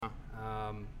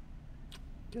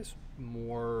guess,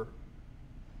 more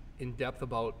in depth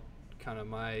about kind of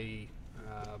my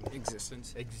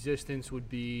existence would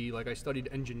be, like, I studied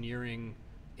engineering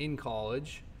in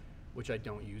college, which I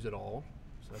don't use at all,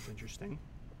 so that's interesting.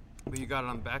 But you got it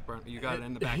on the back burner. You got it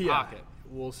in the back Yeah, pocket.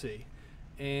 We'll see.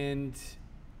 And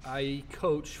I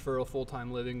coach for a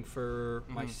full-time living for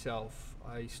myself.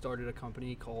 I started a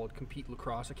company called Compete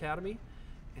Lacrosse Academy,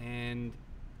 and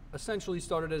essentially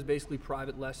started as basically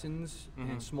private lessons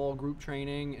and small group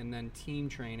training and then team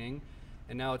training.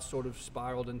 And now it's sort of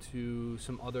spiraled into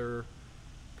some other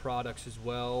products as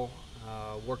well,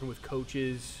 working with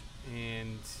coaches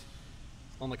and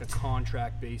on like a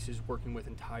contract basis, working with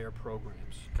entire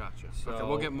programs. Gotcha. So, okay,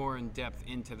 we'll get more in depth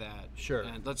into that. Sure.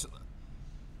 And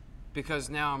because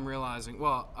now I'm realizing,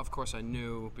 well, of course I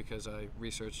knew because I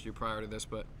researched you prior to this,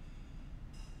 but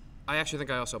I actually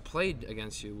think I also played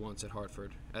against you once at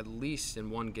Hartford, at least in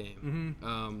one game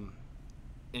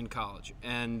in college.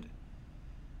 And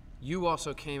you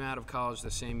also came out of college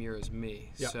the same year as me.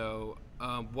 Yeah. So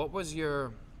what was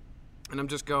your, and I'm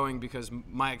just going because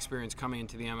my experience coming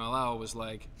into the MLL was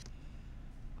like,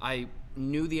 I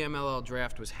knew the MLL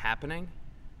draft was happening,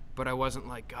 but I wasn't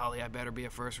like, golly, I better be a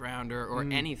first rounder or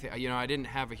anything. You know, I didn't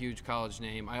have a huge college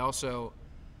name. I also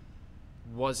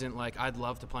wasn't like, I'd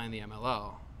love to play in the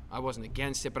MLL. I wasn't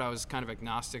against it, but I was kind of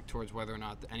agnostic towards whether or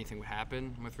not anything would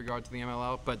happen with regard to the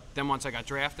MLL. But then once I got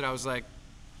drafted, I was like,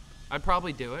 I'd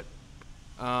probably do it.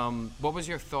 What was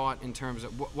your thought in terms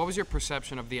of, what was your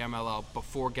perception of the MLL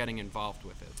before getting involved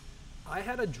with it? I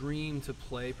had a dream to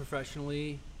play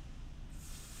professionally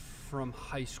from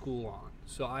high school on.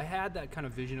 So I had that kind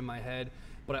of vision in my head,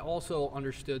 but I also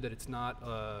understood that it's not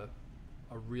a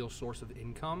real source of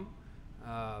income.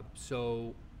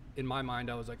 So in my mind,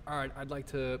 I was like, all right, I'd like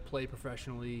to play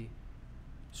professionally,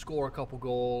 score a couple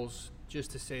goals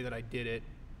just to say that I did it,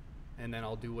 and then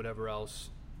I'll do whatever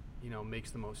else, you know,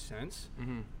 makes the most sense.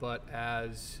 But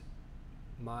as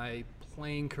my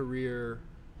playing career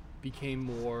became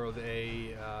more of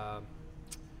a,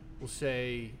 we'll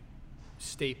say,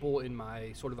 staple in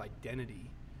my sort of identity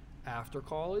after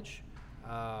college,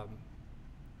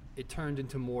 it turned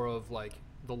into more of like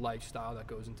the lifestyle that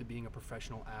goes into being a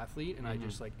professional athlete, and I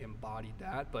just like embodied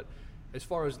that. But as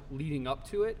far as leading up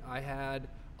to it, I had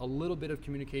a little bit of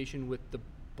communication with the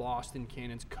Boston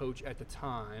Cannons coach at the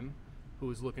time who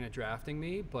was looking at drafting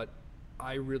me, but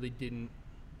I really didn't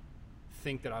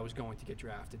think that I was going to get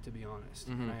drafted, to be honest.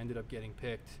 And I ended up getting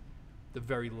picked the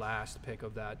very last pick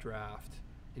of that draft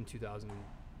in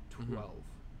 2012.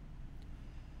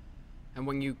 And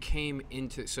when you came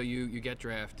into, so you get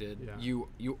drafted, Yeah.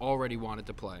 you already wanted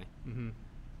to play.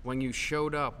 When you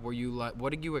showed up, were you like,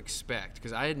 what did you expect?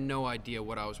 Because I had no idea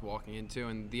what I was walking into,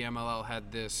 and the MLL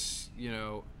had this, you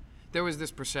know, there was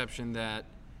this perception that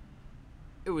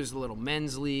it was a little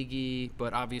men's leaguey,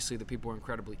 but obviously the people were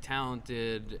incredibly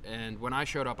talented. And when I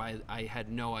showed up, I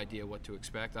had no idea what to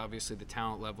expect. Obviously the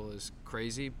talent level is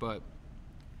crazy, but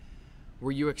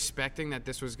were you expecting that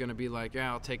this was going to be like,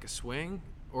 yeah, I'll take a swing?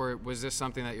 Or was this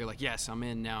something that you're like, yes, I'm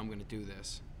in, now I'm going to do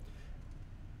this?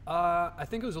 I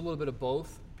think it was a little bit of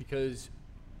both, because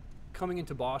coming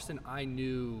into Boston, I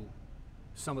knew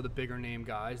some of the bigger name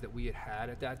guys that we had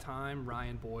at that time: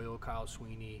 Ryan Boyle, Kyle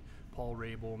Sweeney, Paul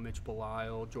Rabel, Mitch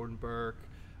Belisle, Jordan Burke,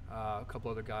 a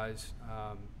couple other guys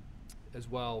as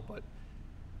well. But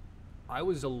I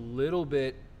was a little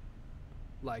bit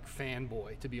like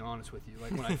fanboy, to be honest with you.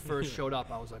 Like when I first showed up,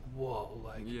 I was like, whoa,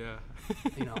 like, Yeah.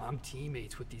 you know, I'm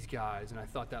teammates with these guys, and I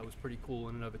thought that was pretty cool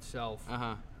in and of itself.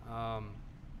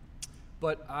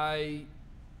 But I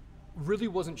really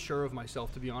wasn't sure of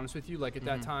myself, to be honest with you. Like at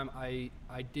that time, I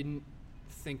didn't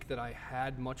think that I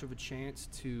had much of a chance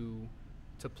to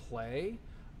play.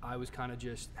 I was kind of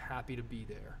just happy to be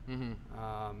there.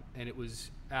 And it was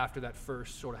after that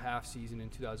first sort of half season in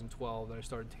 2012 that I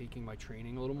started taking my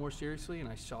training a little more seriously, and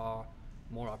I saw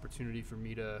more opportunity for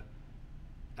me to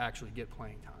actually get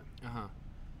playing time.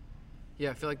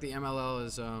 Yeah, I feel like the MLL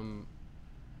is,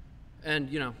 and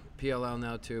you know, PLL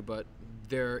now too, but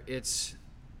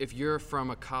if you're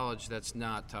from a college that's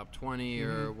not top 20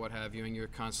 or what have you, and you're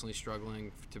constantly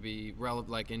struggling to be relevant,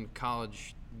 like in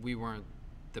college, we weren't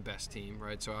the best team,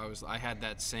 right? So I had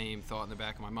that same thought in the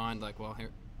back of my mind, like, well, here,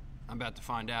 I'm about to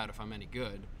find out if I'm any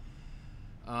good.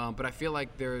 But I feel like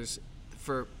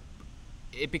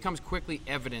it becomes quickly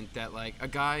evident that like a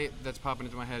guy that's popping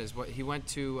into my head is he went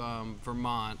to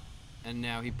Vermont, and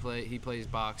now he plays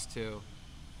box too.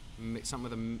 Something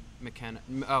with a McKenna.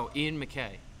 Oh, Ian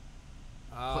McKay.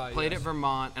 Played at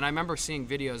Vermont, and I remember seeing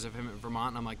videos of him at Vermont,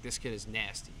 and I'm like, this kid is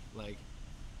nasty. Like,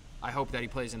 I hope that he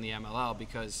plays in the MLL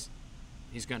because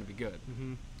he's going to be good.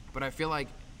 But I feel like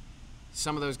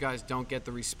some of those guys don't get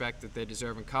the respect that they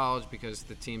deserve in college because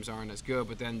the teams aren't as good.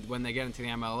 But then when they get into the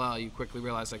MLL, you quickly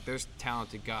realize like there's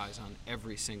talented guys on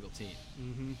every single team.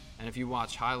 Mm-hmm. And if you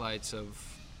watch highlights of,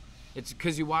 it's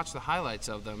because you watch the highlights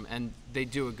of them and they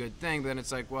do a good thing, but then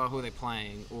it's like, well, who are they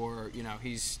playing? Or, you know,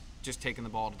 he's just taking the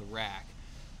ball to the rack.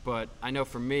 But I know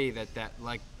for me that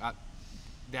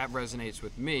resonates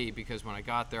with me because when I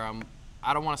got there,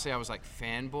 I don't want to say I was like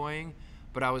fanboying,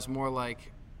 but I was more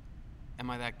like, am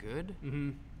I that good?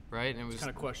 Mm-hmm. Right? And it was kind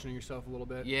of questioning yourself a little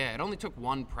bit. Yeah, it only took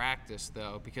one practice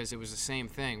though, because it was the same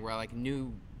thing where I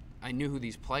knew who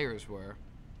these players were,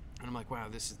 and I'm like, wow,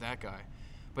 this is that guy.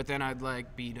 But then I'd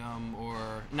like beat him, or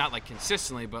not like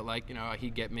consistently, but like, you know,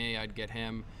 he'd get me, I'd get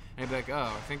him, and I'd be like,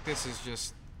 oh, I think this is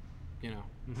just, you know,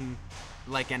 Mm-hmm.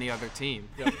 like any other team.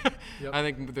 Yep. Yep. I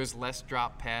think there's less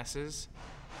drop passes.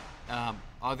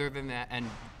 Other than that, and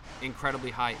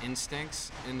incredibly high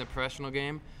instincts in the professional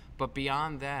game. But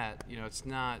beyond that, you know, it's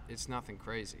nothing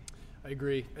crazy. I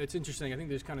agree. It's interesting. I think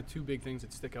there's kind of two big things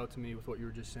that stick out to me with what you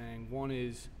were just saying. One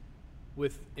is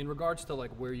in regards to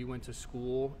like where you went to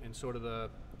school and sort of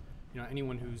the, you know,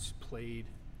 anyone who's played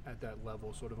at that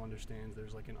level sort of understands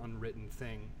there's like an unwritten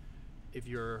thing. If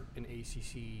you're an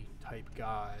ACC type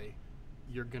guy,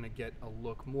 you're going to get a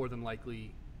look more than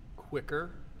likely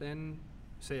quicker than,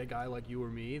 say, a guy like you or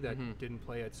me that Mm-hmm. didn't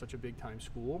play at such a big time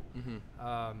school.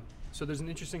 Mm-hmm. So there's an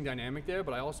interesting dynamic there,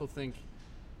 but I also think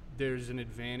there's an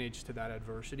advantage to that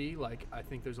adversity. Like, I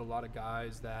think there's a lot of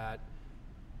guys that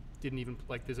didn't even,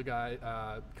 like, there's a guy,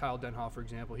 Kyle Denhoff, for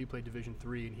example, he played Division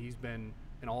III, and he's been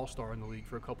an all-star in the league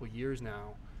for a couple of years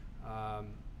now.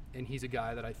 And he's a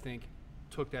guy that I think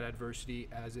took that adversity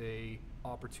as a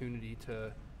opportunity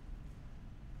to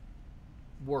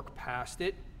work past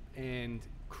it and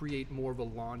create more of a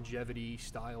longevity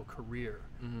style career,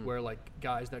 where like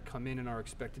guys that come in and are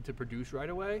expected to produce right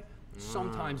away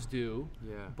sometimes do,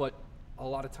 Yeah. but a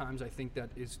lot of times I think that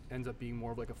ends up being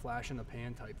more of like a flash in the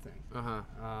pan type thing.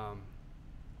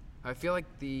 I feel like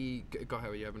go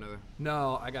ahead. You have another.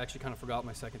 No, I actually kind of forgot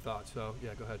my second thought, so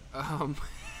yeah, go ahead.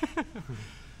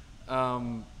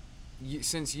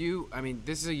 This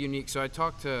is a unique. So I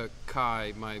talked to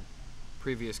Kai, my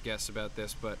previous guest, about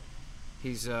this, but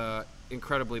he's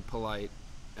incredibly polite,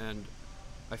 and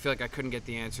I feel like I couldn't get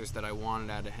the answers that I wanted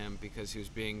out of him because he was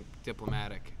being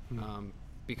diplomatic,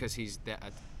 because he's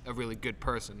a really good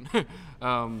person.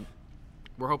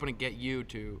 We're hoping to get you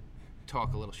to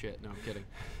talk a little shit. No, I'm kidding.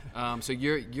 So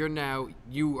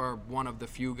you are one of the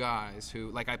few guys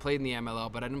who, like, I played in the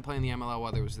MLL, but I didn't play in the MLL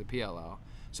while there was the PLL.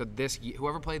 So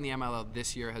whoever played in the MLL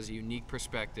this year has a unique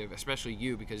perspective, especially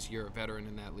you because you're a veteran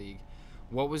in that league.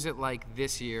 What was it like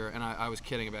this year? And I was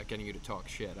kidding about getting you to talk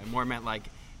shit. I more meant like,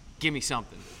 give me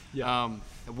something. Yeah.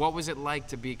 What was it like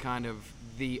to be kind of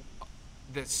the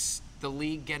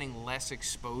league getting less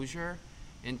exposure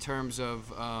in terms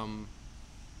of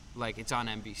like it's on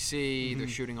NBC, they're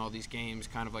shooting all these games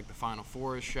kind of like the Final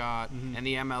Four is shot, and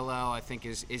the MLL I think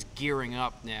is gearing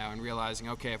up now and realizing,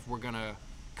 okay, if we're gonna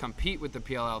compete with the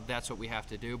PLL, that's what we have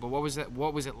to do. But what was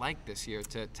it like this year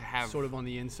to have Sort of on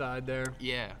the inside there.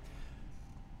 Yeah.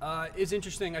 It's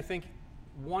interesting. I think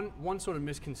one sort of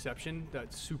misconception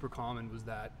that's super common was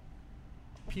that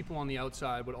people on the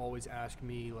outside would always ask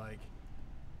me, like,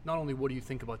 not only what do you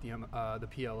think about the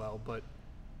PLL, but,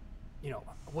 you know,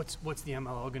 what's the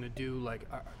MLL gonna do? Like,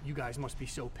 you guys must be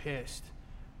so pissed.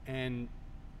 And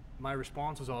my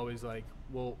response was always like,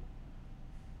 well,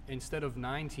 instead of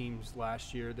 9 teams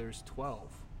last year, there's 12.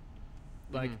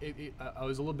 Like, I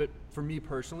was a little bit, for me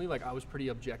personally, like, I was pretty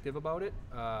objective about it.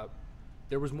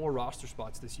 There was more roster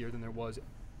spots this year than there was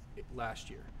last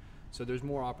year. So there's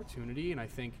more opportunity, and I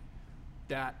think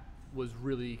that was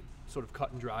really sort of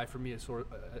cut and dry for me as far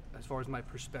as my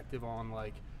perspective on,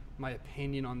 like, my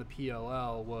opinion on the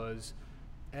PLL was,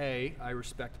 A, I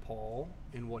respect Paul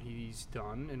in what he's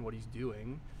done and what he's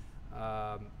doing,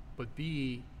 but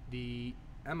B, the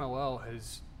MLL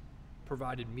has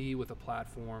provided me with a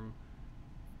platform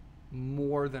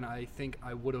more than I think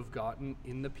I would have gotten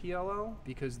in the PLL,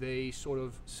 because they sort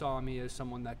of saw me as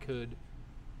someone that could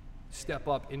step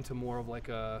up into more of like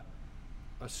a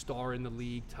star in the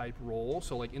league type role.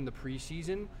 So like in the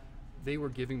preseason, they were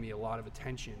giving me a lot of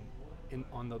attention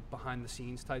on the behind the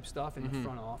scenes type stuff in the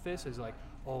front office, is like,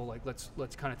 oh, like let's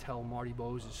kind of tell Marty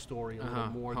Bowes' story a little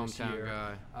more this Hometown year.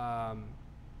 guy.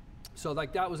 So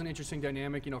like that was an interesting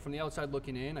dynamic. You know, from the outside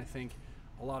looking in, I think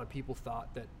a lot of people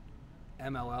thought that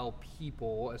MLL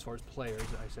people, as far as players,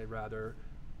 I say rather,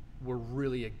 were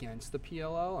really against the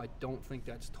PLL. I don't think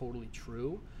that's totally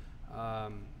true.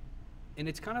 And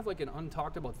it's kind of like an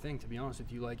untalked about thing, to be honest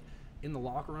with you. Like in the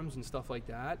locker rooms and stuff like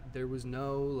that, there was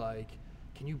no like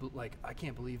can you like I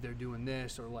can't believe they're doing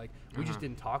this, or like we just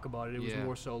didn't talk about it. It was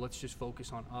more so let's just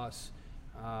focus on us.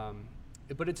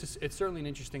 But it's certainly an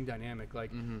interesting dynamic.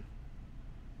 Like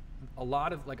a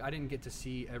lot of like I didn't get to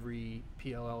see every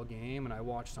PLL game, and I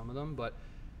watched some of them, but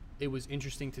it was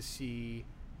interesting to see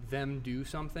them do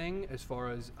something as far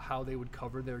as how they would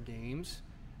cover their games,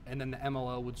 and then the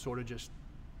MLL would sort of just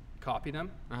copy them.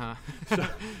 So,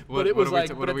 what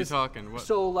are we talking?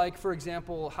 So, like for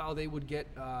example, how they would get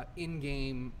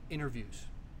in-game interviews,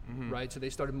 right? So they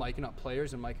started miking up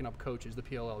players and miking up coaches, the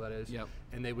PLL that is. Yep.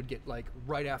 And they would get like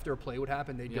right after a play would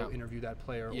happen, they'd go interview that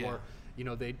player, or you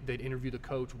know they'd interview the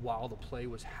coach while the play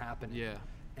was happening. Yeah.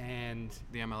 And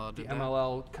the MLL did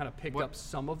MLL kind of picked up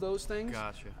some of those things.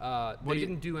 Gotcha. They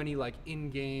didn't do any like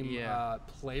in-game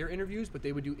player interviews, but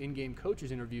they would do in-game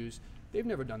coaches interviews. They've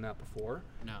never done that before.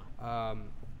 No.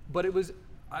 But it was,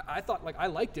 I thought like I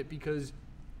liked it because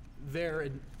they're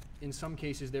in some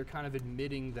cases they're kind of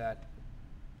admitting that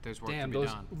there's work to be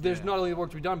done. There's not only work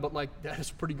to be done, but like that's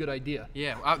a pretty good idea.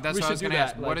 Yeah, that's what I was going to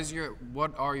ask. Like,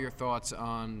 what are your thoughts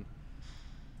on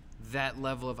that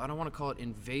level of, I don't want to call it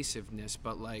invasiveness,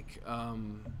 but like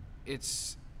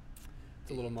it's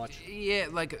a little much. Yeah,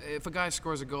 like if a guy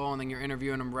scores a goal and then you're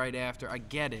interviewing him right after, I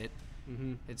get it.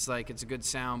 It's like it's a good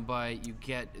sound bite. You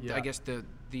get, I guess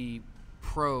the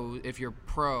pro, if you're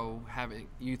pro, having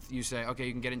you say, okay,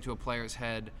 you can get into a player's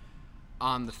head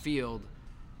on the field,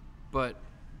 but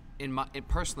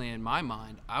personally in my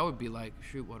mind, I would be like,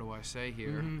 shoot, what do I say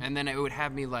here? And then it would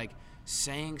have me like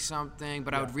saying something,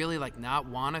 but I would really like not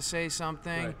want to say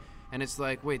something. Right. And it's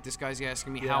like, wait, this guy's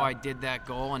asking me how I did that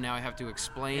goal, and now I have to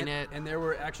explain it. And there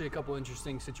were actually a couple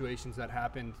interesting situations that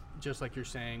happened, just like you're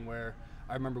saying, where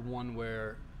I remember one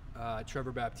where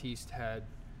Trevor Baptiste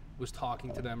was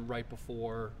talking to them right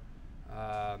before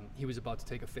he was about to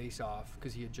take a face-off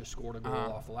because he had just scored a goal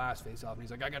off the last face-off, and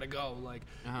he's like, I gotta go, like,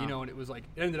 you know, and it was like,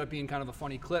 it ended up being kind of a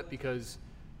funny clip because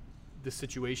the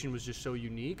situation was just so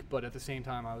unique, but at the same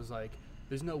time I was like,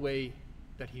 there's no way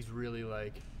that he's really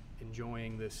like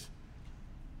enjoying this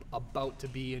about to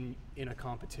be in a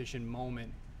competition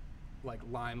moment, like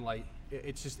limelight.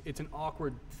 It's just, it's an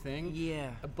awkward thing.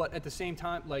 Yeah. But at the same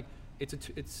time, like it's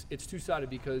two-sided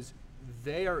because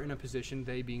they are in a position,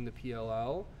 they being the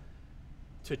PLL,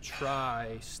 to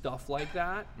try stuff like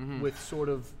that with sort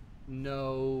of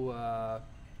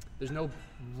there's no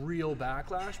real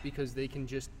backlash because they can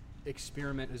just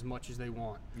experiment as much as they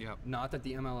want. Yep. Not that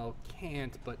the MLL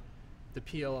can't, but the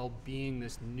PLL being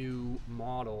this new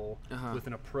model with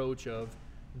an approach of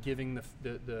giving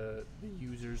the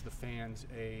users, the fans,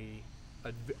 a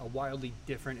wildly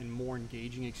different and more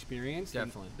engaging experience.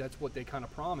 Definitely. And that's what they kind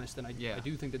of promised, and I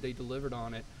do think that they delivered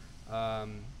on it.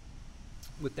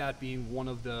 With that being one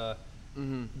of the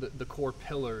core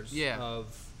pillars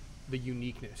of the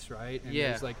uniqueness, right? And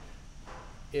it's like,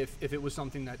 if it was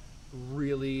something that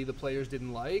really the players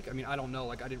didn't like, I mean, I don't know,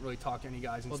 like I didn't really talk to any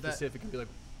guys in specific and be like,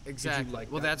 exactly. Like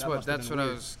well, that? that's what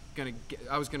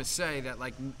I was gonna say, that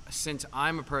like since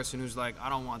I'm a person who's like, I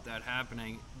don't want that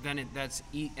happening, then that's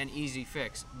an easy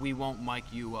fix. We won't mic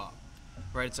you up,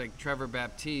 right? It's like Trevor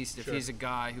Baptiste, if he's a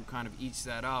guy who kind of eats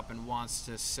that up and wants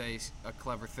to say a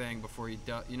clever thing before he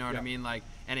does, you know what I mean? Like,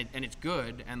 and it's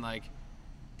good, and like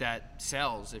that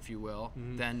sells, if you will,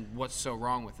 then what's so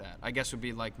wrong with that? I guess would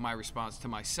be like my response to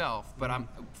myself. But I'm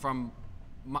from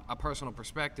a personal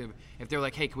perspective, if they're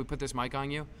like, hey, can we put this mic on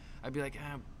you? I'd be like,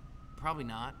 probably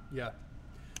not. Yeah.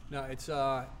 No, it's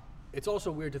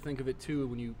also weird to think of it too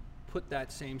when you put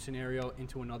that same scenario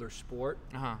into another sport.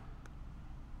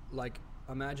 Like,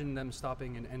 imagine them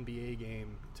stopping an NBA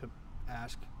game to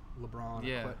ask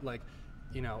LeBron. Like,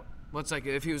 you know. Well, it's like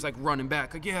if he was like running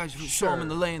back, like, I just saw him in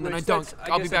the lane, then I dunked.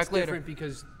 I'll be back later. Different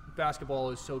because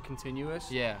basketball is so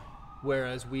continuous. Yeah.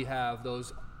 Whereas we have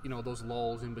those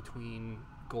lulls in between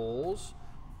goals,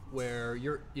 where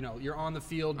you're on the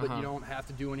field, but you don't have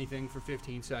to do anything for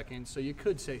 15 seconds. So you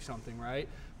could say something, right?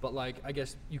 But like, I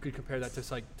guess you could compare that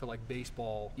to like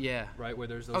baseball. Yeah. Right, where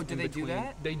there's those. Oh, do they do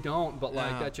that? They don't, but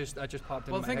like that just popped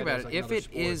in my head. Well, think about it. Like if it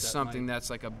is something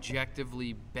that's like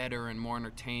objectively better and more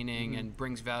entertaining and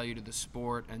brings value to the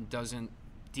sport and doesn't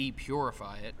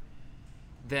depurify it,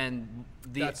 then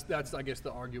that's I guess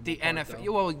the arguable the part, NFL.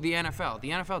 though. Well, the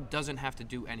NFL doesn't have to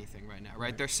do anything right now,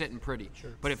 right? They're sitting pretty.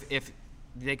 Sure. But if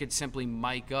they could simply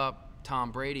mic up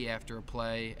Tom Brady after a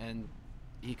play and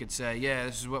he could say, yeah,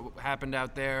 this is what happened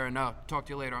out there, and talk to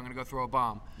you later, I'm going to go throw a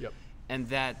bomb. Yep. And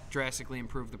that drastically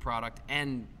improved the product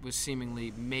and was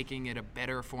seemingly making it a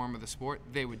better form of the sport,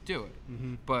 they would do it.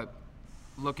 But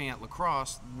looking at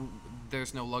lacrosse,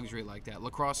 there's no luxury like that.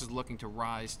 Lacrosse is looking to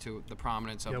rise to the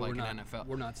prominence of like an NFL.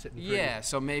 We're not sitting pretty. Yeah,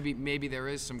 so maybe there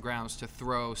is some grounds to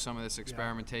throw some of this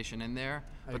experimentation in there.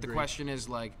 I But the agree. question is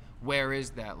like, where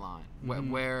is that line?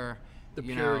 Where The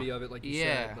you purity know, of it, like you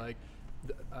said. Like,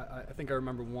 I think I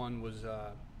remember one was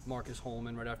Marcus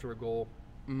Holman right after a goal,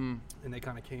 and they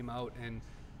kind of came out, and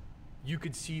you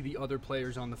could see the other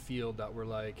players on the field that were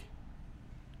like,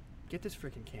 "Get this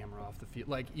freaking camera off the field!"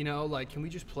 Like, you know, like, can we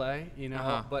just play? You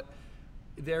know, but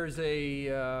there's a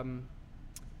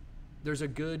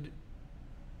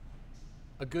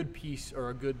good piece or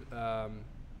a good.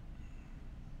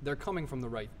 They're coming from the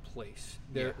right place.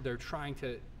 They're trying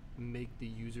to make the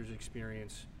user's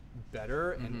experience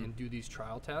better and do these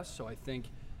trial tests. So I think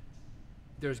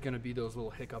there's going to be those little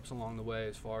hiccups along the way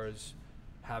as far as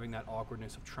having that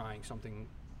awkwardness of trying something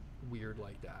weird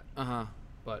like that.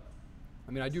 But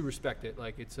I mean, I do respect it.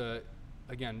 Like, it's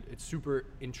again, it's super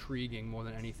intriguing more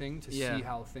than anything to see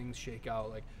how things shake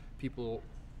out. Like, people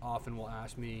often will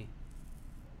ask me,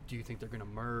 do you think they're going to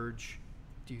merge?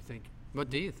 Do you think what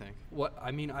do you think? What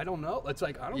I mean, I don't know. It's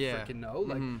like I don't freaking know.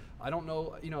 Like, I don't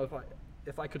know. You know,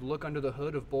 if I could look under the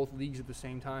hood of both leagues at the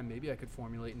same time, maybe I could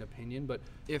formulate an opinion. But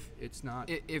If it's not.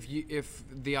 if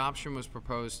the option was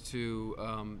proposed to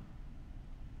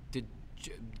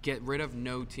get rid of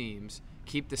no teams,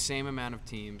 keep the same amount of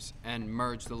teams, and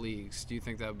merge the leagues, do you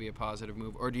think that would be a positive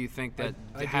move, or do you think that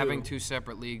I having do. two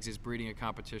separate leagues is breeding a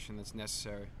competition that's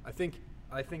necessary? I think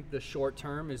the short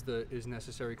term is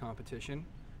necessary competition,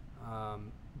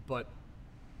 but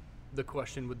the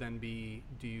question would then be: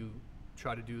 do you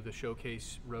try to do the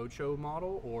showcase roadshow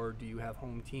model, or do you have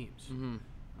home teams?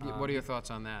 What are your thoughts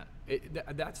on that?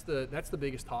 That's the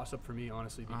biggest toss up for me,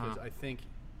 honestly, because I think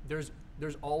there's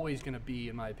always going to be,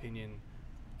 in my opinion,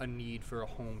 a need for a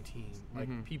home team.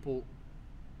 Like, people,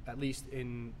 at least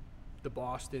in the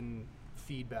Boston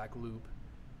feedback loop,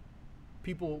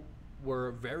 people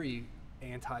were very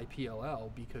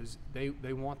anti-PLL because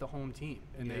they want the home team,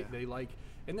 and they like,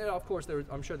 and then of course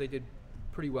I'm sure they did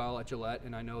pretty well at Gillette,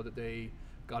 and I know that they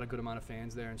got a good amount of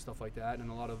fans there and stuff like that, and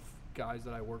a lot of guys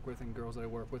that I work with and girls that I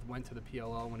work with went to the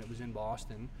PLL when it was in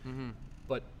Boston.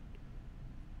 But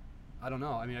I don't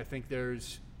know. I mean, I think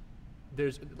there's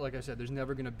like I said, there's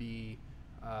never going to be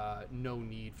no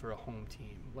need for a home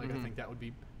team. Like, I think that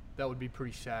would be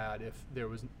pretty sad if there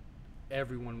was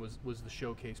everyone was the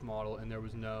showcase model and there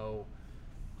was no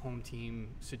home team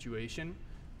situation.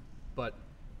 But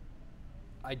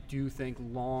I do think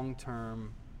long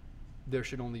term there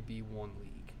should only be one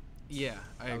league. Yeah,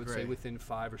 I would agree. say within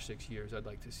 5 or 6 years I'd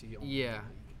like to see only one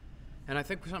league. And I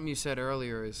think something you said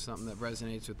earlier is something that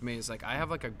resonates with me. Is like, I have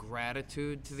like a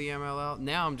gratitude to the MLL.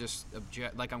 Now I'm just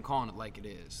I'm calling it like it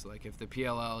is. Like, if the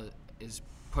PLL is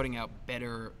putting out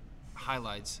better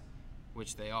highlights,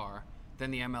 which they are, then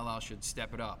the MLL should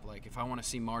step it up. Like, if I want to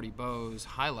see Marty Bowes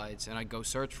highlights and I go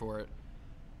search for it,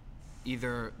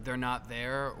 either they're not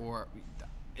there, or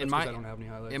I don't have any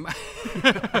highlights.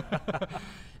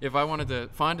 If I wanted to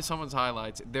find someone's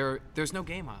highlights, there's no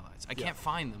game highlights. I can't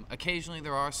find them. Occasionally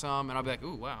there are some, and I'll be like,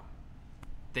 ooh, wow,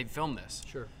 they filmed this.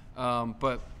 Sure.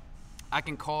 But I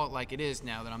can call it like it is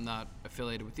now that I'm not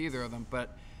affiliated with either of them.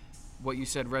 But what you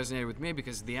said resonated with me,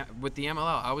 because with the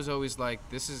MLL, I was always like,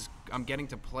 I'm getting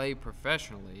to play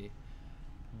professionally.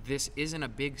 This isn't a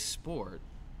big sport,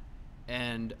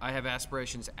 and I have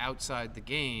aspirations outside the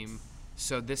game.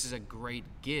 So this is a great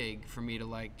gig for me to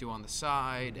like do on the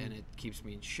side, and it keeps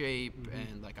me in shape,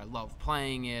 and like I love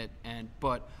playing it.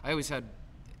 But I always had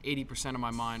 80% of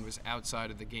my mind was outside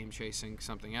of the game, chasing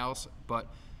something else. But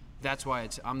that's why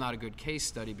I'm not a good case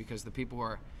study, because the people who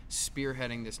are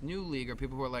spearheading this new league are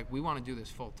people who are like, we want to do this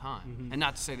full time. And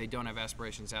not to say they don't have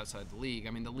aspirations outside the league.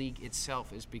 I mean, the league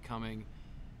itself is becoming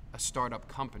a startup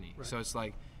company. Right. So it's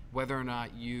like, whether or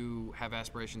not you have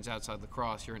aspirations outside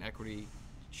lacrosse, you're an equity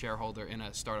shareholder in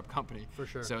a startup company. For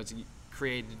sure. So it's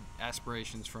created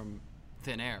aspirations from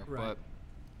thin air. Right. But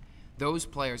those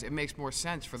players, it makes more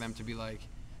sense for them to be like,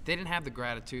 they didn't have the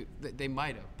gratitude. They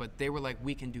might have, but they were like,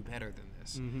 we can do better than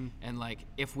this. And like,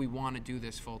 if we want to do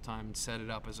this full time and set it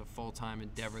up as a full time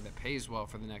endeavor that pays well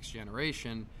for the next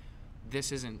generation,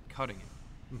 this isn't cutting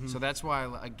it. So that's why,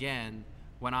 again,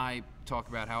 when I talk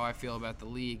about how I feel about the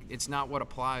league, it's not what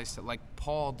applies to, like,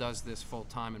 Paul does this full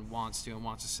time and wants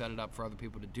to set it up for other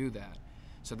people to do that.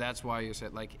 So that's why you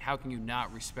said, like, how can you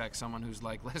not respect someone who's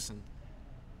like, listen,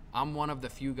 I'm one of the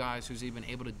few guys who's even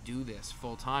able to do this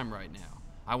full time right now.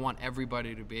 I want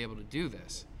everybody to be able to do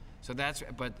this. So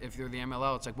but if you're the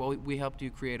MLL, it's like, well, we helped you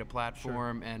create a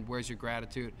platform, and where's your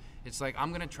gratitude? It's like, I'm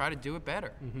going to try to do it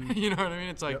better. You know what I mean?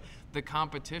 It's like, the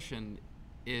competition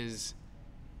is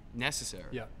necessary.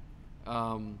 Yeah.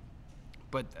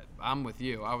 But I'm with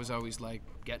you. I was always like,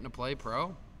 getting to play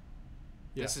pro?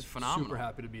 Yeah. This is phenomenal. Super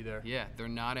happy to be there. Yeah, they're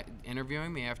not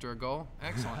interviewing me after a goal.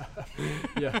 Excellent.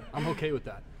 Yeah, I'm okay with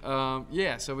that.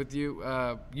 Yeah, so with you,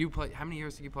 you play, how many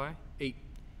years did you play? 8.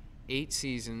 8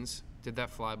 seasons. Did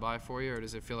that fly by for you, or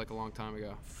does it feel like a long time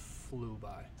ago? Flew by.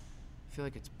 I feel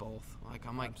like it's both. Like,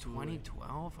 I'm like Absolutely.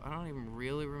 2012. I don't even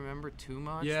really remember too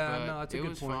much. Yeah, but no, that's a it good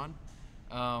was point.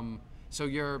 fun. So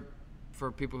you're,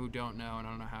 for people who don't know, and I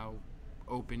don't know how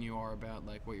open you are about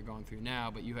like what you're going through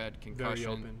now, but you had concussion. Very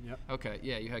open. Yep. Okay,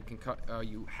 yeah, you had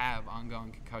you have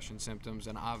ongoing concussion symptoms,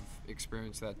 and I've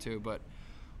experienced that too. But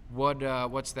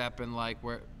what's that been like?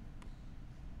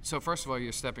 So first of all,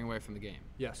 you're stepping away from the game.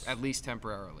 Yes. At least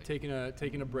temporarily. Taking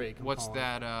a break. I'm What's calling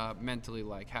it. that mentally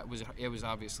like? It was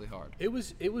obviously hard. It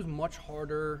was much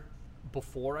harder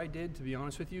before I did, to be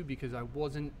honest with you, because I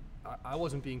wasn't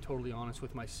being totally honest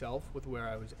with myself with where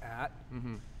I was at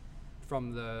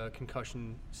from the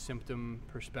concussion symptom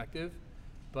perspective.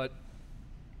 But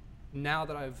now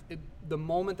that the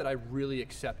moment that I really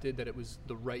accepted that it was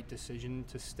the right decision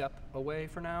to step away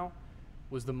for now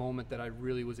was the moment that I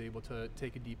really was able to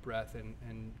take a deep breath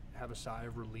and have a sigh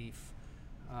of relief,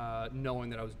 knowing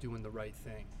that I was doing the right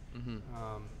thing.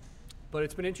 But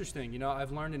it's been interesting. You know,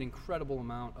 I've learned an incredible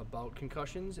amount about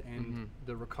concussions and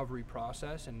the recovery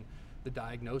process and the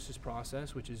diagnosis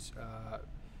process, which is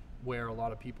where a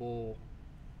lot of people,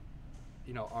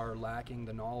 you know, are lacking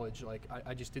the knowledge. Like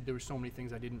there were so many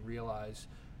things I didn't realize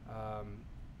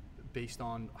based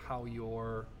on how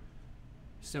your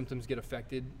symptoms get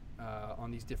affected on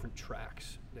these different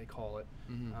tracks, they call it.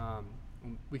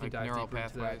 We can Like dive neural deeper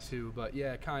into that pathways. too, but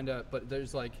yeah, kind of. But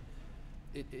there's like,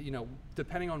 you know,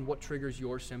 depending on what triggers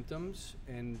your symptoms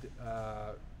and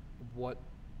what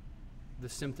the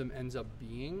symptom ends up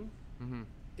being,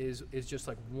 is just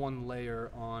like one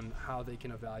layer on how they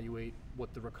can evaluate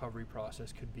what the recovery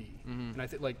process could be. And I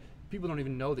think like people don't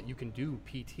even know that you can do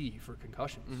PT for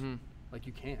concussions. Like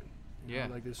you can. You know, Yeah.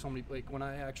 like there's so many, like when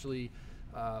I actually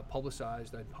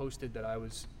publicized, I posted that I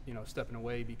was, you know, stepping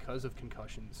away because of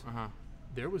concussions.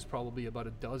 There was probably about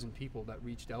a dozen people that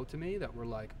reached out to me that were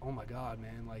like, oh my God,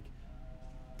 man, like,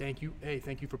 thank you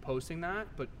for posting that.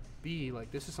 But B,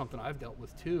 like, this is something I've dealt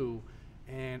with too.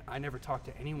 And I never talked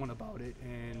to anyone about it.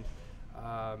 And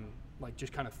like,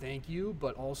 just kind of thank you.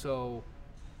 But also,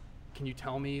 can you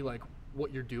tell me like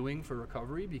what you're doing for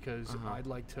recovery? Because I'd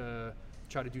like to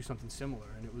try to do something similar.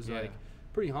 And it was like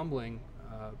pretty humbling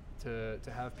to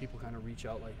have people kind of reach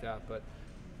out like that. But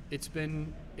it's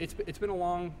been a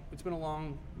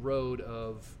long road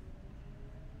of,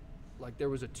 like, there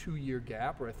was a 2-year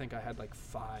gap where I think I had like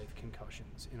 5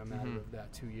 concussions in a matter of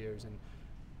that 2 years, and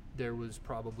there was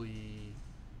probably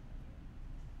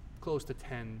close to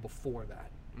 10 before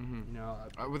that. You know,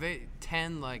 Were they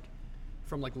 10 like?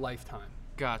 from like lifetime.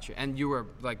 Gotcha. And you were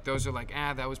like, those are like,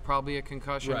 that was probably a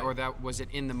concussion, Right. or that was it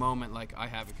in the moment? Like, I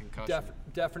have a concussion.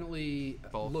 Definitely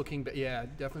Both.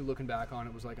 definitely looking back on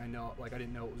it was like, I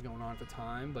didn't know what was going on at the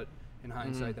time, but in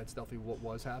hindsight, that's definitely what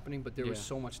was happening. But there was Yeah.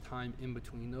 so much time in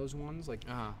between those ones. Like,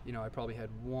 you know, I probably had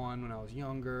one when I was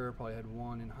younger, probably had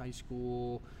one in high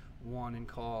school, one in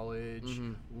college,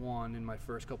 one in my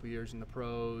first couple years in the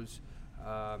pros,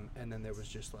 and then there was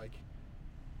just like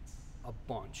a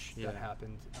bunch that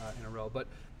happened in a row. But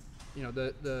you know,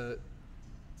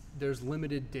 there's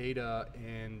limited data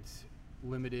and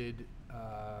limited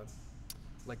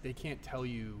like they can't tell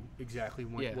you exactly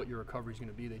what your recovery is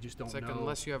going to be. They just don't It's like, know.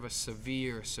 unless you have a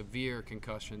severe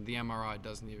concussion, the MRI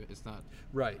doesn't even, it's not.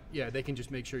 Right. Yeah, they can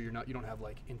just make sure you don't have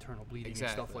like internal bleeding and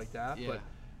stuff Exactly. like that. Yeah.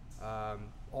 But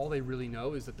all they really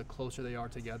know is that the closer they are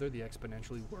together, the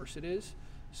exponentially worse it is.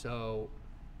 So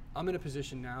I'm in a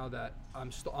position now that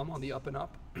I'm on the up and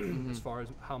up as far as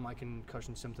how my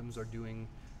concussion symptoms are doing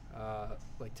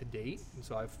like to date. And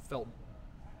so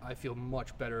I feel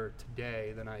much better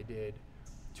today than I did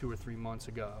 2 or 3 months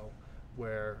ago,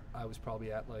 where I was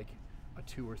probably at like a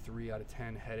 2 or 3 out of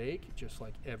 10 headache just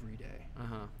like every day,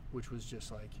 which was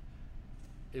just like,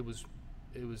 it was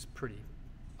pretty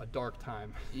a dark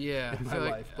time Yeah. in I my feel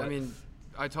like, life. I But mean,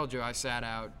 I told you I sat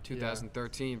out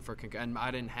 2013 for and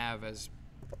I didn't have as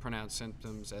pronounced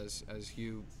symptoms as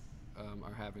you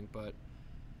are having, but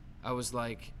I was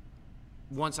like,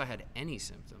 once I had any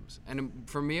symptoms, and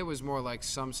for me it was more like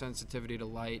some sensitivity to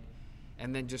light,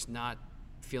 and then just not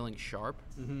feeling sharp.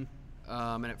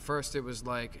 And at first it was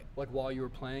like while you were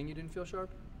playing, you didn't feel sharp?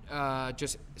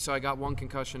 just so I got one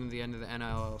concussion at the end of the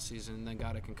NLL season, and then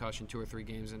got a concussion 2 or 3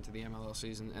 games into the MLL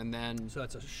season, and then So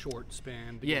that's a short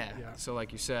span. yeah. So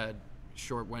like you said,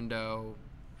 short window,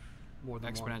 More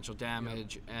than exponential one.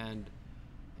 damage, and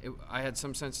I had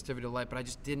some sensitivity to light, but I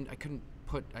couldn't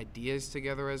put ideas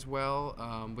together as well,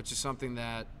 which is something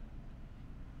that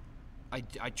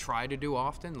I try to do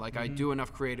often. Like I do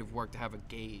enough creative work to have a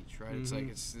gauge, right? It's like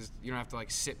you don't have to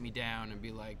like sit me down and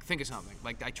be like, think of something.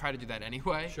 Like I try to do that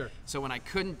anyway. Sure. So when I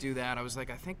couldn't do that, I was like,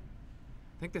 I think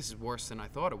this is worse than I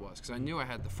thought it was, because I knew I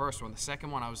had the first one. The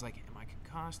second one, I was like, am I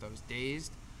concussed? I was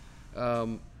dazed.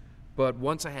 But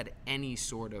once I had any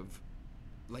sort of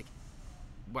like,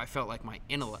 I felt like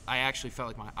I actually felt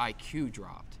like my IQ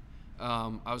dropped.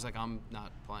 I was like, I'm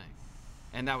not playing,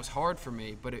 and that was hard for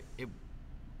me. But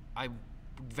I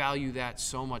value that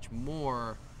so much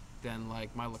more than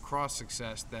like my lacrosse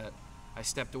success, that I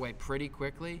stepped away pretty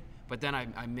quickly, but then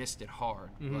I missed it hard.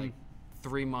 Like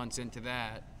 3 months into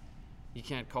that, you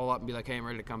can't call up and be like, hey, I'm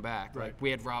ready to come back. Right. Like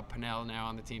we had Rob Pennell now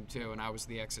on the team too, and I was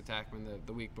the ex-attackman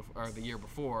the week before, or the year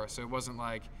before, so it wasn't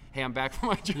like, hey, I'm back for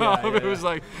my job. It was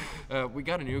like, we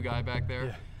got a new guy back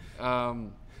there.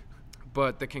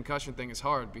 But the concussion thing is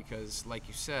hard because, like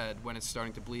you said, when it's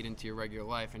starting to bleed into your regular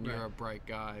life, and you're a bright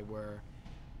guy where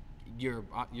you're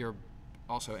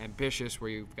also ambitious, where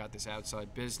you've got this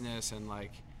outside business, and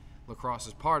like lacrosse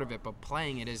is part of it, but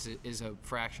playing it is a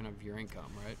fraction of your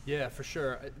income, right? Yeah, for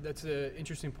sure. That's an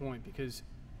interesting point, because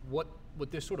what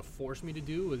this sort of forced me to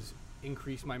do was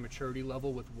increase my maturity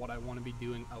level with what I want to be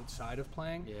doing outside of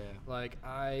playing. Yeah. Like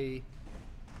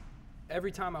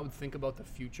every time I would think about the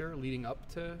future leading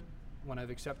up to when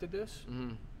I've accepted this,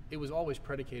 it was always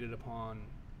predicated upon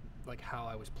like how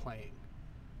I was playing.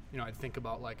 You know, I'd think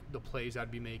about like the plays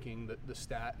I'd be making, the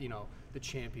stat, you know, the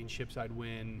championships I'd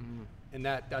win, and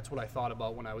that's what I thought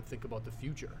about when I would think about the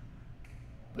future.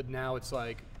 But now it's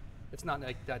like, it's not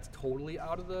like that's totally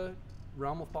out of the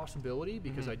realm of possibility,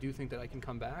 because I do think that I can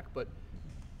come back. But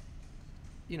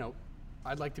you know,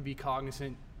 I'd like to be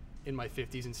cognizant in my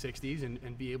 50s and 60s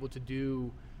and be able to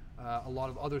do a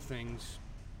lot of other things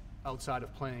outside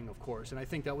of playing, of course. And I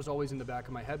think that was always in the back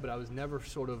of my head, but I was never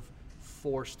sort of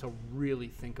forced to really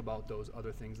think about those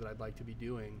other things that I'd like to be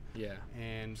doing. Yeah.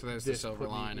 And so there's the silver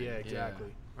lining. Yeah, exactly.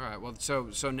 Yeah. All right. Well,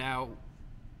 so now,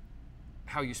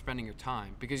 how are you spending your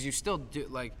time? Because you still do,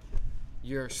 like,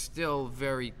 your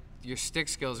stick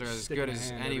skills are as good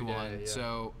as anyone. Day,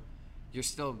 So you're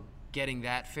still getting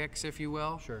that fix, if you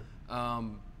will. Sure.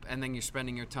 And then you're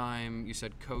spending your time, you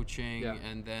said coaching,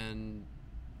 and then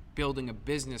building a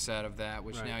business out of that,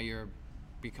 which now you're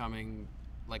becoming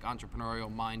like entrepreneurial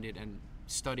minded and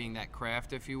studying that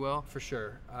craft, if you will. For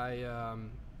sure.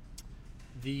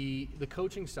 The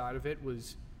coaching side of it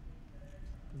was,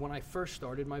 when I first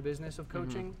started my business of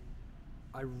coaching,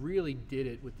 I really did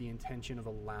it with the intention of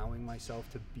allowing myself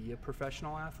to be a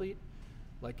professional athlete.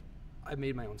 Like, I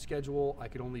made my own schedule. I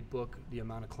could only book the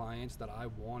amount of clients that I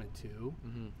wanted to,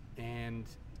 and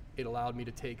it allowed me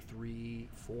to take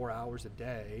 3-4 hours a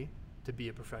day to be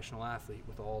a professional athlete,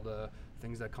 with all the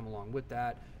things that come along with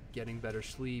that, getting better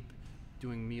sleep,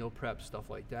 doing meal prep, stuff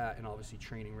like that, and obviously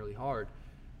training really hard.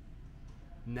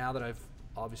 Now that I've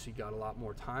obviously got a lot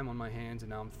more time on my hands, and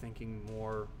now I'm thinking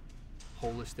more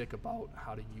holistic about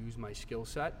how to use my skill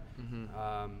set,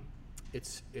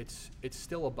 it's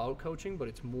still about coaching, but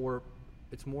it's more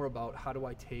about how do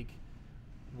I take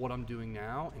what I'm doing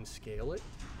now and scale it,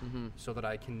 so that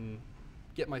I can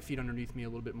get my feet underneath me a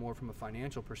little bit more from a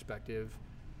financial perspective,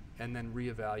 and then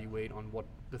reevaluate on what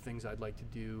the things I'd like to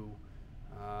do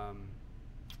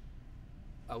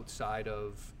outside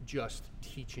of just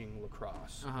teaching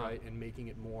lacrosse, right, and making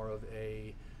it more of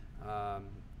a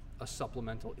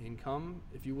supplemental income,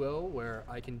 if you will, where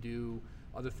I can do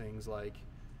other things like,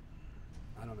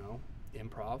 I don't know,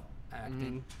 improv,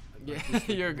 acting. Yeah,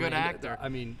 you're a good actor. I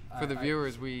mean, for the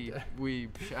viewers, I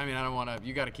mean, I don't want to.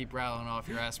 You got to keep rattling off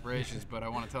your aspirations, but I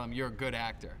want to tell them you're a good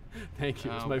actor. Thank you.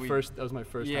 That was my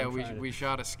first. Yeah, time we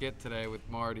shot a skit today with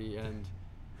Marty, and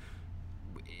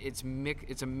it's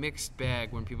a mixed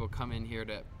bag when people come in here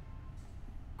to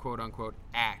quote unquote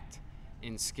act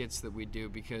in skits that we do,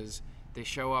 because they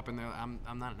show up and they're, I'm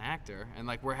not an actor, and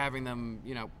like we're having them,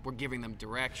 you know, we're giving them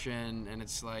direction, and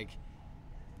it's like.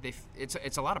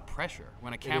 It's a lot of pressure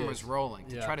when a camera's rolling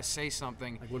to try to say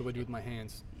something. Like, what do I do with my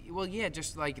hands? Well, yeah,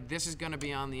 just like, this is going to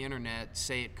be on the internet,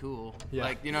 say it cool. Yeah.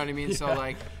 Like, you know what I mean? So,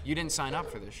 like, you didn't sign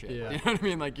up for this shit. Yeah. You know what I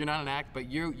mean? Like, you're not an act, but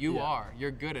you are. You're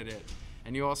good at it.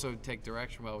 And you also take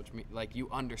direction well, which means, like, you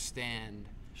understand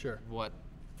what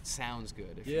sounds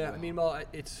good, if you will. I mean, well,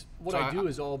 it's what I do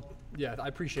is all, I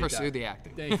appreciate that. Pursue the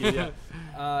acting. Thank you,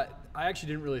 I actually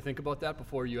didn't really think about that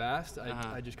before you asked.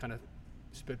 I just kind of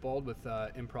spitballed with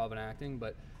improv and acting,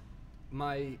 but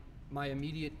my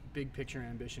immediate big picture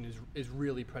ambition is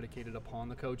really predicated upon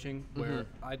the coaching, where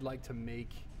I'd like to make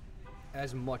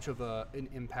as much of an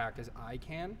impact as I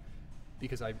can,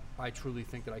 because I truly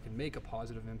think that I can make a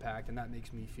positive impact, and that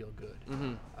makes me feel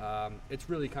good. It's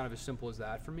really kind of as simple as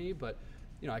that for me, but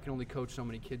I can only coach so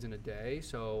many kids in a day,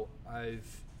 so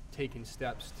I've taken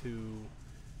steps to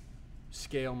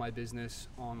scale my business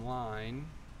online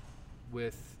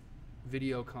with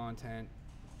video content,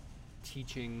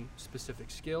 teaching specific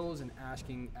skills and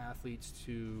asking athletes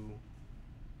to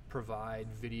provide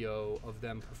video of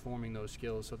them performing those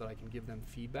skills so that I can give them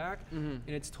feedback. And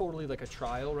it's totally like a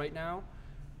trial right now,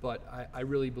 but I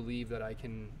really believe that I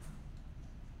can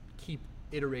keep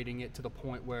iterating it to the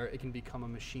point where it can become a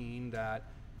machine that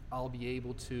I'll be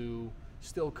able to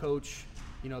still coach,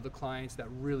 the clients that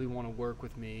really want to work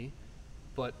with me,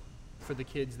 but for the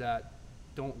kids that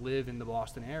don't live in the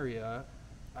Boston area,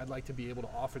 I'd like to be able to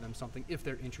offer them something if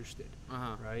they're interested,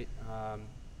 right?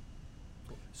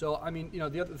 So I mean,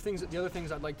 the other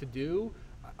things I'd like to do,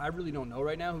 I really don't know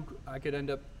right now. I could end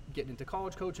up getting into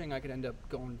college coaching. I could end up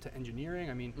going to engineering.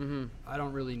 I mean, I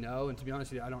don't really know, and to be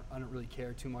honest with you, I don't really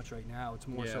care too much right now. It's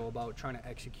more so about trying to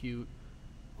execute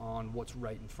on what's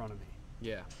right in front of me.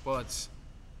 Yeah. Well, it's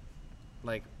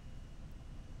like,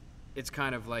 it's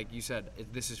kind of like you said,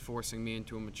 this is forcing me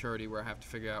into a maturity where I have to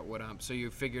figure out so you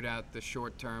figured out the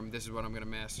short term, this is what I'm going to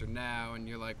master now, and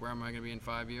you're like, where am I going to be in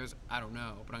 5 years? I don't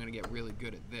know, but I'm going to get really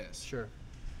good at this. Sure.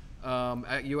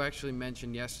 You actually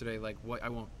mentioned yesterday, like, what, I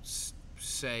won't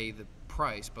say the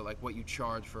price, but like what you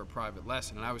charge for a private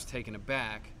lesson, and I was taken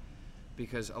aback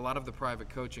because a lot of the private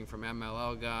coaching from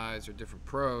MLL guys or different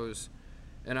pros,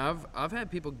 and I've had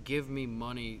people give me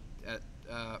money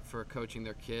for coaching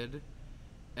their kid,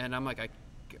 and I'm like,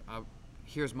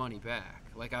 here's money back.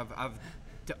 Like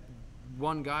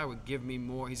one guy would give me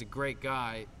more. He's a great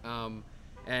guy,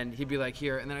 and he'd be like,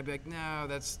 here, and then I'd be like, no,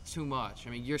 that's too much.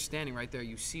 I mean, you're standing right there.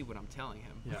 You see what I'm telling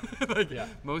him. Yeah.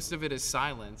 Most of it is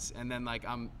silence, and then like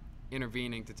I'm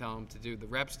intervening to tell him to do the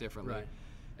reps differently. Right.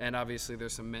 And obviously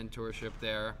there's some mentorship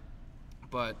there,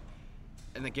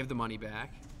 and then give the money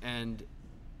back. And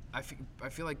I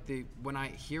feel like when I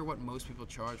hear what most people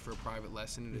charge for a private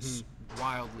lesson, it is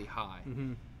wildly high.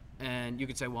 And you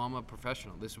could say, well, I'm a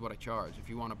professional. This is what I charge. If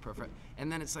you want to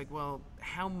and then it's like, well,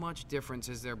 how much difference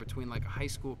is there between like a high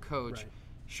school coach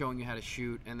showing you how to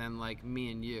shoot and then like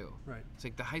me and you? Right. It's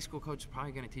like the high school coach is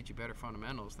probably going to teach you better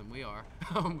fundamentals than we are,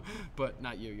 but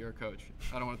not you. You're a coach.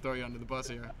 I don't want to throw you under the bus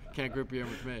here. Can't group you in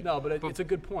with me. No, but it's a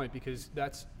good point, because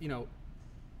that's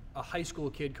a high school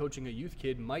kid coaching a youth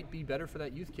kid might be better for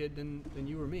that youth kid than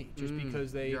you or me, just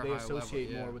because they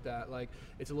associate more with that. Like,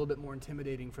 it's a little bit more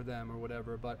intimidating for them or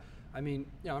whatever. But I mean,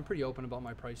 I'm pretty open about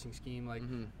my pricing scheme. Like,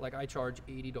 like I charge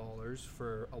 $80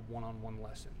 for a one-on-one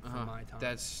lesson for my time.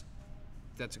 That's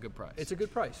a good price. It's a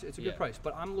good price. It's a good price.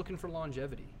 But I'm looking for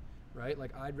longevity, right?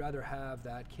 Like, I'd rather have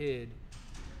that kid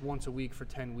once a week for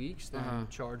 10 weeks than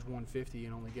charge $150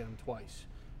 and only get him twice.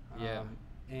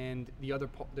 And the other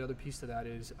piece to that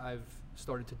is I've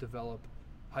started to develop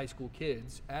high school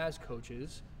kids as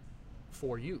coaches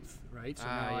for youth, right? So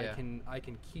now I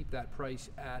can keep that price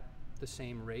at the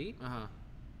same rate,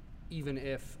 even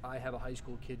if I have a high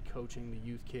school kid coaching the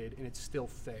youth kid, and it's still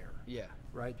fair. Yeah.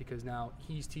 Right? Because now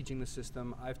he's teaching the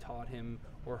system. I've taught him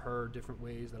or her different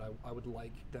ways that I would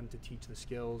like them to teach the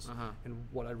skills and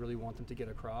what I really want them to get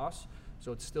across.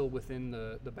 So it's still within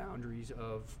the boundaries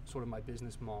of sort of my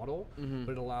business model,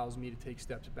 but it allows me to take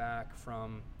steps back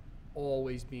from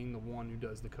always being the one who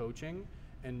does the coaching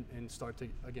and start to,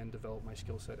 again, develop my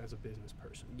skill set as a business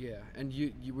person. Yeah, and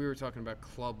we were talking about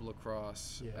club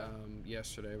lacrosse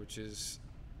yesterday, which is,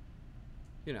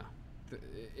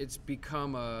 it's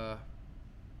become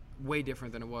way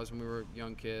different than it was when we were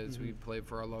young kids. We played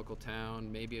for our local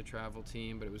town, maybe a travel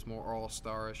team, but it was more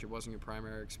all-starish. It wasn't your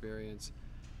primary experience.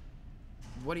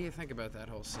 What do you think about that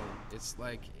whole scene? It's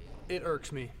like... It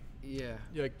irks me. Yeah.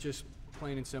 Like, just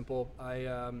plain and simple.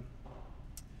 I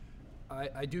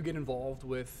do get involved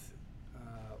with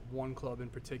one club in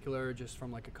particular, just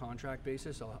from like a contract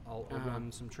basis. I'll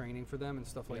run some training for them and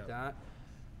stuff like that.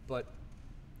 But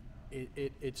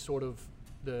it's sort of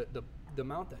the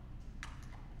amount that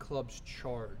clubs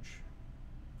charge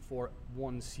for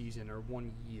one season or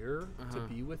 1 year to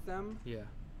be with them,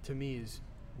 to me is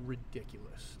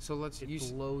ridiculous. So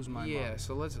it blows my mind. Yeah,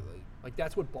 so let's like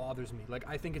that's what bothers me. Like,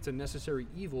 I think it's a necessary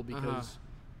evil because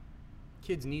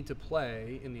kids need to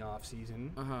play in the off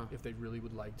season if they really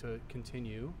would like to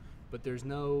continue, but there's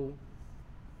no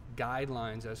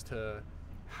guidelines as to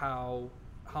how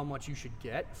much you should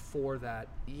get for that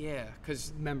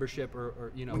because membership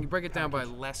or when you break it down by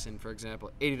lesson, for example,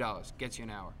 $80 gets you an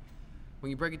hour. when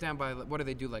you break it down by what do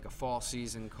they do, like a fall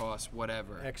season cost,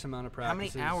 whatever. X amount of How many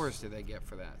practices. hours do they get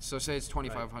for that? So say it's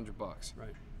 $2,500 bucks.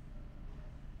 Right.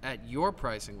 At your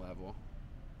pricing level,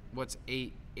 what's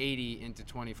 80 into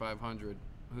 2,500?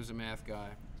 Who's a math guy?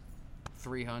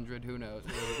 300? Who knows?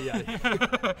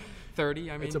 Yeah.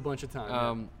 30? I mean, It's a bunch of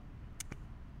time.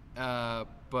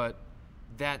 but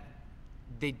that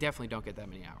they definitely don't get that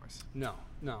many hours. No.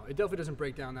 It definitely doesn't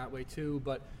break down that way too,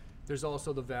 but there's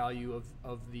also the value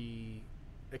of the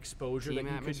exposure Team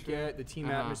that you atmosphere? could get, the team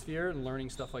atmosphere and learning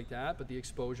stuff like that, but the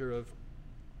exposure of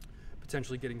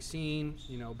potentially getting seen,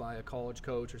 by a college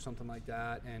coach or something like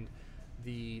that, and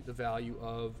the value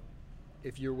of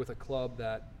if you're with a club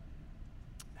that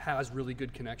has really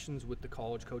good connections with the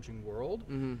college coaching world,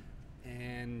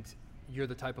 and you're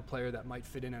the type of player that might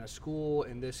fit in at a school,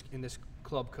 and this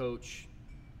club coach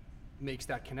makes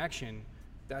that connection.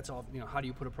 That's all. How do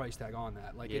you put a price tag on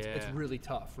that? Like it's really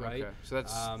tough, right? Okay. So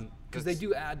that's because they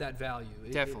do add that value.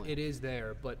 Definitely. It is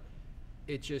there, but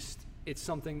it's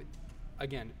something.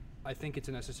 Again, I think it's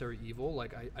a necessary evil.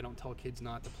 Like I don't tell kids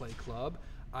not to play club.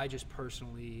 I just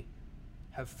personally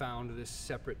have found this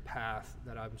separate path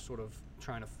that I'm sort of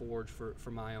trying to forge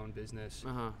for my own business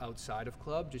outside of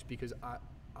club, just because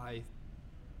I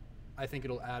think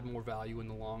it'll add more value in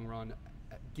the long run,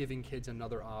 giving kids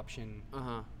another option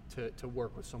to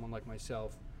work with someone like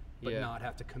myself, but not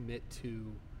have to commit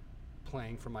to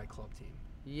playing for my club team.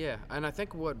 Yeah, and I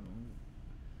think the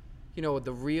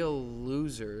real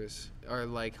losers are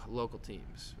like local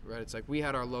teams, right? It's like we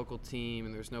had our local team,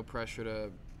 and there's no pressure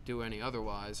to do any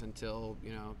otherwise until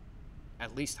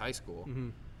at least high school.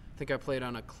 I think I played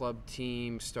on a club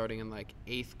team starting in like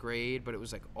 8th grade, but it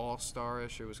was like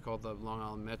all-starish. It was called the Long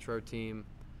Island Metro team.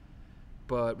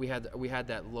 But we had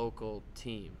that local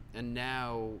team, and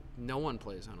now no one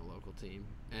plays on a local team.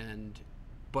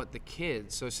 But the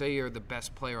kids, so say you're the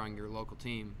best player on your local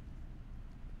team,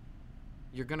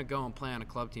 you're going to go and play on a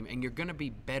club team, and you're going to be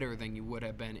better than you would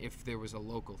have been if there was a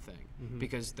local thing,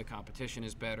 because the competition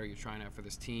is better. You're trying out for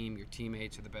this team. Your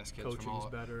teammates are the best kids from all.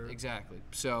 Coaching's better. Exactly.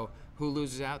 So who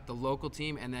loses out? The local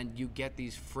team, and then you get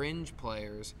these fringe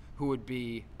players who would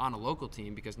be on a local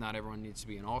team because not everyone needs to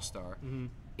be an all-star.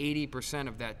 80%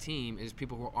 of that team is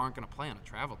people who aren't going to play on a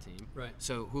travel team. Right.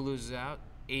 So who loses out?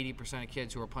 80% of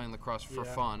kids who are playing lacrosse for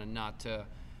fun and not to, I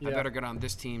Yeah. better get on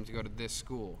this team to go to this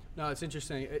school. No, it's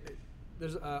interesting.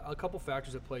 There's a couple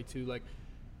factors at play too. Like,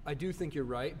 I do think you're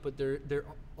right, but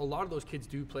a lot of those kids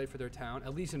do play for their town,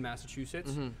 at least in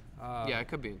Massachusetts. Yeah, I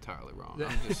could be entirely wrong.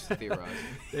 I'm just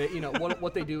theorizing.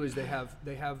 What they do is they have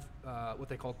what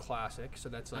they call classic. So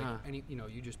that's like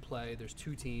you just play. There's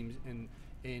 2 teams in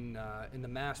the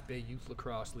Mass Bay Youth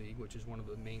Lacrosse League, which is one of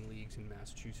the main leagues in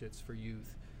Massachusetts for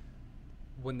youth.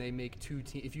 When they make 2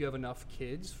 teams, if you have enough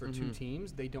kids for 2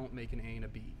 teams, they don't make an A and a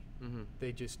B.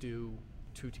 They just do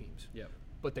 2 teams. Yep.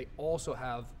 But they also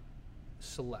have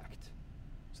select.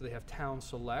 So they have town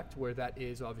select, where that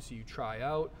is obviously you try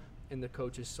out and the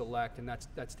coaches select, and that's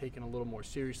taken a little more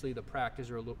seriously. The practices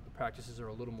are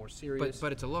a little more serious.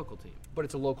 But it's a local team. But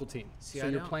it's a local team. See, so I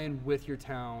you're don't- playing with your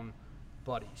town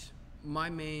buddies.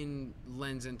 My main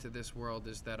lens into this world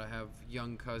is that I have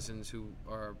young cousins who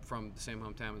are from the same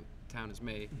hometown as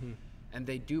me, and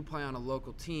they do play on a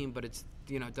local team, but it's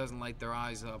it doesn't light their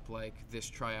eyes up like this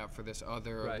tryout for this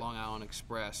other Right. Long Island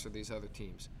Express or these other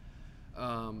teams.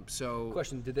 So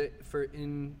Question: did they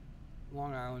in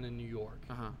Long Island and New York?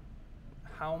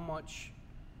 How much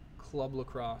club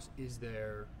lacrosse is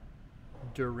there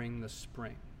during the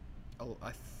spring?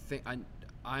 I think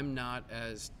I'm not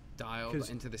as dialed 'Cause-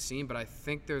 into the scene, but I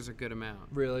think there's a good amount.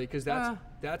 Really? Because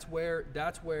that's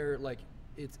where like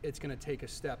it's going to take a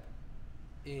step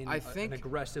in an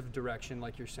aggressive direction,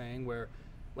 like you're saying, where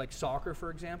like soccer,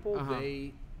 for example,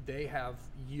 they have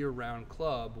year-round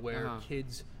club where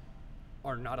kids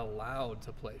are not allowed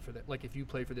to play for that. Like if you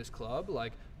play for this club,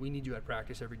 like we need you at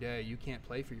practice every day. You can't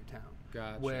play for your town.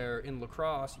 Gotcha. Where in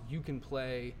lacrosse, you can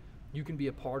be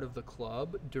a part of the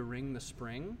club during the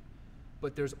spring,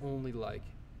 but there's only like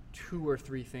 2 or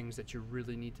 3 things that you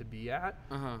really need to be at.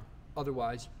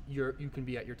 Otherwise, you can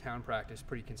be at your town practice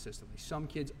pretty consistently. Some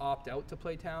kids opt out to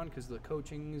play town because the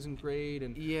coaching isn't great,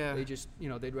 and they just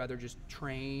they'd rather just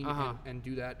train and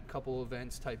do that couple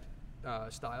events type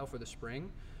style for the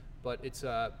spring. But it's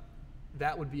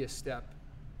that would be a step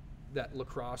that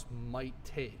lacrosse might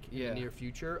take in the near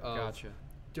future.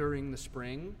 During the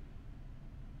spring,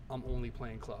 I'm only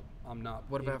playing club. I'm not.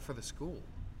 What about for the school?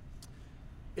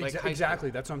 Like Exactly.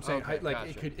 That's what I'm saying. Okay,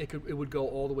 Like gotcha. it would go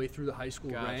all the way through the high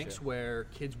school Gotcha. ranks where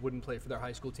kids wouldn't play for their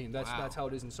high school team. That's how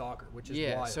it is in soccer, which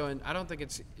is wild. So and I don't think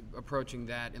it's approaching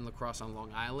that in lacrosse on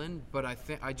Long Island, but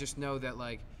I just know that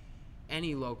like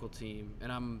any local team,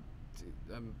 and I'm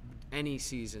any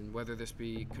season, whether this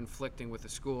be conflicting with the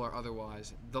school or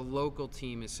otherwise, the local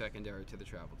team is secondary to the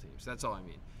travel teams. That's all I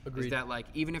mean. Agreed. Is that like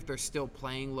even if they're still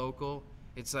playing local,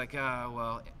 it's like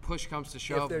well, push comes to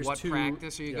shove. there's What two-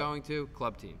 practice are you yeah. going to?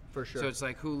 Club team. For sure. So it's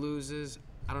like who loses.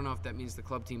 I don't know if that means the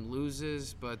club team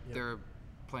loses, but Yep. they're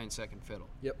playing second fiddle.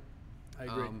 Yep, I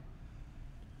agree.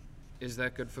 Is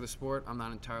that good for the sport? I'm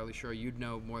not entirely sure. You'd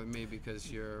know more than me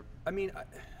because you're. I mean,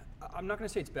 I'm not going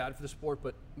to say it's bad for the sport,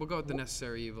 but We'll go with the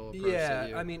necessary evil approach. yeah, that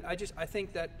you, I mean, I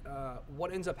think that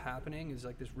what ends up happening is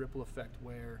like this ripple effect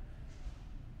where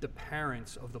the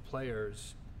parents of the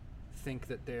players think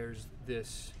that there's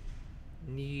this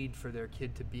need for their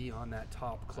kid to be on that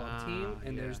top club team,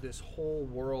 and yeah. there's this whole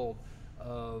world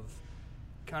of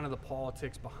kind of the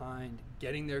politics behind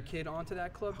getting their kid onto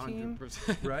that club team,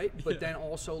 100%. right? But Yeah. then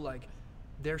also like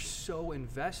they're so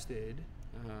invested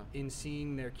in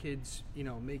seeing their kids,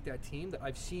 make that team that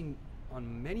I've seen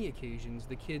on many occasions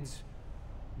the kids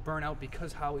burn out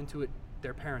because how into it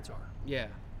their parents are. Yeah.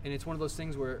 And it's one of those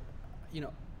things where,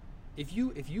 if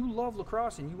you love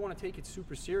lacrosse and you want to take it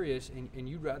super serious and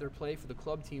you'd rather play for the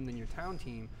club team than your town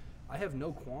team, I have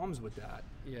no qualms with that.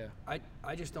 Yeah.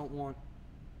 I just don't want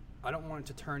it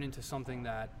to turn into something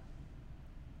that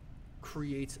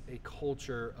creates a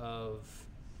culture of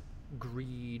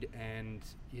greed and,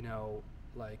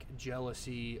 like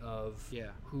jealousy of Yeah.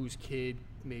 whose kid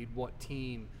made what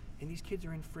team. And these kids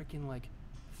are in freaking like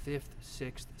 5th,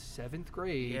 6th, 7th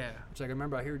grade. Yeah. Which, like, I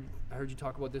remember I heard you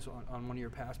talk about this on one of your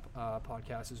past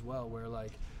podcasts as well, where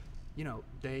like,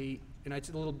 they, and it's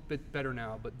a little bit better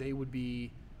now, but they would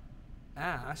be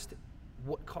asked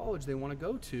what college they want to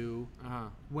go to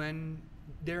when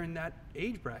they're in that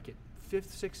age bracket. 5th,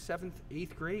 6th, 7th,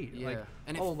 8th grade. Yeah. Like,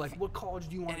 And it what college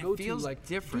do you want and to it go to? feels Like,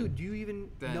 different dude, do you even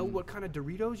know than- what kind of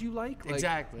Doritos you like? Like,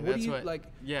 Exactly. What That's do you what. like?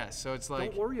 Yeah. So it's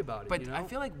like. Don't worry about it. But you know? I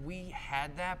feel like we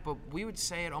had that, but we would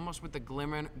say it almost with the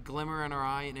glimmer in our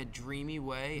eye in a dreamy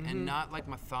way, and not like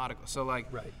methodical. So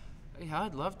like, right. yeah,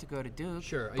 I'd love to go to Duke.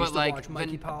 Sure. I but used to like watch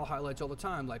Mikey then- Powell highlights all the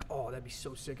time. Like, oh, that'd be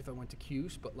so sick if I went to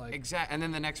Cuse. But like, Exactly, and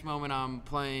then the next moment I'm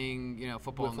playing,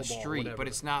 football on the Wiffle ball, street. whatever. But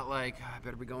it's not like I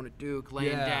better be going to Duke,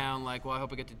 laying Yeah. down. Like, well, I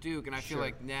hope I get to Duke. And I feel Sure.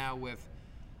 like now with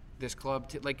this club,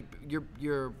 like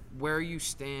your where you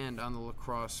stand on the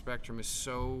lacrosse spectrum is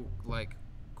so like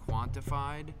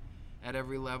quantified at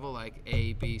every level. Like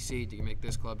A, B, C. Do you make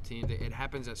this club team? It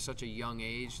happens at such a young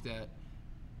age that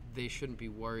they shouldn't be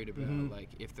worried about like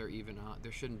if they're even on.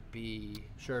 There shouldn't be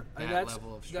sure. that And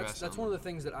level of stress. That's one of the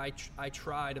things that I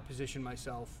try to position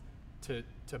myself to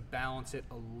balance it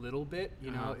a little bit.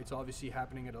 You know, it's obviously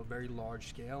happening at a very large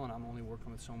scale, and I'm only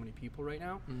working with so many people right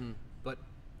now. But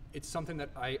it's something that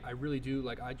I really do.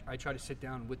 Like, I try to sit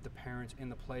down with the parents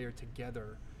and the player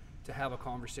together to have a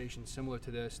conversation similar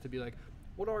to this, to be like,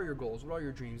 what are your goals? What are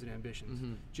your dreams and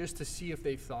ambitions? Just to see if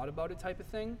they've thought about it, type of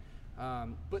thing.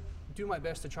 But do my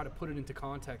best to try to put it into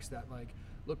context that, like,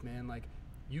 look, man, like,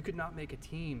 you could not make a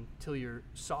team till your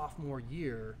sophomore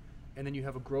year, and then you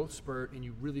have a growth spurt and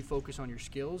you really focus on your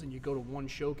skills, and you go to one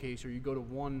showcase or you go to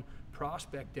one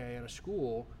prospect day at a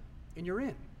school, and you're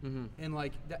in. And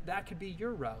like that could be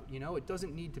your route. It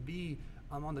doesn't need to be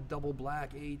I'm on the double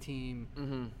black A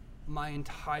team my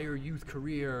entire youth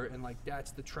career, and like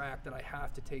that's the track that I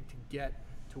have to take to get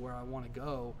to where I want to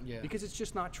go. Yeah. Because it's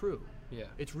just not true. Yeah.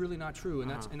 It's really not true,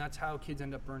 and that's how kids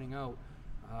end up burning out.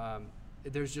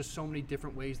 There's just so many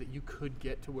different ways that you could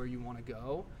get to where you want to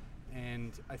go,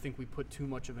 and I think we put too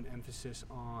much of an emphasis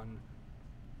on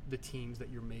the teams that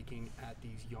you're making at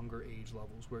these younger age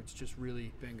levels, where it's just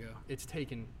really Bingo. it's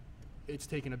taken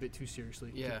a bit too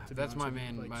seriously. Yeah, to be that's honest my with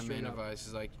you. main Like, straight up. advice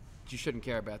is like you shouldn't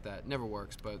care about that. It never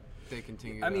works, but they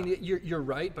continue. I mean, you're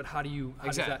right, but how do you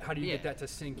Exactly, get yeah. that to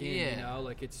sink in? Yeah.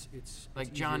 Like it's like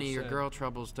easier Johnny, your said. girl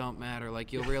troubles don't matter.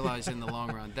 Like you'll realize in the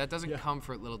long run that doesn't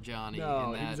comfort little Johnny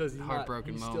No, in that he's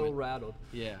heartbroken he's moment. still rattled.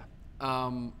 Yeah.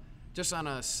 Just on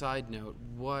a side note,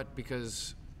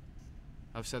 because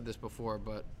I've said this before,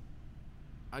 but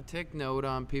I take note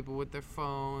on people with their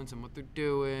phones and what they're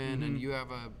doing, and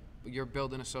you're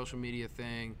building a social media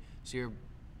thing, so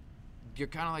you're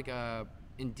kind of like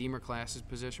in Deemer Class's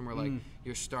position where like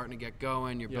you're starting to get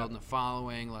going, you're building a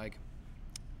following, like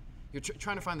you're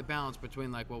trying to find the balance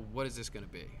between like, well, what is this going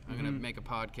to be? I'm going to make a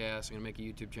podcast, I'm going to make a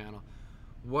YouTube channel.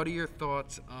 What are your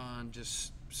thoughts on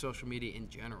just social media in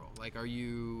general? Like, are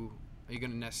you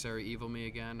going to necessary evil me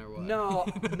again or what? No,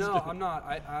 I'm not.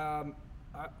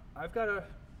 I've got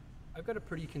a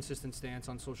pretty consistent stance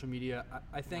on social media.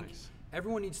 I think Nice.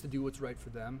 everyone needs to do what's right for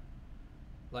them.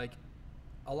 Like,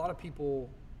 a lot of people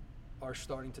are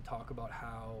starting to talk about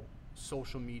how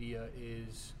social media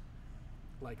is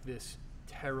like this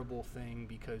terrible thing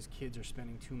because kids are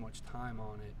spending too much time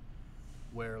on it,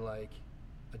 where like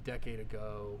a decade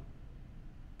ago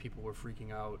people were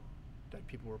freaking out that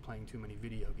people were playing too many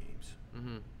video games.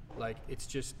 Like it's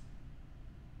just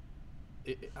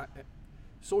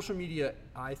social media,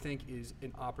 I think, is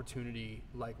an opportunity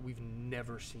like we've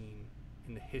never seen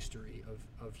in the history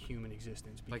of human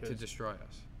existence. Like to destroy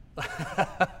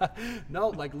us. No,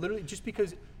 like literally just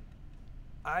because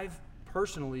I've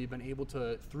personally been able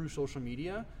to, through social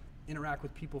media, interact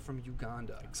with people from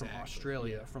Uganda, from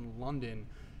Australia, from London,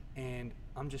 and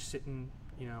I'm just sitting,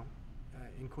 you know,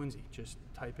 in Quincy, just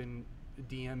typing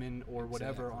DM in or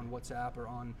whatever on WhatsApp or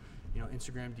on, you know,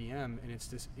 Instagram DM, and it's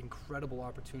this incredible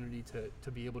opportunity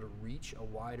to be able to reach a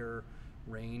wider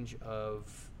range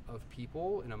of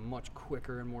people in a much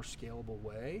quicker and more scalable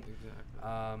way.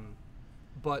 Exactly.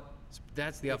 But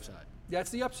that's the upside. That's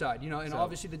the upside, you know, and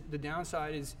obviously the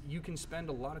downside is you can spend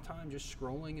a lot of time just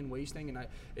scrolling and wasting, and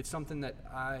it's something that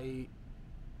I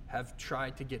have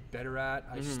tried to get better at.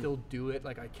 I still do it.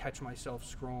 Like I catch myself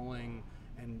scrolling,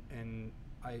 and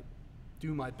I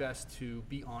do my best to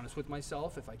be honest with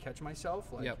myself if I catch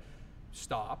myself, like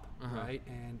stop, right?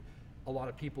 And a lot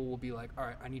of people will be like, all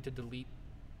right, I need to delete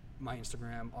my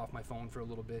Instagram off my phone for a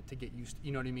little bit to get used to,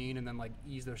 you know what I mean? And then like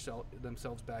ease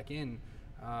themselves back in.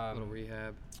 A little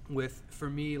rehab. For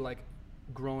me, like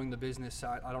growing the business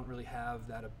side, I don't really have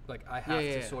that. Like I have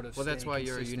to sort of. Well, that's why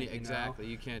you're unique. unique. Exactly.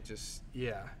 You can't just.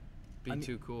 Be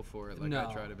too cool for it like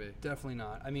I try to be. Definitely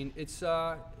not. I mean, it's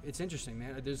interesting,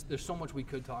 man. There's so much we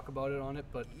could talk about it on it,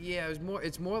 but yeah,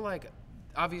 it's more like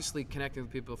obviously connecting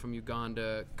with people from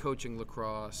Uganda, coaching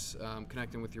lacrosse,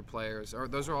 connecting with your players.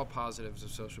 Those are all positives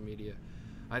of social media.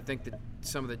 I think that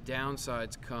some of the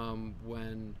downsides come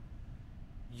when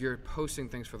you're posting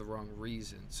things for the wrong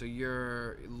reason. So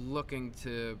you're looking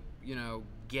to, you know,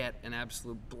 get an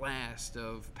absolute blast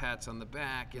of pats on the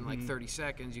back in like 30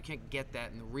 seconds. You can't get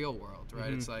that in the real world,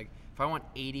 right? It's like if I want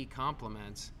 80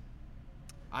 compliments,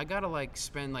 I gotta like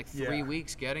spend like 3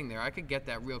 weeks getting there. I could get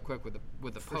that real quick with a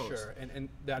post. For sure, and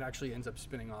that actually ends up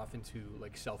spinning off into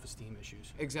like self-esteem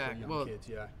issues. Exactly. For young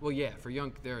kids, Well, yeah, for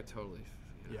young, they're totally.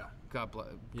 You know, God bless.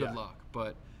 Good luck,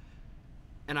 but.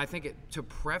 And I think to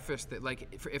preface that, like,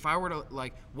 if I were to,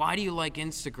 like, why do you like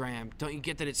Instagram? Don't you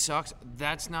get that it sucks?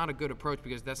 That's not a good approach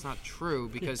because that's not true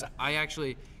because I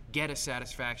actually get a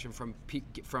satisfaction from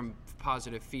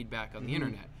positive feedback on the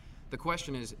internet. The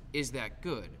question is that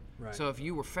good? Right. So if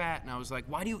you were fat and I was like,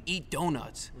 why do you eat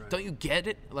donuts? Right. Don't you get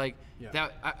it? Like,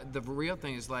 the real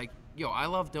thing is, like, yo, I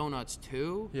love donuts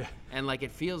too. Yeah. And, like,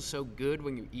 it feels so good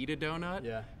when you eat a donut.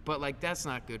 Yeah. But, like, that's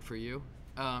not good for you.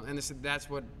 And that's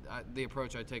what the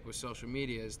approach I take with social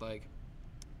media is like,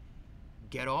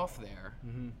 get off there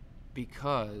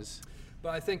because. But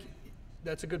I think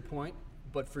that's a good point.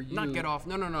 But for you, not get off.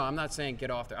 No. I'm not saying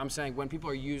get off there. I'm saying when people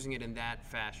are using it in that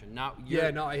fashion, not you.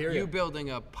 I hear you. You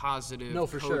building a positive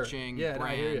coaching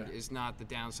brand is not the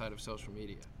downside of social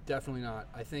media. Definitely not.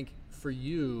 I think for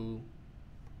you,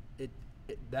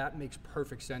 that makes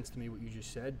perfect sense to me what you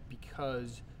just said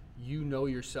because you know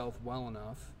yourself well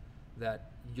enough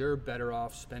that you're better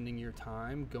off spending your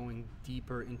time going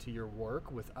deeper into your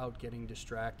work without getting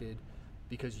distracted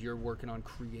because you're working on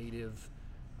creative,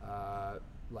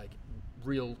 like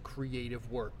real creative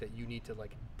work that you need to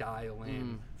like dial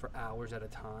in for hours at a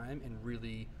time and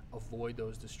really avoid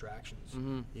those distractions.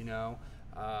 You know,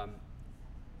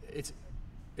 it's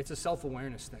a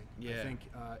self-awareness thing. I think,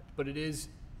 but it is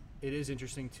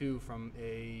interesting too from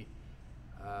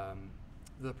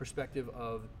the perspective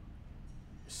of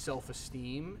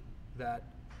self-esteem that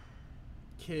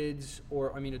kids,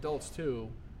 or I mean adults too,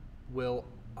 will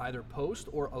either post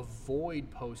or avoid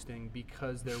posting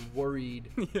because they're worried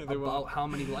about how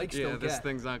many likes they'll get. This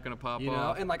thing's not gonna pop you know?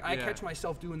 off. And like I catch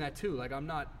myself doing that too. Like I'm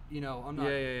not you know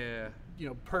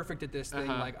perfect at this thing.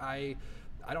 Like I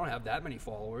don't have that many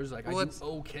followers. Like I do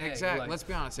okay. Exactly. Like, let's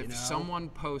be honest. If someone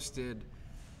posted.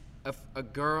 If a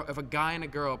guy and a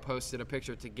girl posted a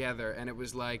picture together and it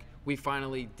was like, we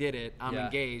finally did it, I'm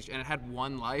engaged, and it had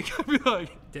one like, I'd be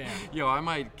like, damn, yo, I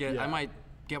might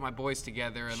get my boys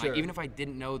together and like, even if I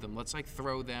didn't know them, let's like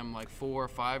throw them like 4 or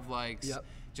 5 likes,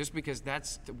 just because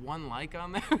that's the one like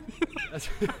on there.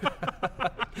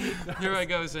 Here I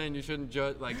go saying you shouldn't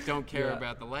don't care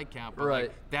about the like count, but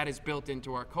like that is built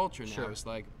into our culture now. It's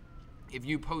like, if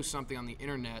you post something on the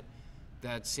internet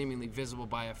that's seemingly visible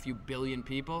by a few billion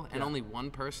people, and only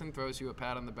one person throws you a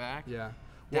pat on the back.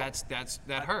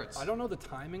 That hurts. I don't know the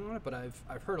timing on it, but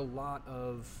I've heard a lot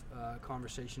of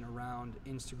conversation around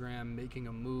Instagram making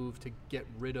a move to get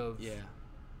rid of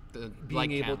the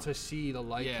being able to see the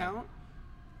like count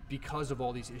because of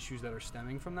all these issues that are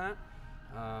stemming from that.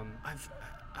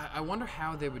 I wonder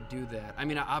how they would do that. I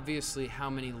mean, obviously, how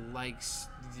many likes?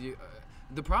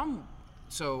 The problem.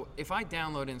 So if I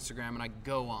download Instagram and I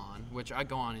go on, which I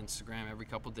go on Instagram every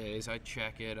couple days, I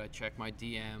check it. I check my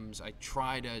DMs. I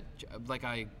try to, like,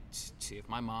 I see if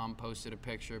my mom posted a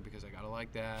picture because I gotta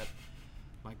like that.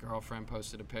 My girlfriend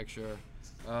posted a picture.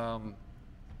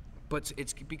 But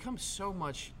it's become so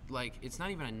much like it's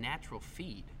not even a natural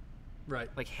feed. Right.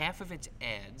 Like half of it's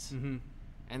ads, and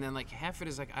then like half of it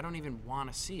is like I don't even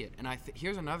want to see it. And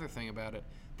here's another thing about it: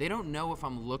 they don't know if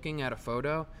I'm looking at a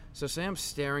photo. So say I'm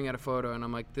staring at a photo and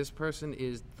I'm like, this person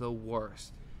is the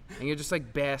worst, and you're just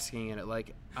like basking in it.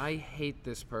 Like, I hate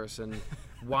this person.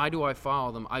 Why do I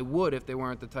follow them? I would if they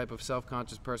weren't the type of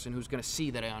self-conscious person who's gonna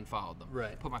see that I unfollowed them.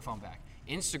 Right. Put my phone back.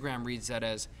 Instagram reads that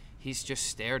as he's just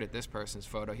stared at this person's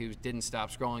photo. He didn't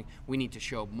stop scrolling. We need to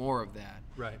show more of that.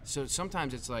 Right. So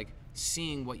sometimes it's like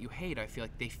seeing what you hate. I feel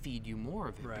like they feed you more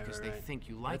of it because they think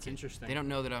you like That's it. interesting. They don't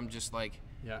know that I'm just like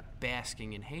Yeah.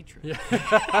 basking in hatred. Yeah.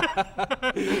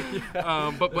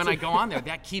 But when I go on there,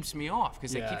 that keeps me off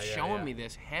because they keep showing yeah. me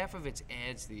this. Half of it's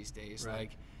ads these days. Right.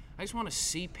 Like, I just want to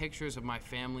see pictures of my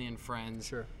family and friends.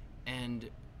 Sure. And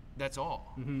that's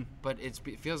all. But it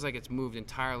feels like it's moved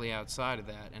entirely outside of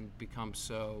that and become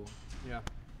so. Yeah.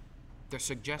 They're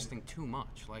suggesting too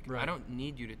much. Like, I Right. don't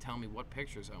need you to tell me what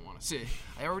pictures I want to see.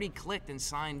 I already clicked and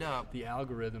signed up. The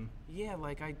algorithm. Yeah,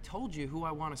 like I told you who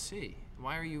I want to see.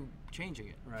 Why are you changing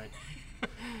it? Right.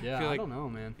 Yeah, feel I like- don't know,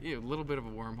 man. Yeah, a little bit of a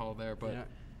wormhole there, but Yeah.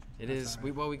 it That's is. all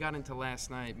right. We got into last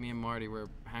night. Me and Marty were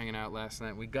hanging out last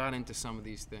night. We got into some of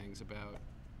these things about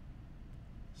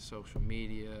social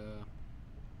media.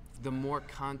 The more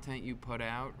content you put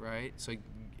out, right? So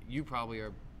you probably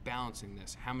are balancing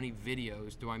this. How many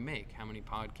videos do I make? How many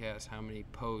podcasts? How many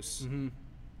posts?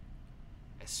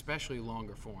 Especially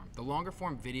longer form. The longer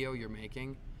form video you're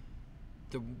making,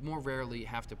 the more rarely you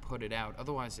have to put it out.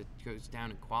 Otherwise, it goes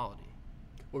down in quality.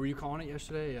 What were you calling it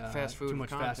yesterday? Fast food Too much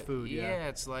content. fast food. Yeah,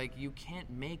 it's like you can't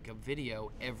make a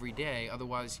video every day.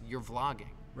 Otherwise, you're vlogging.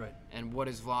 Right. And what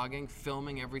is vlogging?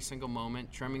 Filming every single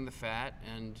moment, trimming the fat,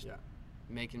 and Yeah.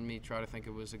 making me try to think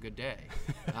it was a good day.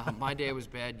 My day was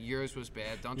bad. Yours was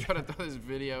bad. Don't try to throw this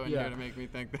video in Yeah. here to make me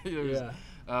think that it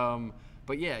was.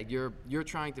 But yeah, you're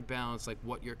trying to balance like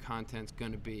what your content's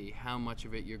going to be, how much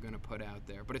of it you're going to put out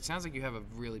there. But it sounds like you have a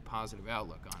really positive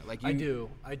outlook on it. Like you,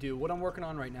 I do. What I'm working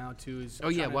on right now too is. Oh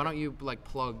yeah, trying to- why don't you like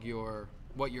plug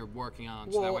what you're working on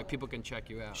so that Well, way people can check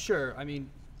you out? Sure. I mean,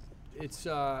 it's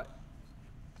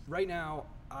right now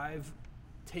I've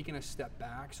taken a step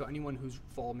back. So anyone who's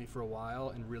followed me for a while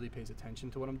and really pays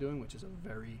attention to what I'm doing, which is a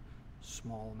very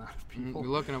small amount of people.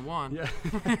 You're looking at one. Yeah.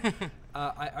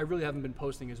 I really haven't been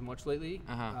posting as much lately.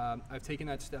 I've taken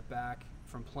that step back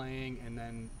from playing and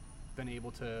then been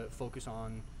able to focus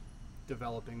on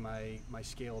developing my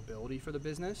scalability for the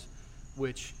business,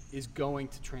 which is going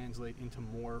to translate into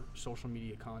more social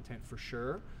media content for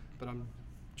sure. But I'm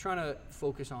trying to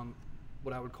focus on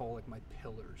what I would call like my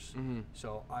pillars.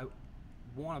 So I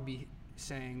want to be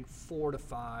saying 4 to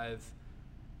 5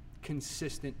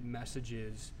 consistent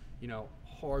messages,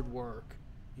 hard work,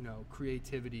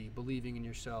 creativity, believing in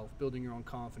yourself, building your own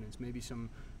confidence, maybe some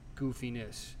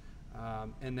goofiness,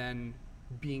 and then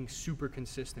being super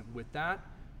consistent with that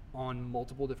on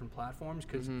multiple different platforms.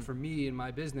 Because for me in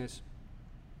my business,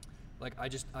 like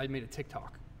I made a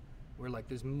TikTok where like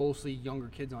there's mostly younger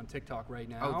kids on TikTok right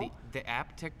now. Oh, the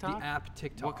app TikTok? The app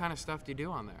TikTok. What kind of stuff do you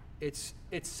do on there? It's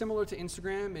similar to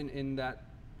Instagram in that.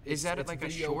 Is that it's like a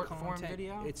video short form content.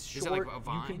 video? It's short. Is it like a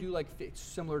Vine? You can do like it's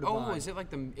similar to Oh, Vine. is it like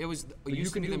it was? It But you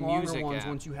used can to be do the longer music ones app.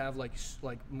 once you have like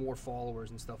more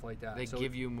followers and stuff like that. They So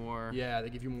give you more. Yeah, they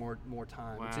give you more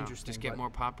time. Wow. It's interesting. Just get but- more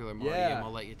popular, Marty, Yeah. and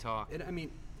we'll let you talk. I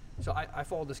mean, so I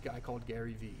follow this guy called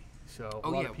Gary Vee. So a Oh,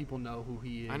 lot yeah. of people know who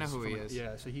he is. I know who he is.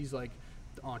 Yeah, so he's like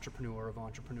the entrepreneur of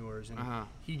entrepreneurs, and Uh-huh.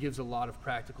 he gives a lot of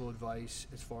practical advice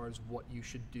as far as what you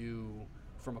should do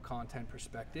from a content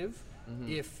perspective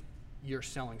if you're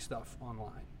selling stuff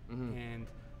online. And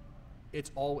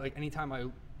it's all like anytime I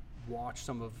watch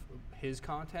some of his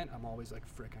content, I'm always like,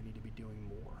 frick, I need to be doing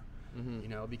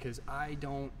more. Because I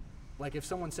don't like if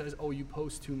someone says, oh, you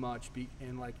post too much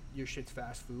and like your shit's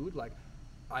fast food, like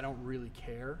I don't really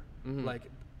care. Like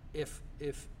if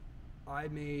I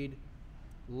made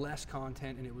less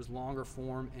content and it was longer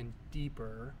form and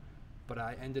deeper, but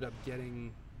I ended up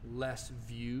getting less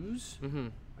views,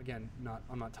 again,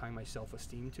 I'm not tying my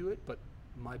self-esteem to it, but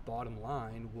my bottom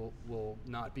line will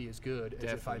not be as good as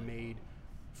if I Definitely. made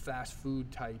fast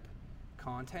food type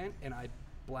content and I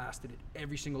blasted it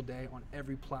every single day on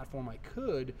every platform I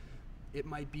could. It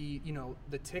might be,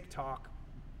 the TikTok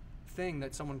thing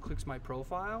that someone clicks my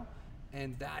profile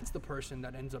And that's the person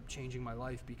that ends up changing my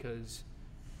life because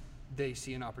they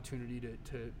see an opportunity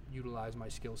to utilize my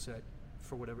skill set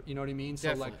for whatever, you know what I mean?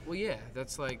 Definitely. So like, well, yeah,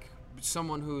 that's like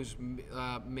someone who's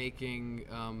making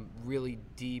really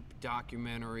deep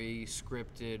documentary,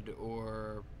 scripted,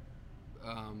 or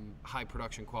high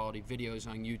production quality videos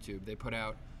on YouTube. They put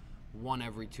out one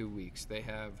every 2 weeks. They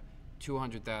have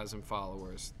 200,000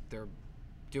 followers. They're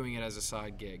doing it as a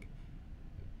side gig.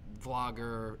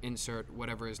 Vlogger, insert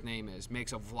whatever his name is,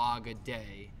 makes a vlog a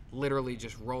day, literally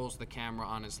just rolls the camera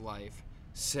on his life,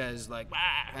 says like,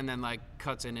 ah, and then like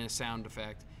cuts in a sound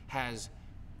effect, has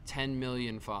 10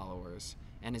 million followers,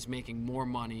 and is making more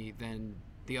money than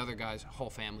the other guy's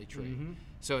whole family tree. Mm-hmm.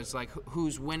 So it's like,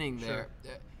 who's winning there?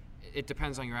 Sure. It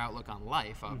depends on your outlook on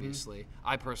life, obviously.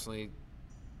 I personally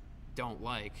don't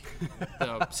like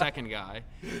the second guy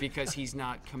because he's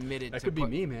not committed that to could be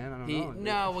me, man. I don't know.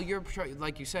 No, well, you're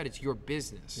like you said, it's your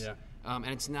business. Yeah. And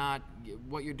it's not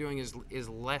what you're doing is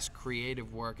less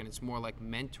creative work, and it's more like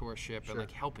mentorship and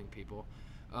like helping people.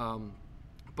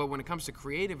 But when it comes to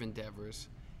creative endeavors,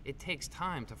 it takes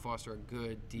time to foster a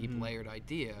good, deep, layered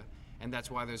idea, and that's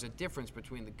why there's a difference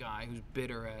between the guy who's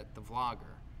bitter at the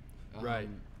vlogger. Right.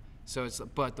 So it's,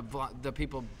 but the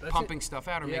people pumping stuff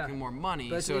out are making more money.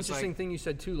 But that's so an it's interesting like, thing you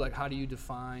said too. Like, how do you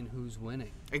define who's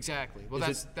winning? exactly. Well,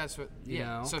 that's what. you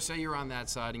Yeah. know? So say you're on that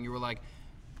side and you were like,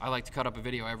 I like to cut up a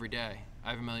video every day. I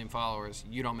have 1 million followers.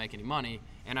 You don't make any money.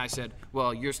 And I said,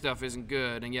 well, your stuff isn't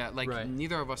good. And yet, like, Right.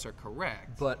 neither of us are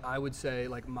correct. But I would say,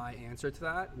 like, my answer to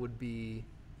that would be,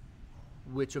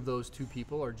 which of those two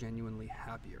people are genuinely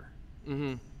happier?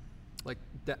 Mm-hmm.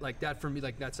 Like that for me,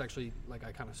 like that's actually, like,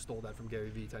 I kind of stole that from Gary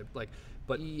Vee type, like,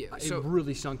 but Yeah, it so-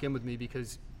 really sunk in with me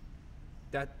because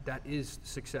that is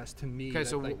success to me. Okay,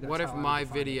 so that's what if how I would my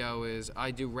define it. video is I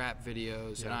do rap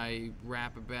videos and Yeah. I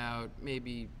rap about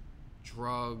maybe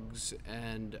drugs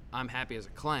and I'm happy as a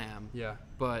clam, Yeah,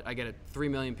 but I get 3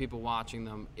 million people watching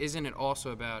them. Isn't it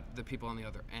also about the people on the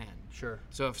other end? sure.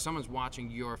 So if someone's watching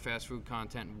your fast food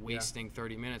content and wasting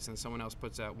 30 minutes and someone else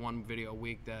puts out one video a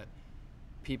week that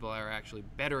people are actually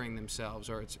bettering themselves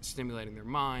or it's stimulating their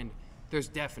mind, there's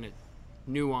definite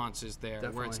nuances there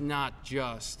where it's Definitely. not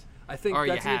just, I think are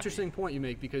you that's an happy? interesting point you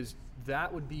make because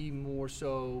that would be more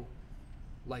so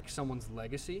like someone's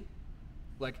legacy.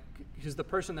 Like, because the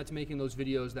person that's making those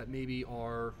videos that maybe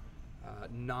are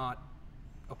not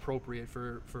appropriate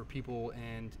for people,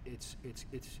 and it's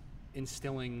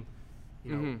instilling,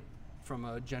 you know, from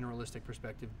a generalistic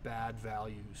perspective, bad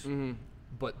values.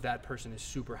 But that person is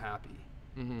super happy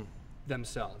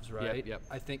themselves, right? yep.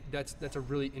 I think that's a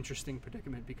really interesting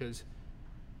predicament because,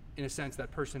 in a sense,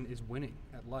 that person is winning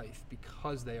at life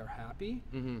because they are happy.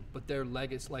 But their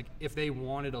legacy, like, if they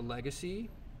wanted a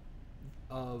legacy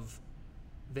of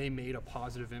they made a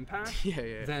positive impact,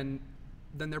 Yeah. then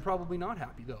they're probably not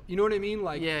happy though. You know what I mean?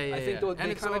 Like, Yeah. I think And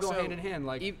they it's kind of go also- hand in hand.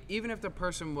 Like, even if the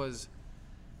person was,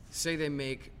 say they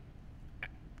make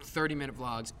 30-minute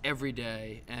vlogs every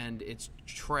day and it's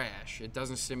trash, it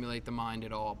doesn't stimulate the mind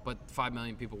at all, but 5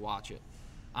 million people watch it.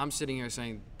 I'm sitting here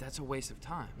saying that's a waste of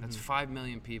time. That's 5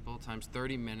 million people times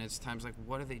 30 minutes times, like,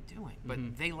 what are they doing?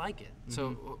 But they like it. So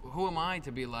who am I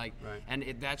to be like, Right. and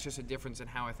that's just a difference in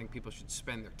how I think people should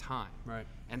spend their time. Right.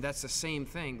 And that's the same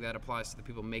thing that applies to the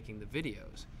people making the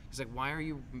videos. It's like, why are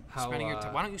you How, spending your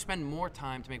time? Why don't you spend more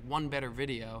time to make one better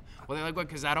video? Well, they're like, well,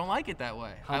 because I don't like it that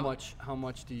way. how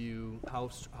much do you how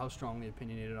strongly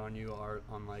opinionated on you are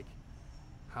on, like,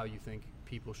 how you think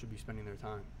people should be spending their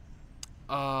time?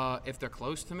 If they're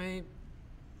close to me,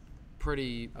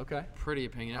 pretty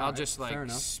opinion. All I'll right, just like fair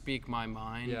enough. speak my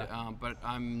mind. Yeah. But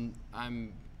I'm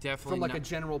definitely From like not, a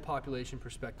general population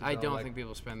perspective. I though, don't like, think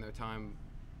people spend their time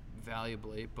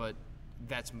valuably, but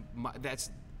that's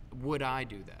would I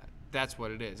do that? That's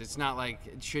what it is. It's not like,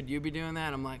 should you be doing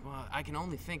that? I'm like, well, I can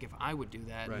only think if I would do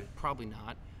that. Right. And probably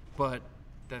not, but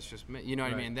that's just me. You know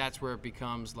what I Right. mean? That's where it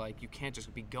becomes like, you can't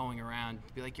just be going around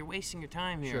to be like, you're wasting your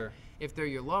time here. Sure. If they're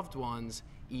your loved ones,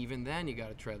 even then you got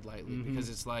to tread lightly because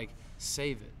it's like,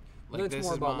 save it. Then Like, it's this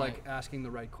more is about my, like asking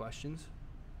the right questions,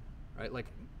 right? Like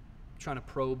trying to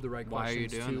probe the right Why are you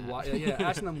questions doing to that? why. Yeah,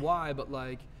 asking them why, but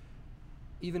like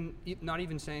not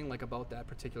even saying like about that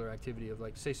particular activity of,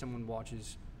 like, say someone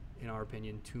watches, in our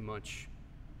opinion, too much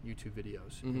YouTube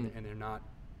videos and they're not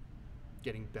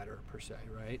getting better per se,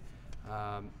 right?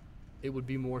 It would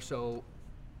be more so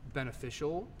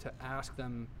beneficial to ask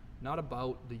them not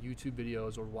about the YouTube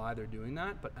videos or why they're doing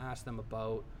that, but ask them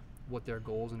about what their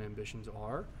goals and ambitions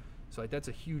are. So, like, that's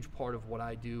a huge part of what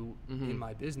I do in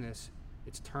my business.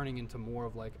 It's turning into more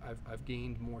of like I've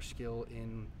gained more skill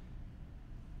in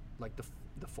like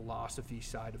the philosophy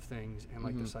side of things and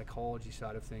like the psychology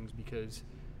side of things, because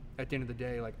at the end of the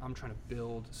day, like, I'm trying to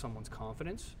build someone's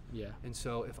confidence. Yeah. And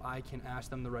so if I can ask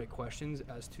them the right questions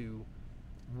as to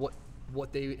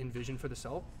what they envision for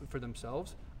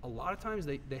themselves, a lot of times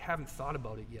they haven't thought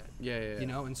about it yet. Yeah. You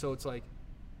know, and so it's like,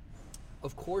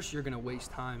 of course you're gonna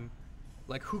waste time.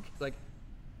 Like,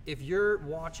 if you're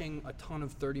watching a ton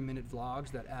of 30-minute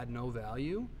vlogs that add no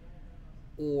value,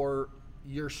 or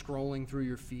you're scrolling through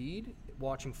your feed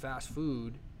watching fast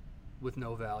food with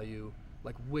no value,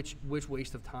 like, which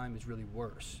waste of time is really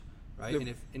worse, right?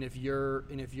 Yep. And if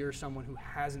you're someone who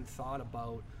hasn't thought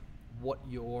about what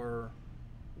your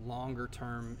longer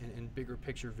term and bigger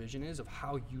picture vision is of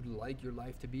how you'd like your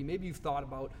life to be, maybe you've thought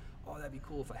about, oh, that'd be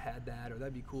cool if I had that, or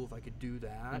that'd be cool if I could do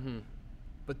that.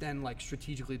 But then, like,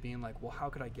 strategically being like, well, how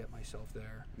could I get myself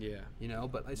there? Yeah. You know,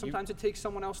 but like, sometimes it takes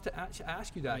someone else to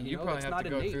ask you that. I mean, you you know, probably that's have to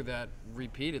not go innate. through that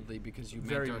repeatedly because you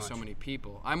Very mentor so much. many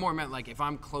people. I more meant, like, if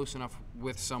I'm close enough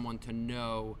with someone to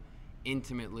know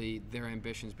intimately their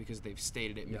ambitions because they've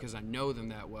stated it, and Yep. because I know them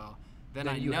that well, then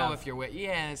Then I you know have- if you're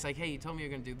it's like, hey, you told me you're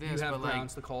going to do this, You have but, like,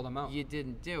 grounds to call them out. you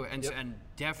didn't do it. And, Yep. and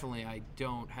definitely I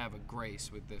don't have a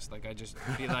grace with this. Like, I just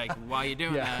be like, why are you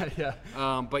doing Yeah, that?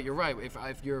 yeah. But you're right.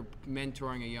 If you're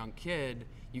mentoring a young kid,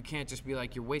 you can't just be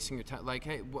like, you're wasting your time. Like,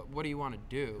 hey, what do you want to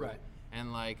do? Right.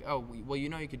 And like, oh, well, you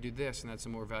know you could do this, and that's a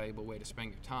more valuable way to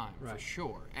spend your time, for Right.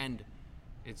 sure. And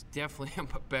it's definitely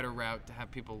a better route to have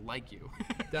people like you.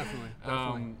 Definitely.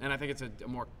 And I think it's a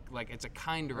more, like, it's a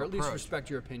kinder Or at least approach. respect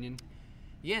your opinion.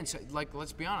 Yeah, and so, like,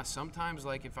 let's be honest. Sometimes,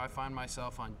 like, if I find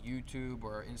myself on YouTube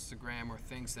or Instagram or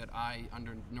things that I,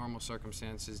 under normal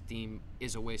circumstances, deem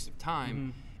is a waste of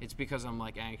time, it's because I'm,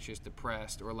 like, anxious,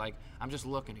 depressed, or, like, I'm just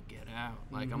looking to get out.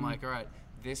 Like, I'm like, all right,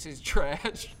 this is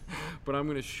trash, but I'm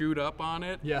gonna shoot up on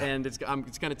it, Yeah. and it's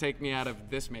gonna take me out of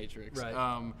this matrix.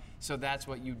 Right. So that's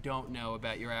what you don't know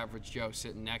about your average Joe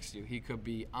sitting next to you. He could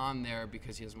be on there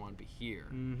because he doesn't want to be here.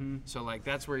 So, like,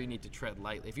 that's where you need to tread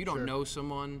lightly. If you don't Sure. know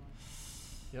someone,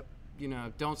 Yep. you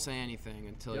know, don't say anything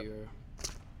until Yep. you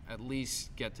at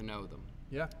least get to know them.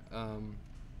 Yeah.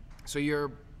 So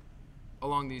you're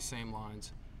along these same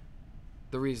lines.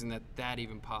 The reason that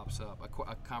even pops up,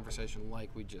 a conversation like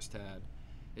we just had,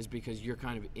 is because you're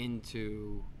kind of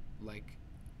into, like,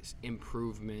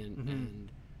 improvement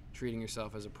and treating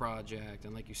yourself as a project.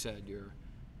 And like you said, you're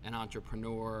an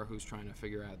entrepreneur who's trying to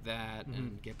figure out that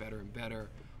and get better and better.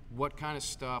 What kind of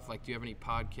stuff, like, do you have any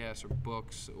podcasts or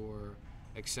books or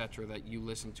et cetera that you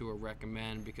listen to or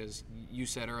recommend? Because you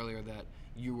said earlier that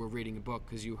you were reading a book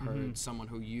because you heard someone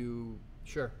who you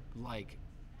Sure. like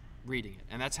reading it.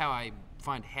 And that's how I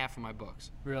find half of my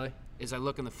books, Really? is I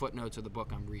look in the footnotes of the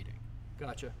book I'm reading.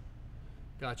 Gotcha.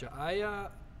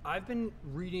 I've been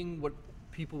reading what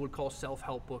people would call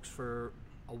self-help books for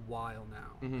a while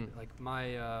now. Like,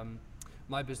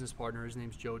 my business partner, his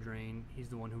name's Joe Drain. He's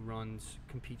the one who runs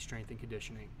Compete Strength and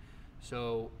Conditioning.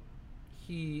 So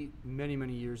he,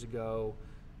 many years ago,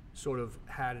 sort of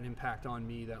had an impact on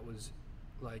me that was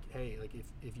like, hey, like,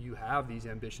 if you have these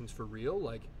ambitions for real,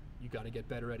 like, you got to get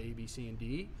better at A, B, C, and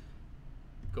D,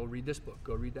 go read this book,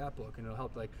 go read that book, and it'll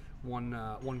help. Like,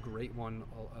 one great one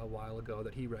a while ago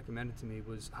that he recommended to me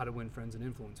was How to Win Friends and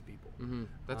Influence People.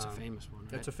 That's a famous one,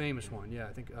 right? That's a famous one, yeah.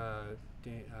 I think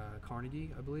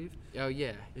Carnegie, I believe. Oh,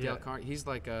 yeah. Yeah. Dale Carnegie. He's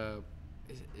like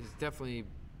is definitely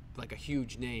like a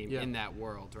huge name Yeah. in that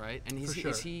world, right? And For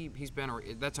sure. he's been,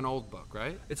 that's an old book,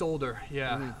 right? It's older,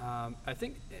 yeah. I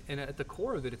think, and at the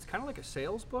core of it, it's kind of like a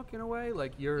sales book in a way.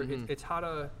 Like, it's how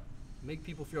to make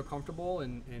people feel comfortable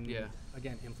and Yeah.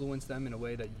 again, influence them in a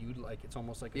way that you'd like. It's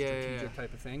almost like a Yeah, yeah, strategic yeah.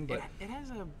 type of thing. But It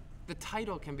has the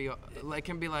title can be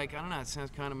like, I don't know, it sounds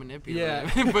kind of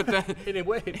manipulative. yeah, But then, in a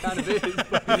way, it kind of is.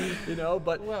 But, you know,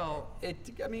 but well,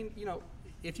 I mean, you know,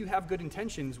 if you have good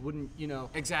intentions, wouldn't you know?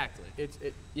 exactly.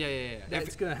 Yeah.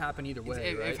 It's gonna happen either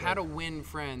way. Right? If how to win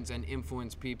friends and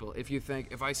influence people.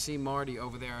 If I see Marty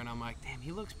over there and I'm like, damn,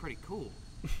 he looks pretty cool.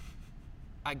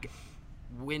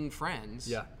 Win friends.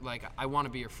 Yeah. Like, I want to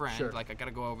be your friend. Sure. Like, I got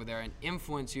to go over there and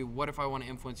influence you. What if I want to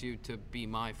influence you to be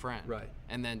my friend? Right.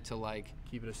 And then to, like,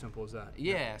 Keep it as simple as that.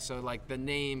 yeah, so, like, the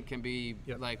name can be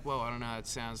Yep. like, whoa, I don't know, it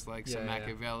sounds like some Yeah, yeah.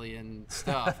 Machiavellian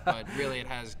stuff, but really it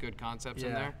has good concepts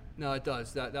in there. No, it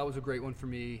does. That was a great one for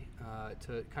me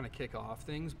to kind of kick off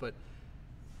things. But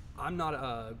I'm not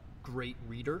a great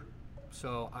reader,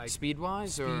 so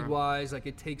Speed-wise? speed-wise, like,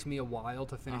 it takes me a while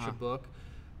to finish Uh-huh. a book,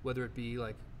 whether it be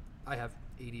like I have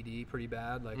ADD pretty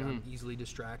bad, like I'm easily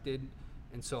distracted,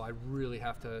 and so I really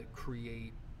have to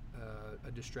create a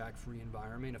distract-free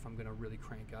environment if I'm going to really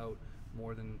crank out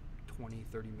more than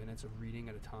 20-30 minutes of reading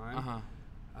at a time.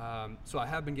 Uh-huh. So I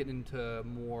have been getting into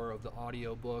more of the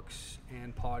audio books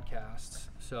and podcasts.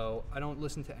 So I don't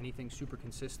listen to anything super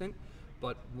consistent,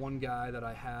 But one guy that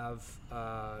I have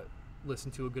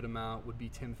listened to a good amount would be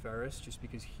Tim Ferriss, just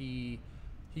because he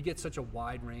gets such a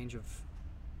wide range of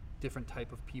different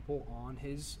type of people on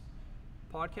his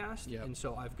podcast. Yep. And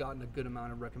so I've gotten a good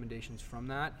amount of recommendations from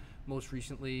that. Most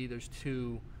recently, there's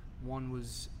two. One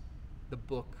was the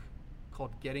book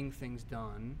called Getting Things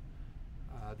Done,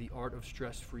 The Art of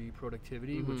Stress-Free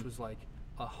Productivity, which was like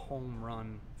a home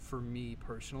run for me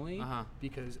personally,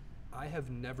 because I have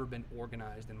never been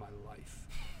organized in my life.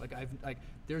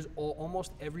 There's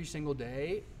almost every single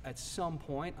day at some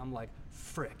point I'm like,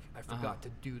 frick, I forgot to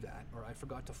do that, or I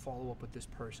forgot to follow up with this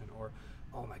person, or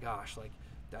oh my gosh, like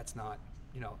that's not,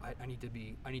 I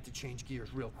need to change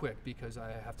gears real quick because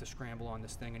I have to scramble on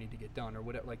this thing I need to get done or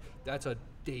whatever. Like that's a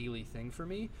daily thing for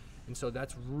me. And so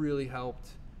that's really helped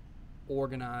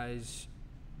organize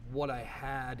what I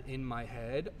had in my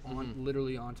head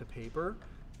literally onto paper,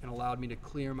 and allowed me to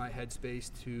clear my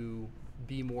headspace to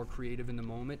be more creative in the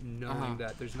moment, knowing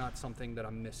that there's not something that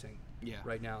I'm missing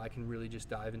right now. I can really just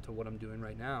dive into what I'm doing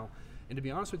right now. And to be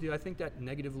honest with you, I think that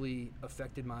negatively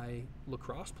affected my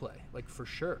lacrosse play, like for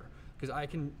sure. Because I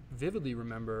can vividly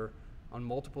remember on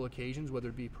multiple occasions, whether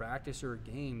it be practice or a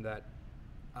game, that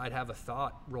I'd have a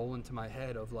thought roll into my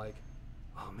head of like,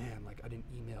 oh man, like I didn't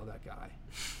email that guy.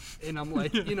 And I'm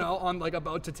like, I'm like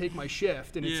about to take my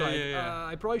shift, and it's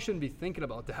I probably shouldn't be thinking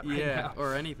about that right now.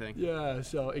 Or anything. Yeah,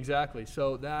 so exactly.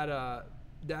 So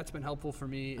that's been helpful for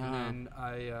me. And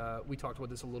then we talked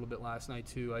about this a little bit last night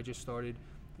too. I just started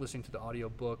listening to the audio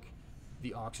book,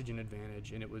 The Oxygen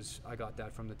Advantage, and I got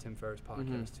that from the Tim Ferriss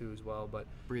podcast too as well. But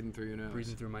breathing through your nose.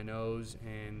 Breathing through my nose,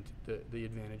 and the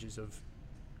advantages of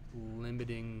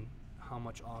limiting how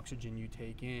much oxygen you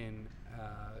take in,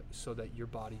 so that your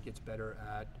body gets better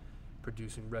at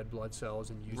producing red blood cells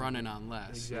and using running on less.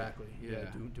 Exactly.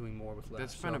 Doing more with less.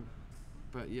 That's kind of,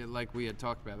 but yeah, like we had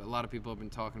talked about, a lot of people have been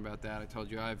talking about that. I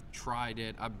told you I've tried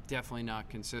it. I'm definitely not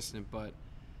consistent, but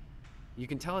you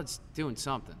can tell it's doing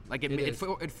something. Like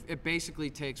it basically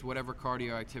takes whatever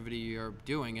cardio activity you're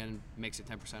doing and makes it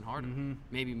 10% harder.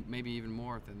 Maybe even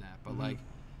more than that. But like,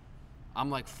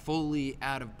 I'm like fully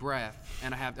out of breath,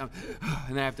 and I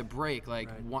have to break like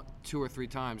 2 or 3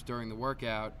 times during the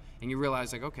workout, and you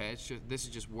realize like, okay, this is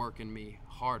just working me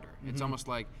harder. It's almost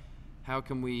like, how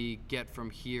can we get from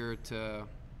here to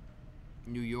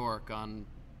New York on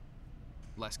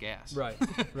less gas? Right.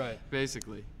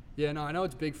 Basically. Yeah, no, I know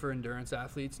it's big for endurance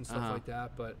athletes and stuff like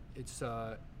that, but it's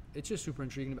just super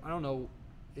intriguing. I don't know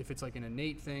if it's like an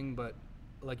innate thing, but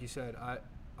like you said,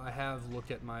 I have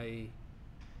looked at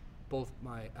both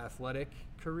my athletic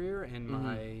career and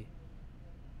my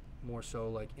more so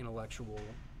like intellectual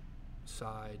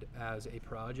side as a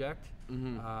project,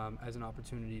 as an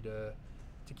opportunity to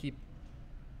keep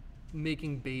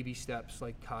making baby steps,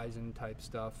 like Kaizen type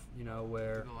stuff,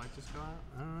 where... Did the light just go out?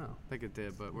 I don't know. I think it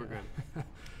did, but we're good.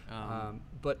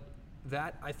 But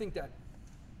I think that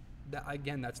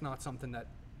again, that's not something that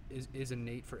is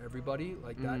innate for everybody.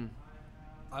 Like that,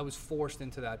 I was forced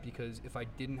into that because if I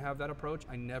didn't have that approach,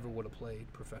 I never would have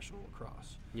played professional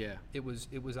lacrosse. Yeah. It was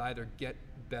either get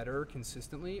better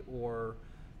consistently or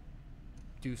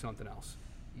do something else.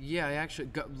 Yeah, I actually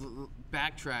got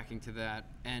backtracking to that,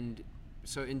 and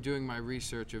so in doing my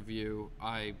research of you,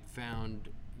 I found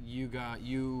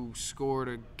you scored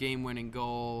a game-winning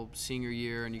goal senior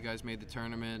year, and you guys made the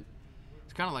tournament.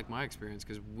 It's kind of like my experience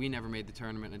because we never made the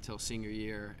tournament until senior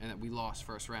year, and we lost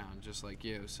first round, just like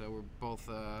you. So we're both.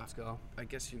 Let's go. I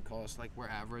guess you'd call us like we're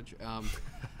average.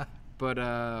 But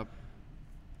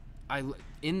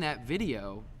in that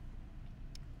video,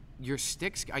 your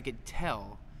sticks, I could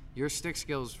tell your stick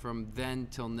skills from then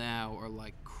till now are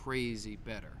like crazy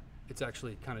better. It's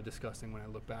actually kind of disgusting when I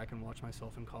look back and watch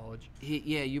myself in college.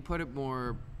 Yeah, you put it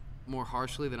more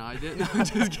harshly than I did. No, I'm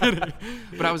just kidding.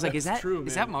 But I was like, is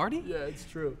that Marty? Yeah, it's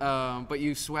true. But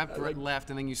you swept left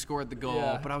and then you scored the goal.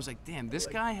 Yeah. But I was like, damn, this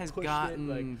guy has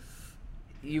gotten.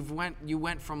 You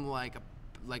went from like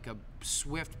a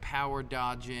swift power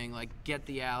dodging, like get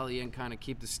the alley and kind of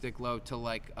keep the stick low, to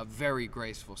like a very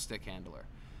graceful stick handler.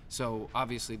 So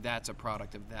obviously that's a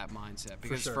product of that mindset,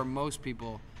 because for most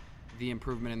people, the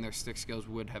improvement in their stick skills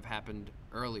would have happened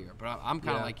earlier. But I'm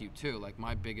kind of like you too. Like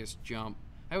my biggest jump,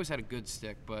 I always had a good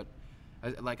stick, but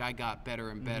I got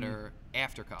better and better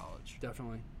after college.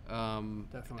 Definitely.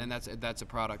 Definitely. And that's a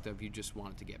product of you just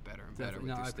wanted to get better and better with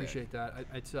your stick. No, I appreciate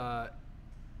that.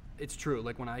 It's true.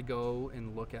 Like when I go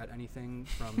and look at anything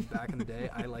from back in the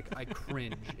day, I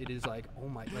cringe. It is like, oh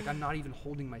my, like I'm not even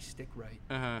holding my stick right.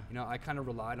 I kind of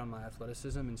relied on my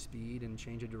athleticism and speed and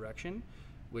change of direction,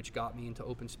 which got me into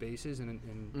open spaces, and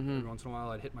every once in a while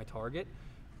I'd hit my target.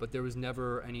 but there was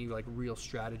never any like real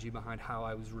strategy behind how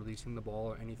I was releasing the ball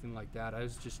or anything like that. I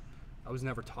was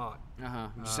never taught.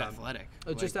 Just athletic.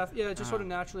 Just sort of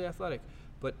naturally athletic,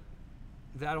 but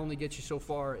that only gets you so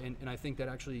far, and I think that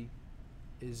actually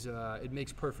is it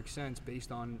makes perfect sense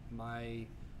based on my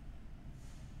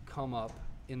come up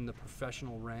in the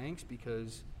professional ranks,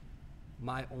 because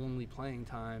my only playing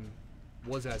time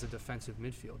was as a defensive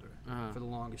midfielder for the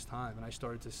longest time, and I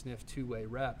started to sniff two-way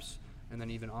reps and then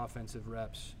even offensive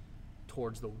reps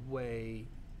towards the way,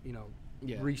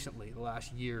 recently, the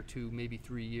last year, 2, maybe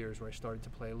 3 years, where I started to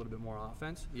play a little bit more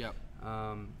offense. Yep.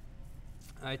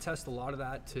 I test a lot of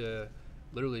that to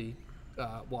literally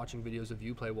watching videos of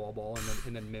you play wall ball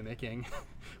and then mimicking,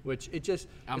 which it's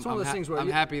one of those things where I'm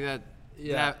happy that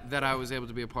I was able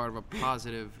to be a part of a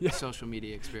positive social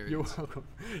media experience. You're welcome.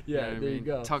 You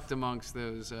go. Tucked amongst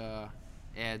those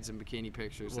ads and bikini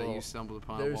pictures that you stumbled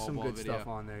upon. There's wall some ball good video. stuff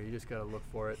on there. You just gotta look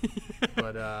for it.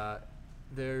 But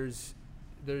there's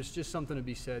just something to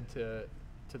be said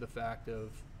to the fact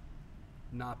of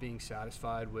not being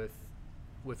satisfied with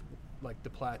like the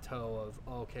plateau of,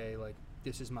 okay, like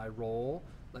this is my role.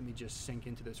 Let me just sink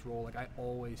into this role. Like I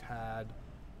always had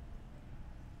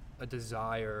a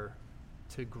desire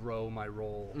to grow my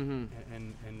role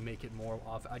and make it more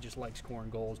off. I just like scoring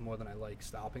goals more than I like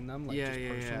stopping them,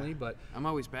 personally. But I'm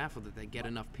always baffled that they get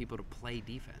enough people to play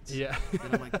defense. Yeah.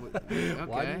 And I'm like, okay.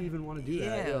 Why do you even want to do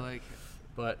that? Yeah, like.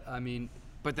 But I mean.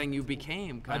 But then you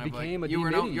became kind I of became like, a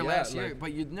D-midi, your last year,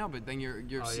 like, but then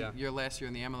your last year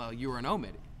in the MLL, you were an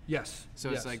O-midi. Yes. So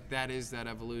it's like that is that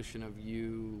evolution of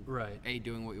you, A,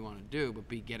 doing what you want to do, but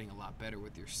B, getting a lot better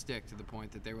with your stick to the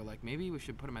point that they were like, maybe we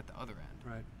should put him at the other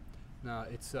end. Right. No,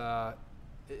 it's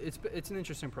an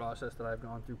interesting process that I've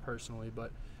gone through personally,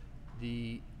 but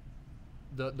the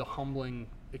humbling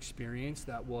experience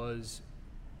that was,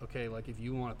 okay, like if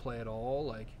you want to play at all,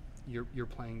 like you're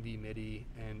playing D-midi,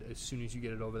 and as soon as you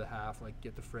get it over the half, like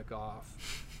get the frick off,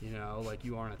 like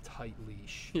you are on a tight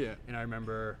leash. Yeah. And I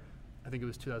remember, I think it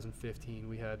was 2015,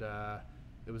 we had,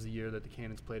 it was the year that the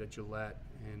Cannons played at Gillette,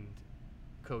 and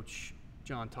Coach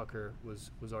John Tucker was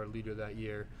our leader that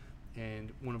year.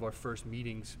 And one of our first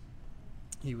meetings,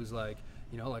 he was like,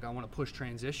 like I want to push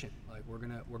transition. Like we're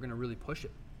gonna really push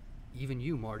it. Even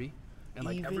you, Marty. And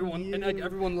like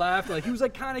everyone laughed. Like he was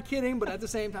like kind of kidding, but at the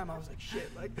same time I was like,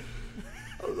 shit. Like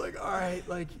I was like, all right,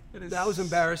 like that was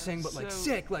embarrassing, but like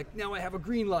sick. Like now I have a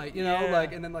green light,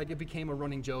 like, and then like it became a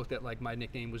running joke that like my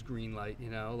nickname was Green Light,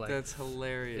 like that's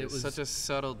hilarious. It was such a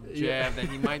subtle jab Yeah. that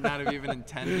he might not have even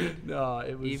intended. No,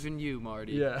 it was even you,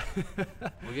 Marty. Yeah.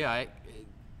 Well, yeah.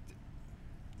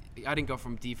 I didn't go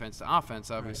from defense to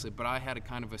offense, obviously, but I had a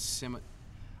kind of a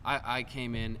I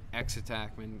came in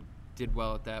ex-attackman, did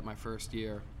well at that my first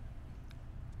year.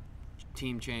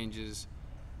 Team changes,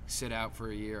 sit out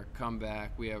for a year, come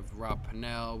back. We have Rob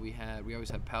Pennell. We always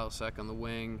had Palasek on the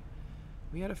wing.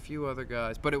 We had a few other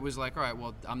guys, but it was like, all right,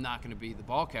 well, I'm not going to be the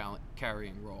ball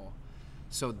carrying role.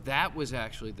 So that was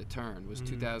actually the turn. Was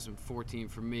 2014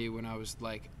 for me, when I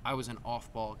was an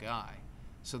off-ball guy.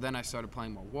 So then I started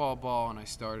playing more wall ball, and I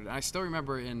still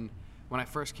remember when I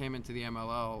first came into the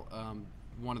MLL,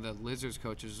 one of the Lizards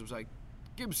coaches was like,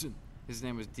 Gibson, his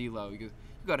name was D-Lo, he goes,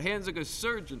 you got hands like a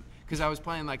surgeon. Because I was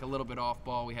playing like a little bit off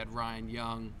ball. We had Ryan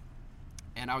Young,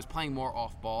 and I was playing more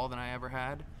off ball than I ever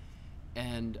had.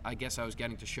 And I guess I was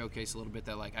getting to showcase a little bit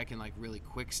that like I can like really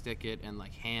quick stick it and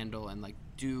like handle and like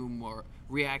do more,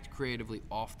 react creatively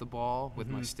off the ball with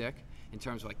my stick, in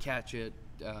terms of like catch it,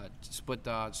 split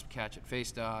dodge, catch it,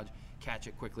 face dodge, catch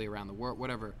it quickly around the world,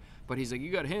 whatever. But he's like,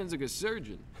 you got hands like a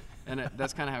surgeon. And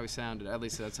that's kind of how he sounded. At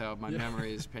least that's how my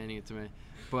memory is painting it to me.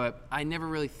 But I never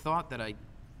really thought that I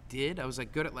did. I was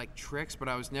like good at like tricks, but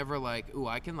I was never like, ooh,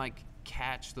 I can like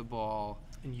catch the ball.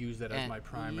 And use that as my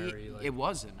primary. It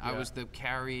wasn't. I was the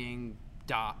carrying,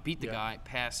 beat the guy,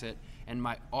 pass it. And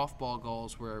my off-ball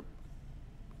goals were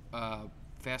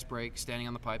fast break, standing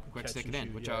on the pipe, quick stick it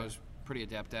in, which I was pretty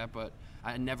adept at. But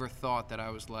I never thought that I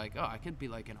was like, oh, I could be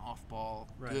like an off-ball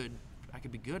good. I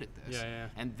could be good at this.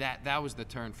 And that was the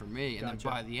turn for me. And then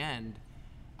by the end,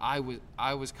 I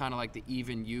was kind of like the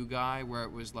even you guy, where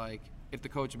it was like, if the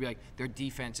coach would be like, their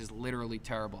defense is literally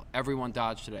terrible. Everyone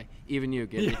dodged today. Even you,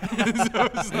 Gibby. So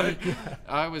it was like,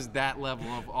 I was that level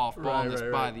of off-ballness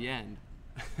by the end.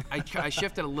 I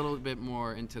shifted a little bit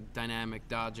more into dynamic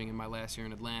dodging in my last year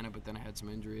in Atlanta, but then I had some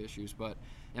injury issues. But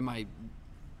in my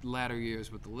latter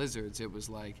years with the Lizards, it was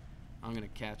like, I'm going to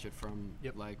catch it from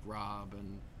like Rob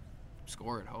and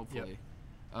score it, hopefully.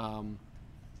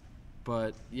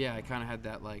 But yeah, I kind of had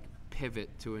that like pivot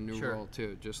to a new role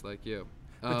too, just like you.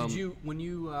 But did you, when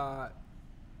you,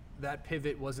 that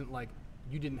pivot wasn't like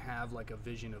you didn't have like a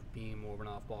vision of being more of an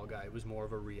off-ball guy. It was more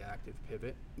of a reactive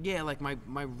pivot. Yeah, like my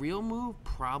real move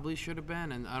probably should have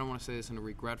been, and I don't want to say this in a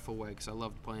regretful way because I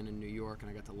loved playing in New York and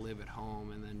I got to live at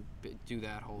home and then do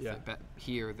that whole Yeah. thing,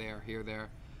 here, there.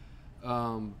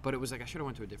 But it was like I should have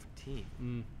went to a different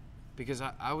team because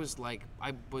I was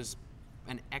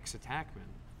an ex-attackman,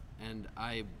 and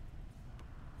I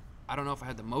don't know if I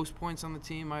had the most points on the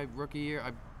team my rookie year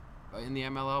in the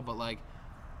MLL, but like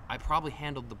I probably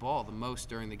handled the ball the most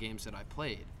during the games that I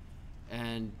played,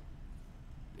 and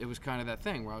it was kind of that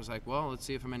thing where I was like, well, let's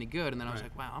see if I'm any good, and then I was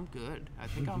Right. like, wow, I'm good. I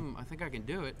think I can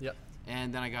do it. Yep.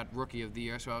 And then I got rookie of the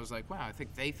year, so I was like, wow, I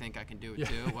think they think I can do it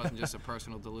too. It wasn't just a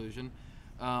personal delusion.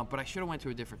 But I should have went to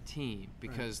a different team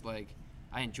because like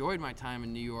I enjoyed my time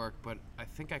in New York, but I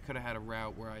think I could have had a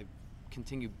route where I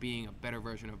continued being a better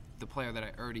version of the player that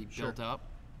I already built up.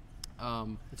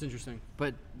 It's interesting.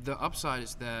 But the upside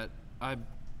is that I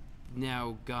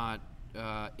now got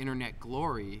internet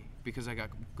glory because I got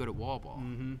good at wall ball,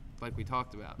 like we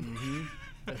talked about.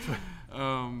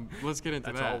 Let's get into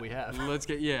That's that. all we have.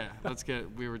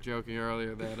 We were joking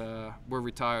earlier that we're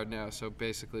retired now, so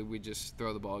basically we just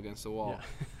throw the ball against the wall.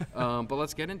 Yeah. But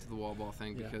let's get into the wall ball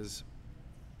thing because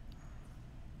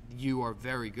you are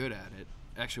very good at it.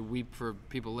 Actually, for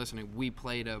people listening, we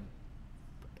played a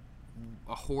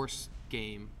horse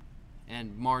game,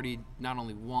 and Marty not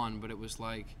only won, but it was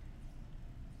like,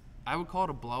 I would call it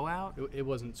a blowout. It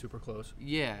wasn't super close.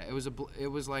 Yeah, it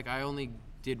was like I only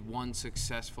did one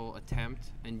successful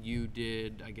attempt, and you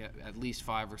did, I get at least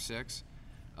 5 or 6.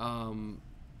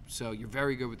 So you're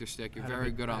very good with your stick. You're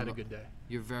very good on. I had a good day.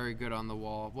 You're very good on the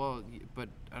wall. Well, but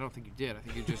I don't think you did. I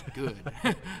think you're just good.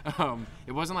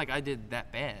 It wasn't like I did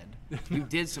that bad. You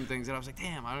did some things that I was like,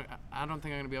 damn, I don't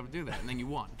think I'm gonna be able to do that, and then you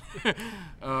won.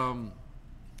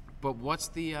 But what's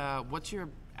your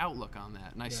outlook on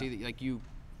that? And I see that like you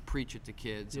preach it to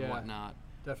kids and whatnot.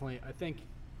 Definitely. I think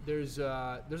there's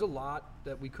a lot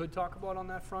that we could talk about on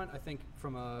that front. I think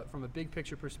from a big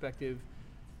picture perspective,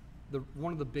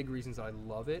 one of the big reasons I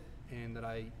love it and that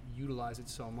I utilize it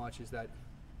so much is that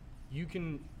you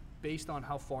can, based on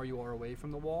how far you are away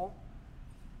from the wall,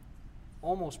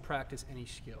 almost practice any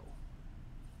skill.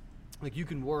 Like you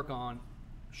can work on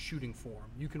shooting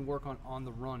form, you can work on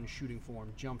the run shooting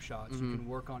form, jump shots, you can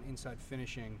work on inside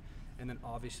finishing, and then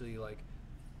obviously like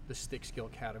the stick skill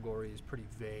category is pretty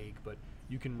vague, but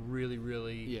you can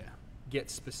really get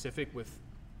specific with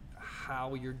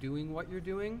how you're doing what you're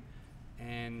doing,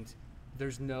 and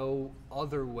there's no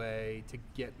other way to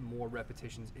get more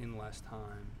repetitions in less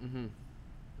time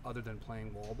other than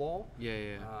playing wall ball.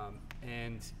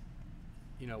 And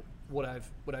you know what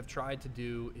I've tried to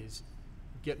do is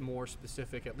get more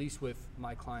specific, at least with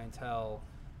my clientele,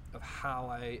 of how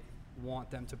I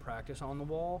want them to practice on the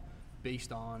wall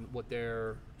based on what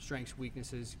their strengths,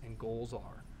 weaknesses, and goals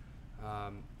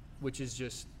are, which is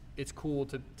just, it's cool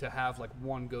to have like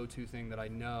one go-to thing that I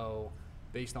know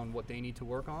based on what they need to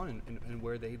work on and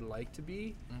where they'd like to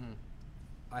be.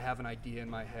 I have an idea in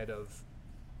my head of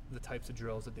the types of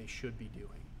drills that they should be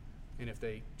doing. And if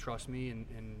they trust me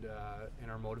and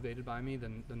are motivated by me,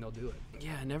 then they'll do it.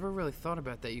 Yeah, I never really thought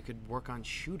about that. You could work on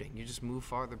shooting. You just move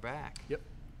farther back. Yep.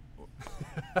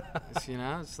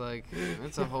 It's like,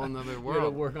 it's a whole nother world. You gotta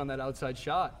work on that outside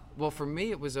shot. Well, for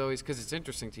me, it was always, because it's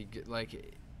interesting to get,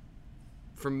 like,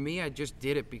 for me, I just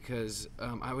did it because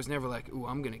I was never like, ooh,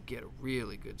 I'm going to get a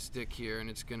really good stick here, and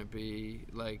it's going to be,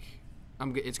 like,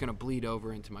 it's going to bleed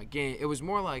over into my game. It was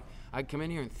more like I'd come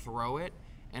in here and throw it,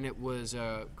 and it was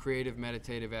a creative,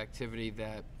 meditative activity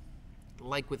that,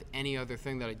 like with any other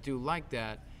thing that I do like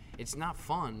that, it's not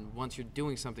fun once you're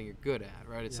doing something you're good at,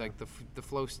 right? It's like the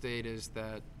flow state is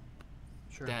that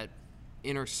that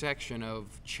intersection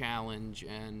of challenge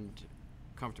and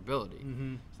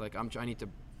comfortability. It's like I need to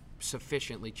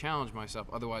sufficiently challenge myself,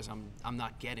 otherwise I'm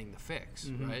not getting the fix,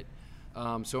 right?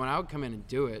 So when I would come in and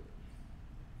do it,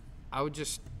 I would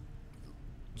just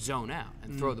zone out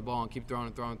and throw the ball and keep throwing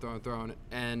it,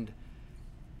 and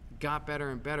got better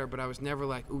and better, but I was never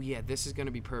like, oh yeah, this is going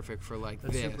to be perfect for like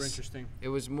That's this. super interesting. It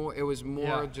was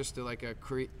more just to like a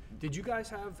Did you guys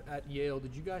have at Yale,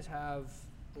 did you guys have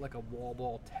like a wall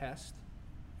ball test?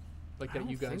 Like that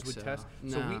you guys would test?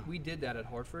 No. So we did that at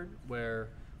Hartford, where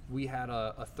we had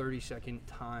a 30-second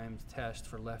timed test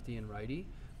for lefty and righty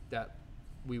that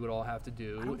we would all have to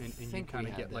do, and you kind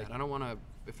of get like. I don't want to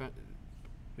offend.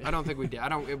 I don't think we did.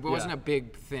 It wasn't a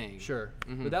big thing. Sure.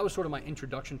 But that was sort of my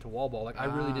introduction to wall ball. Like I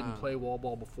really didn't play wall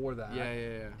ball before that.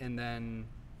 Yeah. And then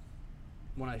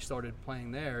when I started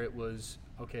playing there, it was,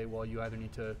 okay, well, you either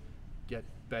need to get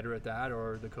better at that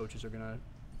or the coaches are going to,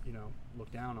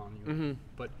 look down on you.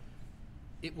 But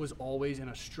it was always in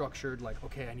a structured, like,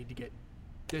 okay, I need to get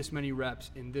this many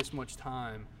reps in this much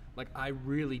time. Like, I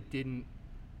really didn't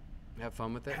Have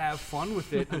fun with it? have fun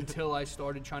with it until I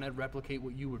started trying to replicate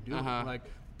what you were doing. Like,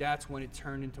 that's when it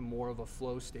turned into more of a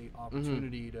flow state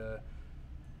opportunity to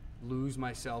lose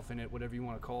myself in it, whatever you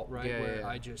want to call it, right? Yeah, Where yeah.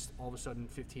 I just, all of a sudden,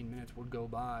 15 minutes would go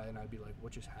by, and I'd be like,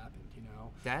 what just happened, you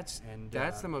know? That's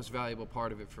the most valuable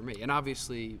part of it for me. And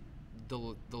obviously,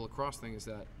 the lacrosse thing is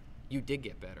that you did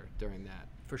get better during that.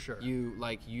 For sure. You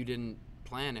didn't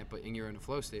plan it, and you're in a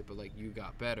flow state, but like you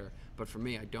got better. But for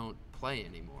me, I don't play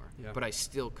anymore. Yeah. But I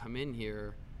still come in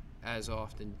here as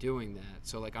often doing that.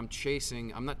 So like I'm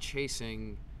not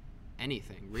chasing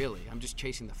anything really. I'm just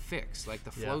chasing the fix, like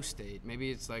the flow state.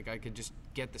 Maybe it's like I could just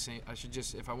get the same. I should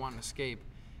just, if I want an escape,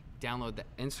 download the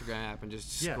Instagram app and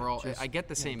just scroll. I get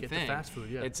the same get thing. the fast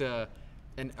food, It's an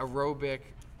aerobic,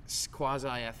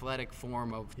 quasi-athletic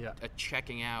form of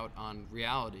checking out on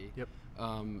reality. Yep.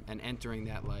 And entering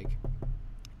that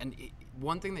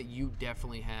one thing that you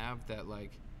definitely have that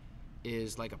like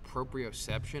is like a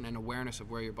proprioception and awareness of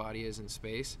where your body is in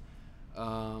space.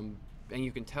 And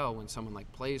you can tell when someone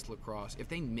like plays lacrosse, if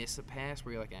they miss a pass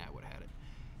where you're like, I would have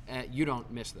had it. You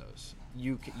don't miss those.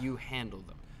 You handle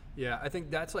them. Yeah, I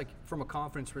think that's like from a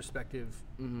confidence perspective.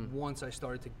 Once I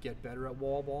started to get better at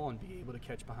wall ball and be able to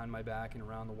catch behind my back and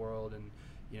around the world, and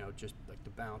just like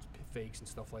the bounce fakes and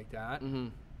stuff like that,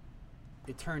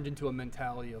 it turned into a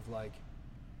mentality of like,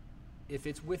 if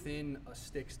it's within a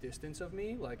stick's distance of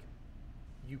me, like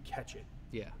you catch it.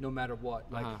 Yeah. No matter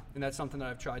what. Like, and that's something that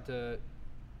I've tried to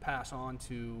pass on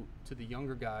to the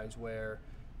younger guys, where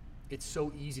it's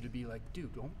so easy to be like,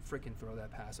 dude, don't freaking throw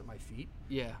that pass at my feet.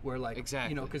 Yeah. Where like,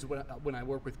 exactly. Because when I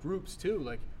work with groups too,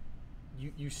 like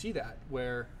you see that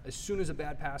where as soon as a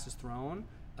bad pass is thrown,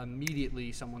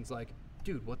 immediately someone's like,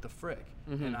 dude, what the frick?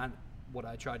 And what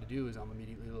I try to do is I'm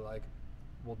immediately like,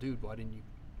 well, dude,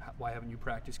 why haven't you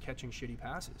practiced catching shitty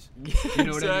passes? You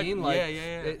know what I mean? Like,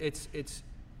 it's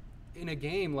in a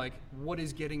game, like, what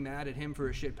is getting mad at him for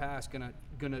a shit pass gonna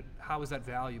how is that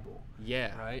valuable?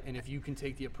 Yeah. Right? And if you can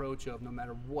take the approach of no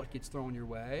matter what gets thrown your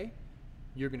way,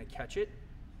 you're gonna catch it,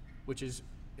 which is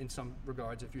in some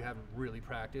regards, if you haven't really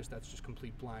practiced, that's just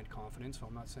complete blind confidence. So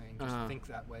I'm not saying just think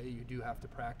that way. You do have to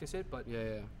practice it, but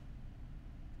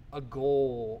a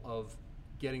goal of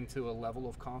getting to a level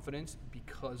of confidence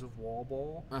because of wall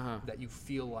ball that you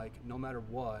feel like no matter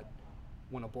what,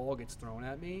 when a ball gets thrown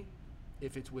at me,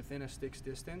 if it's within a stick's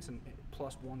distance and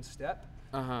plus one step,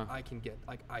 I can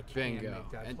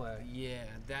make that play. Yeah,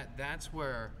 that's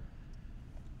where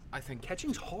I think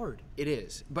catching's hard. It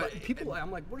is, but people,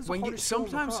 I'm like, what is the when hardest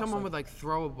sometimes someone would like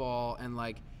throw a ball and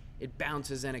like it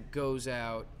bounces and it goes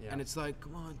out, and it's like,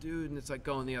 come on, dude, and it's like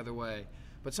going the other way.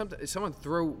 But sometimes someone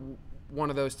throw one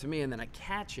of those to me and then I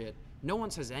catch it, no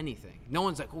one says anything. No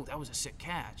one's like, oh, that was a sick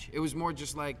catch. It was more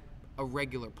just like a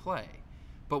regular play.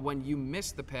 But when you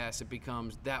miss the pass, it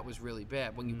becomes, that was really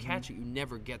bad. When you catch it, you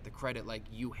never get the credit like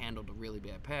you handled a really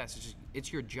bad pass.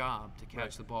 It's your job to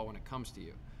catch the ball when it comes to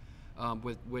you.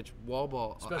 With which wall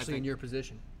ball, especially in your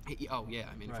position. Oh yeah,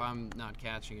 I mean, if I'm not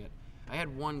catching it, I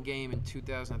had one game in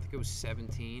 2000. I think it was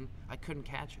 17. I couldn't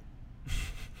catch it.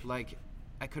 Like,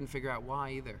 I couldn't figure out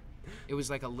why either. It was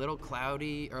like a little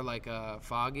cloudy or like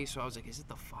foggy, so I was like, is it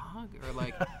the fog? Or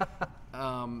like,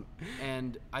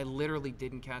 and I literally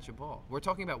didn't catch a ball. We're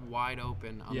talking about wide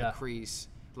open on the crease,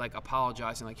 like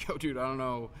apologizing, like, yo, dude, I don't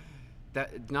know,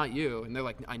 that not you. And they're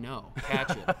like, I know,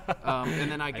 catch it.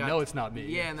 And then I know it's not me.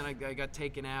 Yeah, and then I got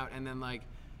taken out, and then like,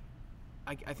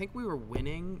 I think we were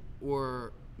winning,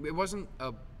 or it wasn't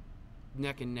a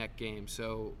neck and neck game,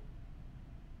 so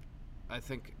I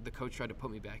think the coach tried to put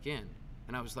me back in.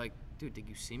 And I was like, dude, did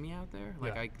you see me out there?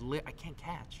 Like, I can't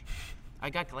catch. I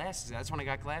got glasses. That's when I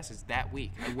got glasses that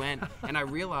week. I went and I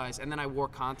realized, and then I wore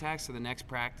contacts to the next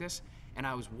practice, and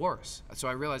I was worse. So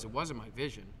I realized it wasn't my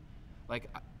vision. Like,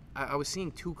 I was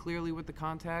seeing too clearly with the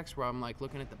contacts, where I'm like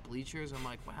looking at the bleachers. I'm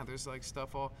like, wow, there's like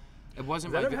stuff all. It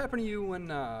wasn't. Does that ever happen to you when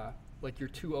like you're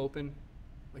too open?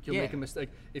 Like you'll make a mistake.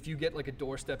 If you get like a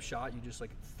doorstep shot, you just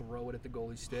like throw it at the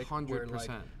goalie stick.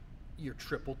 100%. You're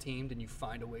triple teamed and you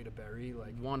find a way to bury,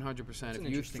 like 100%. If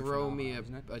you throw me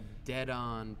a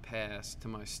dead-on pass to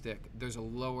my stick, there's a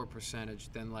lower percentage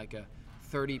than like a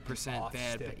 30%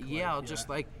 bad. Stick, I'll just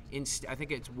like I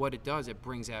think it's what it does. It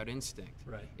brings out instinct.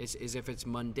 Right. Is if it's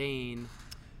mundane.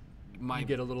 You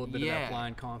get a little bit of that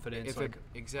blind confidence. If like,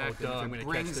 exactly. Oh, if it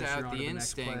brings out the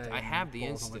instinct, I have the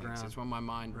instincts. It's when my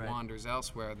mind wanders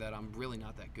elsewhere that I'm really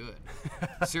not that good.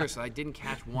 Seriously, I didn't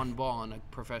catch one ball in a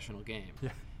professional game. Yeah.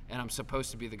 And I'm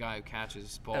supposed to be the guy who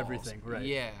catches balls. Everything, right.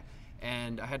 Yeah.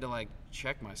 And I had to, like,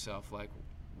 check myself, like,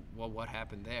 well, what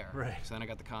happened there? Right. So then I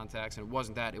got the contacts, and it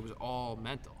wasn't that. It was all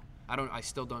mental. I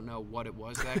still don't know what it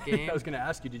was that game. I was going to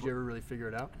ask you, did you ever really figure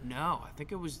it out? No, I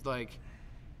think it was like,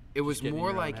 it was getting in more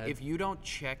your own like head. if you don't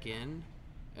check in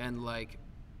and like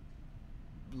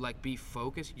be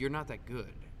focused, you're not that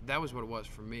good. That was what it was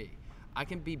for me. I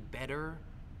can be better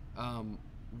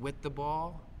with the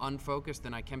ball unfocused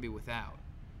than I can be without,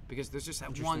 because there's just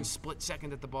that one split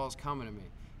second that the ball's coming to me.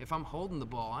 If I'm holding the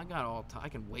ball, I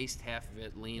can waste half of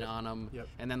it, lean on them,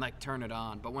 and then like turn it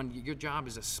on. But when your job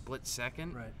is a split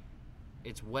second, Right.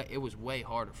 it was way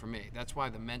harder for me. That's why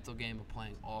the mental game of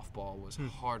playing off ball was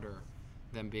harder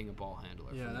than being a ball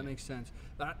handler. Yeah, for that me. makes sense.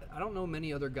 I don't know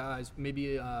many other guys.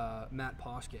 Maybe Matt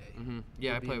Poske.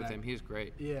 Yeah, I would be played in with that- him. He's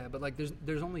great. Yeah, but like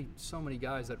there's only so many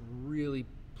guys that really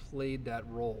played that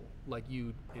role like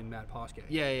you in Matt Poske.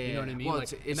 Yeah, You know what I mean? Well,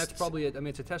 Like, and that's probably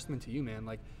it's a testament to you, man.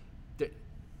 Like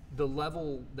the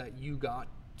level that you got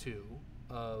to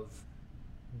of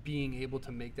being able to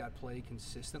make that play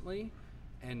consistently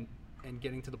and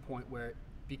getting to the point where,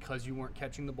 because you weren't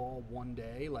catching the ball one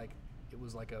day, like it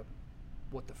was like a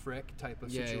what the frick type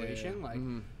of situation. Like,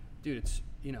 dude, it's,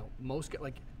 you know,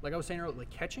 like I was saying earlier, like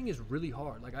catching is really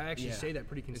hard. Like I actually say that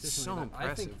pretty It's consistently. so that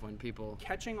I think impressive when people.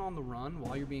 catching on the run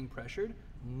while you're being pressured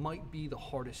might be the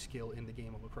hardest skill in the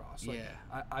game of lacrosse. Like,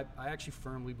 Yeah. I actually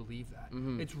firmly believe that.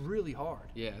 It's really hard.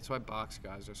 Yeah, that's why box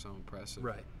guys are so impressive.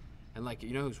 Right. And like, you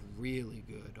know who's really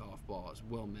good off ball is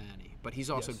Will Manny, but he's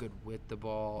also Yes. good with the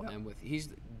ball Yep. and he's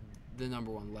the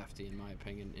number one lefty in my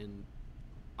opinion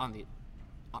on the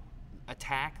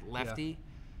attack lefty.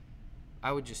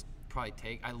 I would just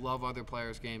probably I love other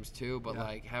players' games too, but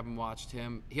like having watched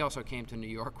him, he also came to New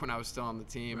York when I was still on the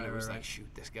team, and it was like, shoot,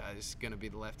 this guy's gonna be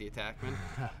the lefty attackman.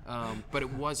 But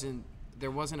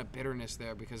there wasn't a bitterness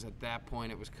there, because at that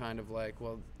point it was kind of like,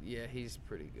 well, yeah, he's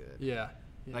pretty good. Yeah.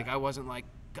 Like I wasn't like,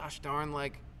 gosh darn,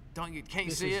 like can't you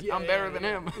This see is- it? yeah, I'm better yeah, than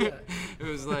yeah, him. yeah. It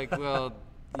was like, well,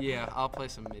 yeah, I'll play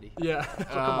some MIDI. Yeah.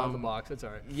 Come on the box. That's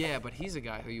all right. Yeah, but he's a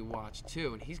guy who you watch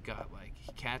too, and he's got like,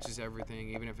 he catches everything,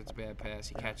 even if it's a bad pass.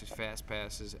 He catches fast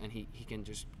passes, and he can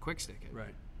just quick stick it.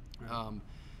 Right.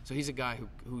 So he's a guy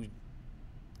who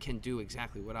can do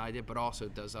exactly what I did, but also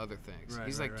does other things. Right,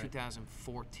 He's right, like right.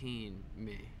 2014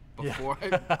 me before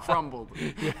I crumbled.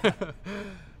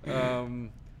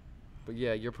 But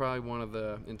yeah, you're probably one of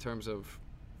the, in terms of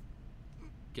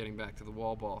getting back to the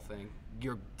wall ball thing,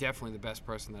 you're definitely the best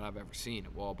person that I've ever seen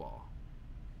at wall ball.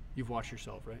 You've watched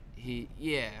yourself, right?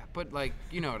 But like,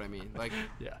 you know what I mean. Like,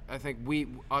 Yeah. I think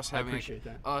us having appreciate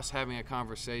that. a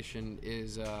conversation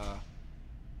is,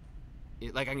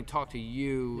 like I can talk to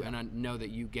you and I know that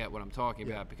you get what I'm talking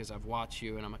about because I've watched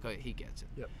you and I'm like, oh, he gets it.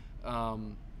 Yep.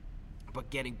 But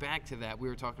getting back to that, we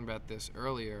were talking about this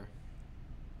earlier.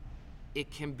 It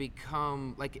can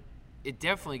become like, it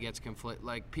definitely gets conflict.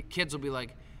 Like kids will be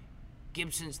like,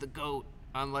 Gibson's the GOAT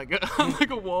on like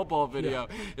a wall ball video.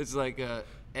 Yeah. It's like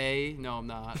A, no, I'm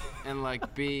not, and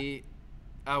like B,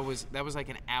 that was like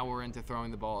an hour into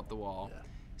throwing the ball at the wall. Yeah.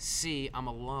 C, I'm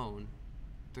alone.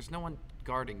 There's no one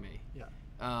guarding me.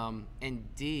 Yeah.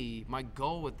 And D, my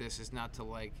goal with this is not to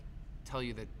like tell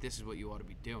you that this is what you ought to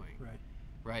be doing. Right.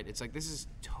 Right? It's like this is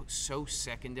so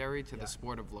secondary to Yeah. the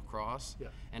sport of lacrosse. Yeah.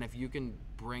 And if you can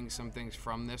bring some things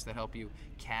from this that help you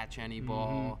catch any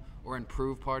ball or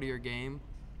improve part of your game,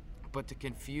 but to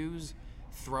confuse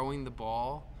throwing the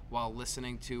ball while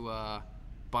listening to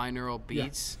binaural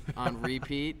beats on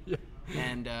repeat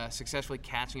and successfully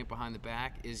catching it behind the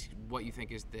back is what you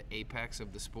think is the apex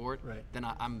of the sport, Right. then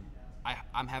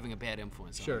I'm having a bad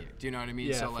influence Sure. on you. Do you know what I mean?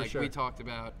 Yeah, So for like sure. we talked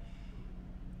about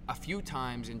a few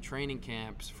times in training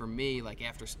camps for me, like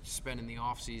after spending the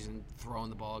off season throwing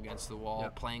the ball against the wall,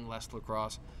 Yep. playing less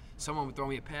lacrosse, someone would throw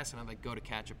me a pass and I'd like go to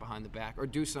catch it behind the back or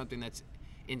do something that's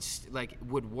like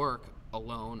would work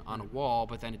alone on a wall,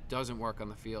 but then it doesn't work on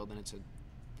the field and it's a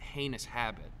heinous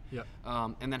habit. Yep.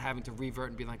 And then having to revert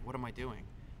and be like, what am I doing?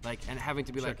 Like, and having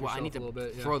to be Check like, well, I need yourself a to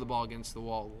little bit, throw the ball against the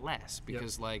wall less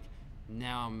because like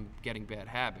now I'm getting bad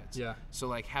habits. Yeah. So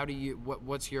like, how do you?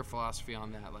 What's your philosophy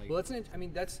on that? Like, Well,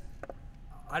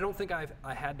 I don't think I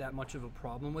had that much of a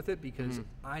problem with it because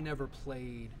I never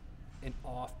played an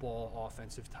off-ball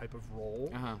offensive type of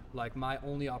role. Like my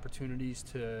only opportunities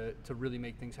to really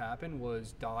make things happen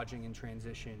was dodging in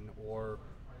transition or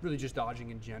really just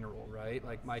dodging in general, right?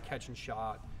 Like my catch and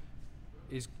shot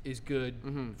is good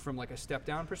from like a step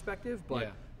down perspective, but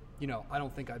Yeah. you know, I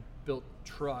don't think I built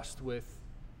trust with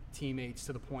teammates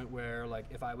to the point where like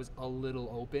if I was a little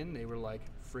open, they were like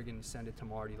friggin' send it to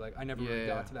Marty. Like I never really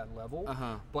got to that level,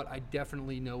 but I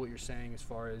definitely know what you're saying as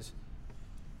far as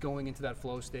going into that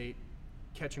flow state,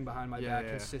 catching behind my back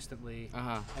consistently,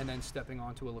 and then stepping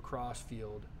onto a lacrosse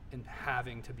field and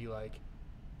having to be like,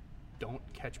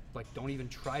 don't even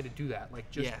try to do that. Like,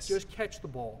 Yes. just catch the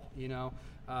ball, you know?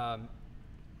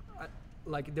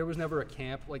 Like, there was never a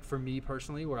camp, like, for me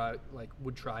personally, where I, like,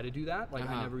 would try to do that. Like,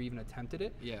 I never even attempted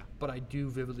it. Yeah. But I do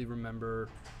vividly remember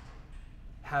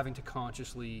having to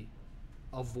consciously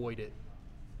avoid it.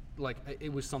 Like,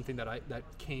 it was something that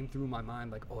came through my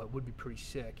mind, like, oh, it would be pretty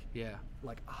sick. Yeah.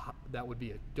 Like, that would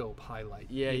be a dope highlight.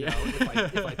 Yeah, you yeah. know,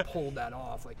 if I pulled that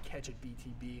off, like, catch at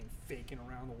BTB and faking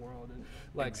around the world. And,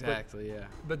 like, Exactly, yeah.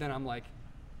 But then I'm like,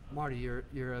 Marty, you're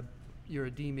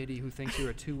a D midi who thinks you're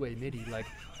a two-way midi. Like,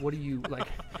 what do you, like,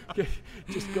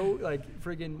 just go, like,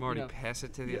 friggin', Marty, you know, pass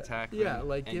it to the attack. yeah, man,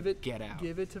 like, and get out.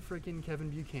 Give it to friggin' Kevin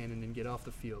Buchanan and get off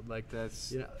the field. Like,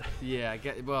 That's, you know. yeah,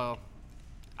 well,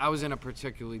 I was in a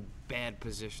particularly bad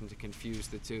position to confuse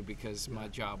the two because my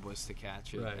job was to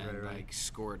catch it and, like,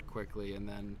 score it quickly. And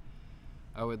then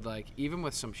I would, like, even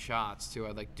with some shots, too,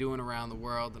 I'd, like, do it around the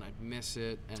world and I'd miss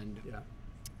it. And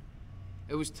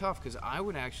it was tough because I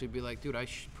would actually be like, dude, I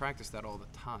practice that all the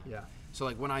time. Yeah. So,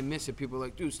 like, when I miss it, people are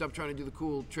like, dude, stop trying to do the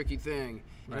cool, tricky thing.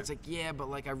 And Right. it's like, yeah, but,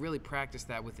 like, I really practice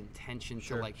that with intention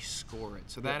Sure. to, like, score it.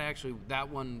 So that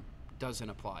one doesn't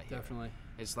apply here. Definitely.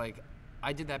 It's like,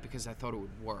 I did that because I thought it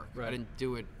would work. Right. I didn't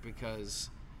do it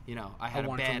because, you know, I had a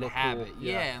wanted to bad look habit. cool.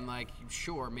 Yeah, and, like,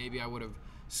 sure, maybe I would have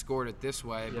scored it this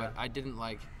way, but I didn't,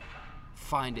 like,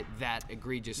 find it that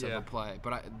egregious of a play.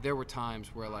 But there were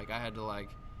times where, like, I had to, like,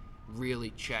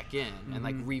 really check in and,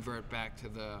 like, revert back to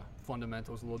the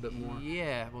Fundamentals a little bit more.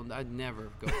 yeah, well, I'd never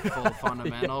go full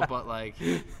fundamental, but, like,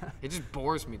 it just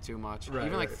bores me too much. Right,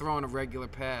 even, like, right. throwing a regular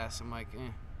pass, I'm like,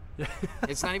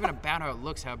 it's not even about how it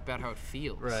looks, about how it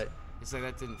feels. Right. It's like,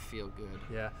 that didn't feel good.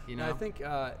 Yeah. You And know? I think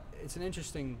it's an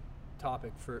interesting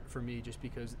topic for me just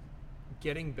because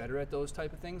getting better at those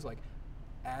type of things, like,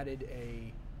 added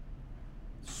a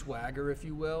swagger, if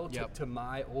you will, to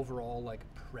my overall, like,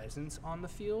 presence on the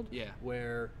field. Yeah.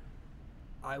 Where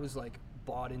I was, like,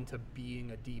 bought into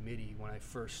being a D midi when I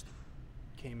first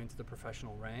came into the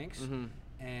professional ranks,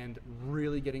 and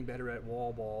really getting better at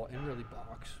wall ball and really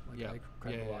box. Like, I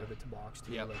credit a lot of it to box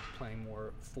too, like playing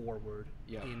more forward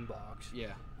in box.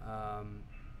 Yeah.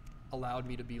 Allowed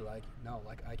me to be like, no,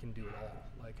 like, I can do it all.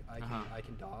 Like, I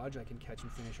can dodge, I can catch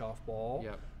and finish off ball,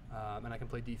 and I can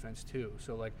play defense too.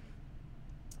 So, like,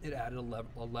 it added a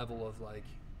level of, like,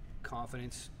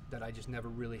 confidence that I just never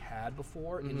really had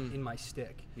before in my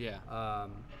stick. Yeah.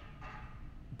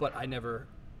 But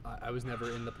I was never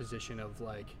in the position of,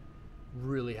 like,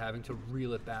 really having to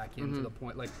reel it back into the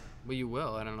point. Like, Well, you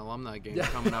will at an alumni game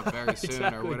coming up very soon,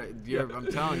 Exactly. or what? I'm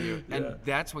telling you, and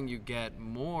that's when you get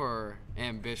more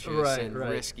ambitious and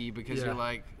risky because you're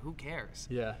like, who cares?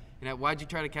 yeah, You know, why'd you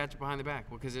try to catch it behind the back?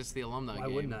 Well, because it's the alumni game. Why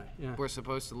wouldn't I? Yeah. We're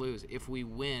supposed to lose. If we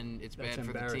win, it's That's bad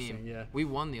for the team. embarrassing, yeah. We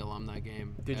won the alumni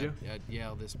game. Did you? At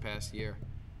Yale this past year.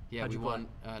 Yeah, How'd we you play? won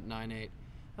 9-8. I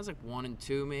was like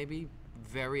 1-2 maybe.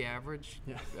 Very average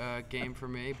game for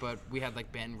me, but we had,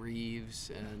 like, Ben Reeves,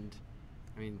 and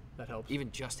I mean, that helps.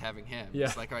 even just having him, Yeah.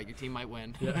 it's like, all right, your team might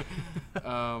win. Yeah.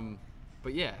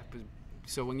 But yeah,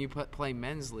 so when you play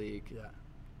men's league, Yeah.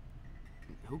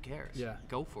 who cares? Yeah.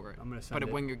 Go for it. I'm gonna send But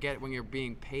it. when you're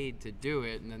being paid to do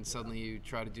it, and then suddenly you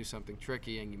try to do something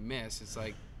tricky and you miss, it's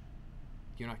like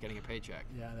you're not getting a paycheck.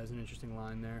 Yeah, there's an interesting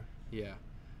line there. Yeah.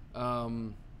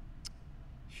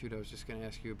 Shoot, I was just gonna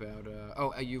ask you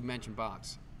about. You mentioned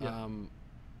box. Yeah.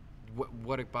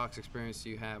 What box experience do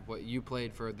you have? What you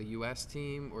played for the U.S.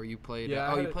 team, or you played?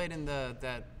 Yeah, you played in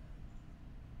that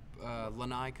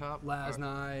Lanai Cup.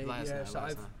 Lasnai. Lasnai, So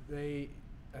Lasnai.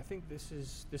 I think this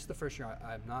is the first year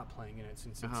I'm not playing in it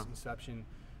since its inception.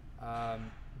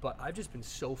 But I've just been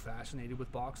so fascinated with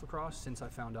box lacrosse since I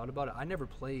found out about it. I never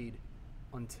played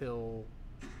until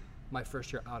my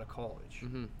first year out of college.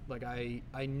 Like,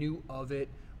 I knew of it.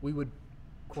 We would,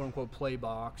 quote unquote, play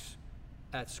box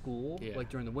at school, like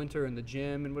during the winter in the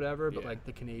gym and whatever. But like,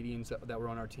 the Canadians that were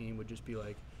on our team would just be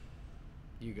like,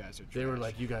 You guys are trash. they were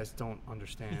like, you guys don't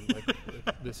understand.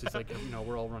 Like, this is like,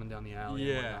 we're all running down the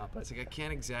alley and whatnot. But It's like, I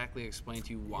can't exactly explain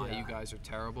to you why you guys are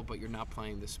terrible, but you're not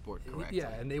playing the sport correctly. yeah,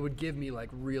 and they would give me, like,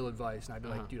 real advice, and I'd be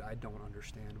like, dude, I don't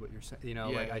understand what you're saying.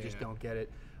 I just don't get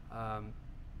it.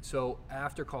 So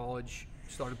after college,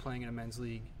 started playing in a men's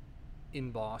league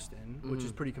in Boston, which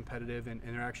is pretty competitive, and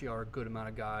there actually are a good amount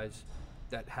of guys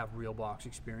that have real box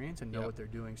experience and know what they're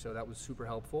doing. So that was super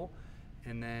helpful.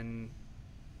 And then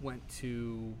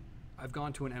I've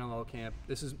gone to an NLL camp.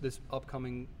 This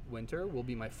upcoming winter will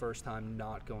be my first time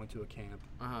not going to a camp.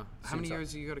 How many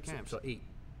years did you go to camps? So 8.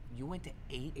 You went to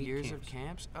 8 8 years camps. of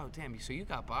camps? Oh, damn. So you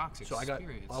got box So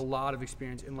experience. I got a lot of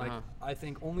experience, and, like, I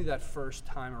think only that first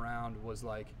time around was,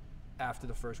 like, after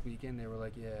the first weekend, they were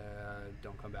like, yeah,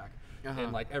 don't come back. Uh-huh.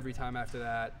 And like every time after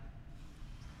that,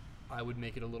 I would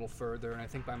make it a little further. And I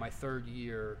think by my third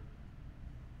year,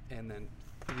 and then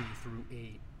 3 through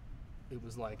 8, it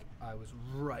was like I was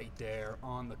right there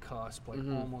on the cusp, like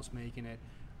almost making it,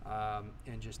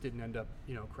 and just didn't end up,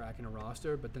 cracking a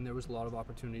roster. But then there was a lot of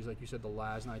opportunities, like you said, the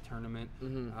Lasnai tournament.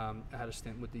 I had a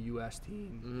stint with the U.S.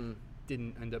 team,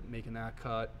 didn't end up making that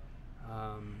cut.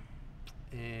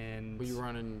 And were you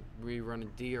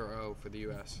running D or O for the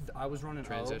U.S.? I was running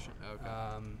transition? O. Okay.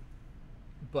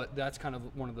 But that's kind of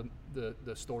one of the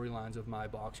storylines of my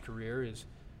box career is,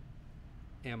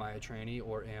 am I a trainee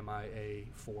or am I a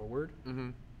forward?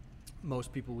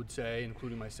 Most people would say,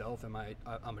 including myself, I'm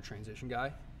a transition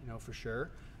guy, for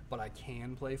sure. But I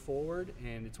can play forward,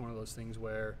 and it's one of those things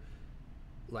where,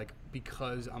 like,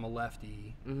 because I'm a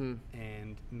lefty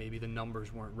and maybe the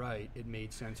numbers weren't right, it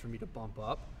made sense for me to bump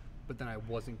up. But then I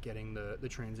wasn't getting the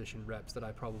transition reps that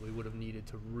I probably would have needed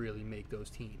to really make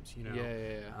those teams,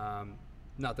 Yeah.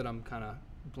 Not that I'm kind of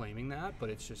blaming that, but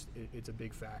it's just it's a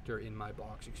big factor in my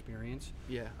box experience.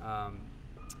 Yeah.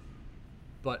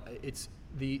 But it's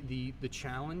the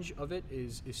challenge of it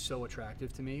is so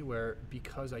attractive to me, where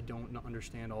because I don't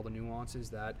understand all the nuances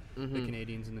that the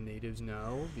Canadians and the natives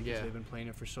know, because they've been playing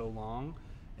it for so long,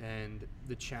 and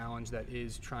the challenge that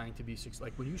is trying to be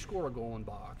like when you score a goal in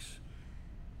box,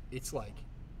 it's like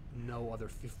no other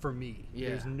for me. Yeah.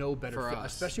 There's no better for fit,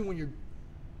 us. especially when you're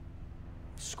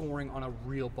scoring on a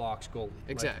real box goalie.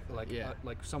 Exactly.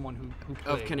 Like someone who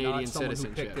played, Of Canadian not someone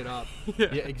citizenship. who picked it up. Yeah.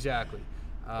 Exactly.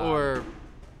 Or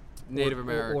Native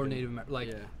American. Or Native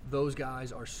American. Those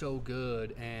guys are so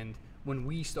good, and when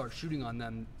we start shooting on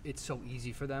them, it's so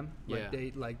easy for them.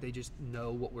 They just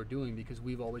know what we're doing, because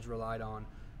we've always relied on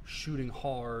shooting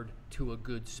hard to a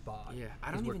good spot. Yeah,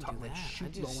 I don't even do that.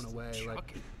 Shoot I low just and away.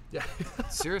 chuck it. Yeah.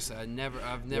 Seriously,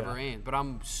 I've never aimed, but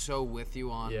I'm so with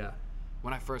you on. Yeah.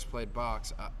 When I first played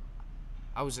box,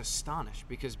 I was astonished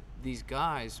because these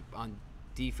guys on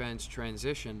defense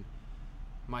transition,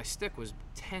 my stick was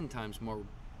 10 times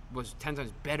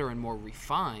better and more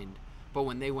refined. But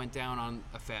when they went down on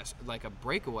a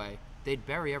breakaway, they'd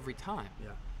bury every time.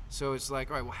 Yeah. So it's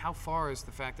like, all right, well, how far is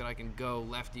the fact that I can go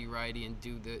lefty, righty, and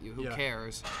do who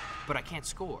cares? But I can't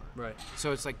score. Right.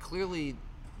 So it's like clearly,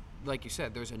 like you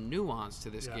said, there's a nuance to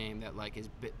this game that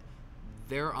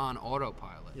they're on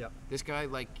autopilot. Yep. This guy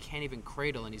can't even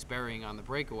cradle, and he's burying on the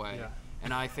breakaway. Yeah.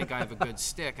 And I think I have a good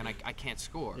stick, and I can't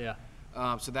score. Yeah.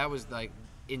 So that was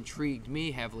intrigued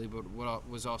me heavily, but what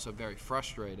was also very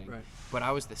frustrating. Right. But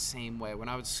I was the same way. When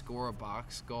I would score a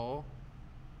box goal,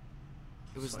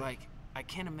 it was I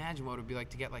can't imagine what it would be like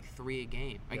to get 3 a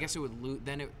game. I guess it would lose.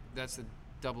 Then that's the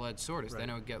double-edged sword. Then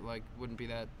it would get wouldn't be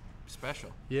that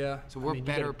special. Yeah. So we're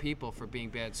better people for being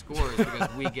bad scorers because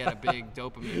we get a big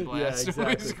dopamine blast when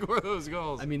we score those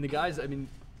goals. I mean, the guys.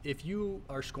 If you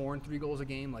are scoring 3 goals a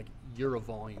game, you're a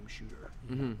volume shooter.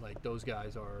 Those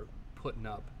guys are putting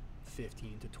up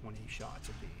 15 to 20 shots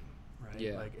a game, right?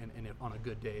 Yeah. And if on a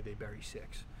good day they bury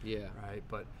 6. Yeah. Right.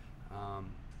 But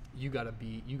you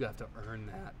have to earn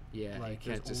that. Yeah.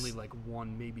 There's only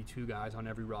 1, maybe 2 guys on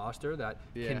every roster that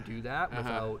can do that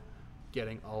without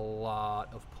getting a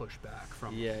lot of pushback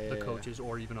from the coaches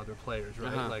or even other players,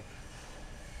 right?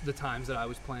 The times that I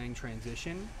was playing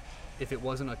transition, if it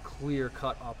wasn't a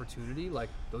clear-cut opportunity,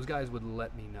 those guys would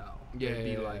let me know.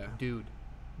 They'd be dude,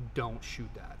 don't shoot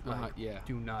that.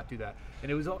 Do not do that.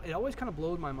 And it always kind of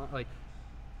blowed my mind.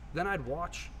 Then I'd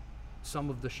watch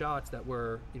some of the shots that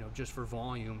were, just for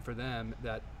volume for them,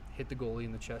 that hit the goalie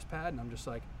in the chest pad, and I'm just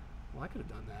like, well, I could have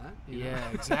done that. Yeah,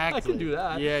 exactly. I could do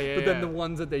that. But then yeah. the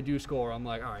ones that they do score, I'm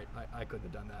like, all right, I couldn't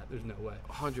have done that. There's no way.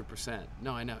 100%.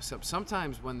 No, I know.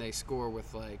 Sometimes when they score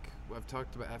with I've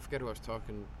talked about, I forget who I was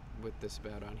talking with this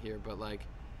about on here, but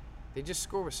they just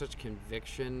score with such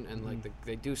conviction, and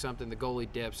they do something, the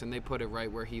goalie dips, and they put it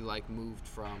right where he moved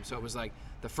from. So it was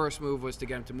the first move was to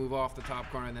get him to move off the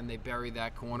top corner, and then they bury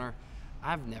that corner.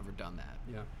 I've never done that.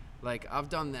 Yeah. I've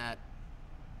done that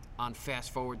on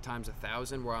fast forward times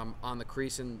 1,000, where I'm on the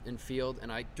crease in field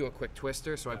and I do a quick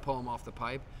twister, so I pull him off the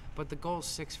pipe, but the goal's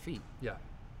 6 feet. Yeah.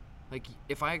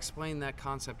 If I explain that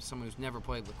concept to someone who's never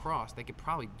played lacrosse, they could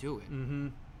probably do it. Mm-hmm.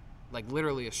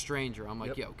 Literally a stranger, I'm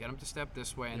yo, get him to step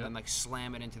this way, and then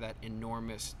slam it into that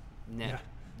enormous net.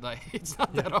 Yeah. It's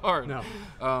not that hard.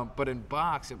 No. But in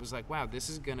box, it was wow, this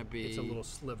is gonna be. It's a little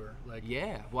sliver.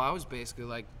 Yeah. Well, I was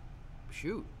basically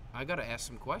shoot, I got to ask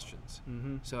some questions.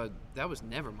 Mm-hmm. So that was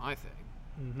never my thing.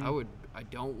 Mm-hmm. I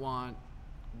don't want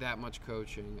that much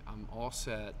coaching. I'm all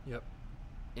set. Yep.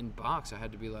 In box, I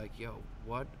had to be yo,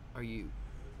 what are you?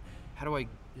 How do I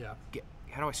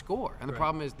how do I score? And the Right.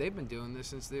 problem is they've been doing this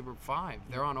since they were 5.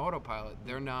 They're on autopilot.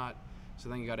 They're not. So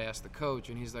then you got to ask the coach,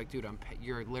 and he's like, dude,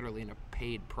 you're literally in a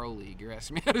paid pro league. You're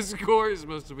asking me how to score. You're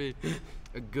supposed to be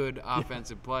a good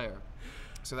offensive player.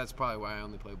 So that's probably why I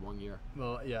only played 1 year.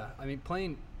 Well, yeah. I mean,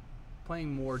 playing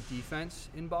more defense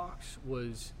in box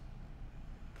was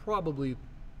probably,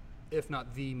 if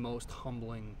not the most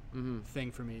humbling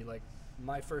thing for me. Like,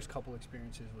 my first couple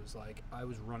experiences was like I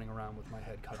was running around with my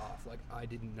head cut off. Like, I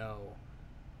didn't know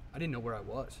where I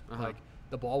was. Like,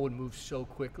 the ball would move so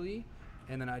quickly,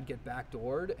 and then I'd get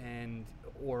backdoored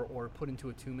or put into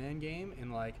a 2-man game,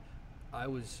 and like I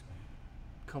was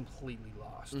completely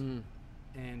lost.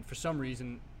 And for some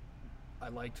reason, I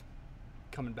liked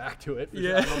coming back to it.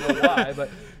 I don't know why, but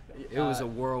It was a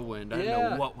whirlwind. I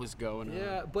didn't know what was going on.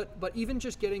 Yeah, but even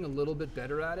just getting a little bit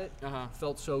better at it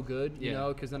felt so good, you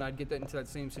know, because then I'd get into that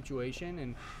same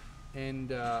situation,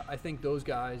 and I think those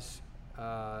guys,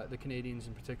 the Canadians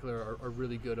in particular, are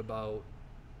really good about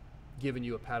giving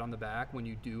you a pat on the back when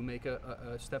you do make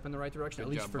a step in the right direction. Good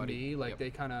At least job, for buddy. me, like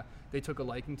they took a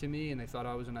liking to me, and they thought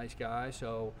I was a nice guy.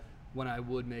 So when I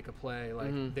would make a play,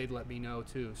 like they'd let me know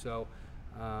too. So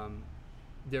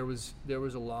there was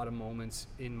a lot of moments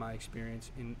in my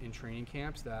experience in training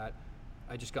camps that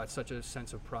I just got such a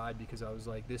sense of pride, because I was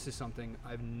like, this is something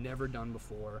I've never done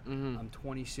before. I'm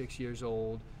 26 years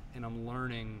old, and I'm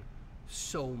learning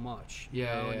so much, you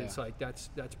know? And it's like that's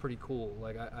pretty cool.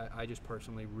 Like I just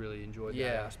personally really enjoyed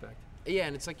that aspect. Yeah,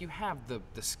 and it's like you have the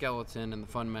skeleton and the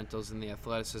fundamentals and the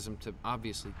athleticism to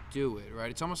obviously do it,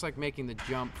 right? It's almost like making the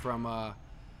jump from,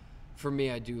 for me,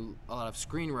 I do a lot of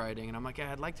screenwriting, and I'm like,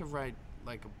 I'd like to write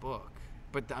like a book,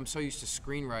 but I'm so used to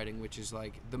screenwriting, which is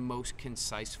like the most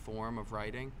concise form of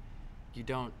writing. You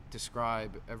don't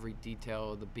describe every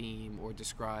detail of the beam or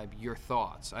describe your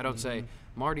thoughts. I don't say,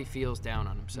 Marty feels down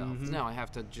on himself. No, I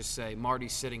have to just say,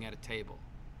 Marty's sitting at a table.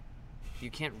 You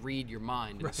can't read your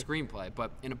mind in a screenplay, but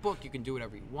in a book you can do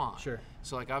whatever you want. Sure.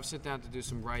 So like I've sit down to do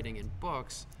some writing in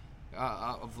books,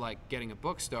 of like getting a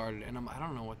book started, and I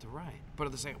don't know what to write. But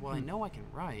at the same, well, I know I can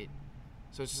write,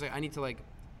 so it's just like I need to like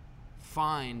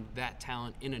find that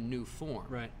talent in a new form.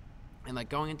 Right. And like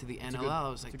going into the NLL, I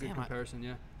was like, it's a good damn, comparison,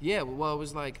 yeah. yeah, well, it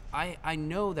was like, I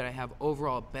know that I have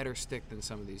overall a better stick than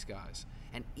some of these guys.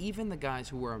 And even the guys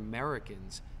who were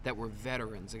Americans that were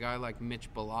veterans, a guy like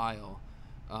Mitch Belisle,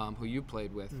 who you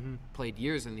played with, played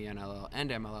years in the NLL and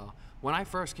MLL. When I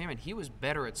first came in, he was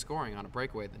better at scoring on a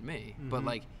breakaway than me. But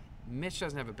like, Mitch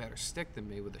doesn't have a better stick than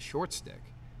me with a short stick.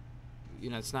 You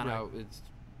know, it's not how it's.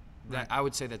 That I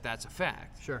would say that that's a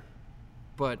fact. Sure.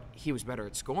 But he was better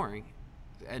at scoring.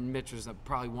 And Mitch was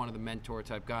probably one of the mentor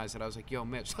type guys that I was like, yo,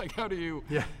 Mitch, like, how do you,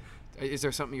 is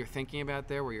there something you're thinking about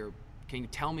there where can you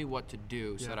tell me what to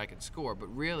do so that I can score? But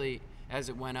really, as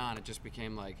it went on, it just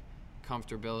became like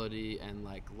comfortability and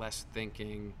like less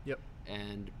thinking.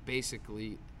 And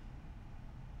basically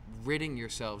ridding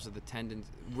yourselves of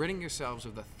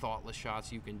the thoughtless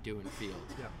shots you can do in field.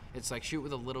 It's like shoot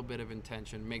with a little bit of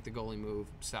intention, make the goalie move,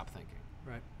 stop thinking.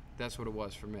 Right. That's what it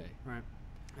was for me. Right.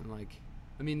 And like,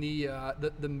 I mean,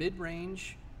 the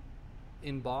mid-range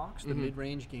in box, the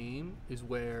mid-range game is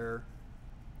where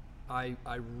I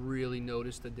really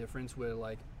noticed the difference, where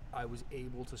like I was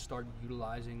able to start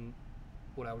utilizing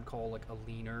what I would call like a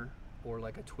leaner or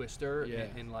like a twister,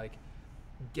 and like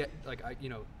get like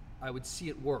I would see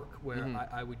it work where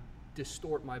I would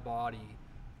distort my body,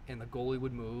 and the goalie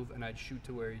would move, and I'd shoot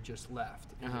to where he just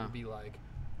left, and it would be like,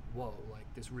 whoa,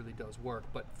 like this really does work.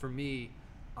 But for me,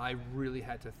 I really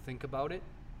had to think about it.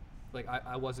 Like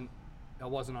I wasn't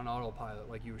on autopilot,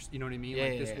 like you know what I mean?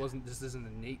 This isn't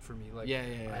innate for me. Like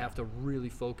I have to really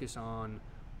focus on,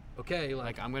 okay,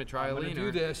 like I'm gonna try I'm a gonna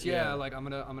leaner. do this, like I'm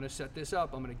gonna set this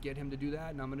up, I'm gonna get him to do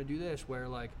that, and I'm gonna do this, where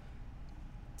like,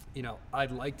 you know,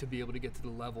 I'd like to be able to get to the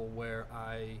level where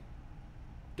I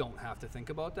don't have to think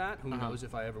about that. Who knows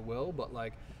if I ever will, but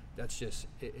like that's just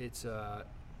it's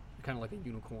kind of like a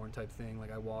unicorn type thing.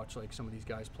 Like I watch like some of these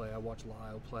guys play. I watch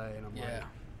Lyle play, and I'm like,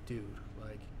 dude,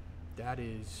 like that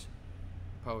is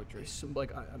poetry.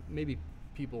 Like maybe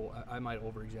people, I might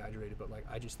over exaggerate it, but like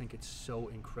I just think it's so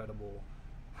incredible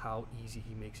how easy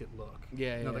he makes it look.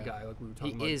 Another guy like we were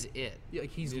talking about. He is it. Yeah,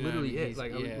 like he's literally it.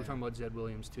 Like we're talking about Zed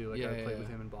Williams too. Like I played with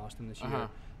him in Boston this year,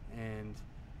 and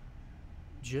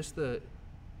just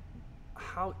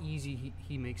how easy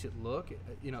he makes it look.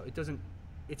 You know,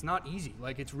 it's not easy.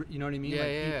 Like it's, you know what I mean?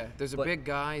 There's a big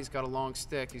guy. He's got a long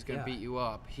stick. He's gonna beat you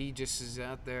up. He just is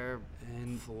out there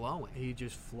and flowing. He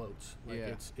just floats. Like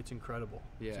it's incredible.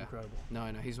 It's incredible. No, I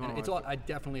know. He's one of my. I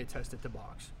definitely attest it to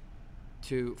box.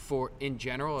 For in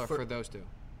general or for those two?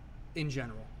 In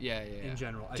general. Yeah. In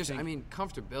general. Just, think, I mean,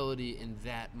 comfortability in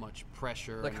that much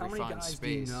pressure like and how many refined guys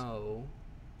space. do you know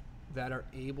that are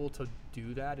able to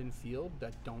do that in field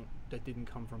that didn't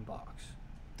come from box?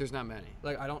 There's not many.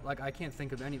 Like I can't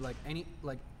think of any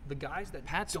the guys that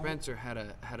Pat don't, Spencer had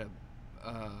a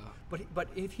but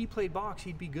if he played box,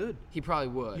 he'd be good. he probably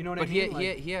would. You know what but I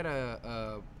mean? He had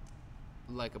a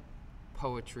like a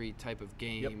poetry type of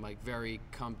game, Yep. like very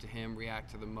come to him,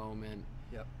 react to the moment.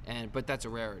 Yep. But that's a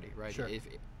rarity, right? Sure.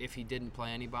 If he didn't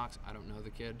play any box, I don't know the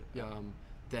kid. Yep.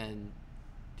 Then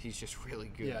he's just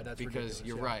really good. Yeah, that's because ridiculous,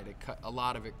 you're yeah. right. A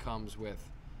lot of it comes with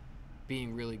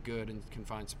being really good in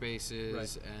confined spaces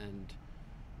Right. and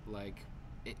like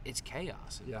it's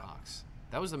chaos in Yeah. box.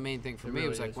 That was the main thing for It me. It really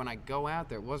was like is. when I go out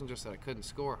there, it wasn't just that I couldn't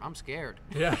score. I'm scared.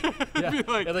 Yeah. Yeah.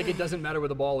 Like- like it doesn't matter where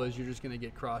the ball is, you're just gonna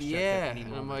get cross checked Yeah, at any and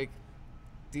moment. I'm like,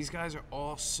 these guys are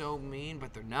all so mean,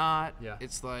 but they're not. Yeah.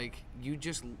 It's like you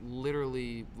just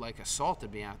literally like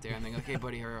assaulted me out there, and they're like, "Hey,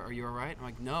 buddy, are you all right?" I'm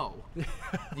like, "No,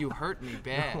 you hurt me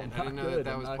bad. No, I not didn't know good,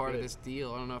 that I'm was not part of good." this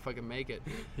deal. I don't know if I can make it."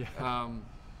 Yeah.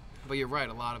 But you're right.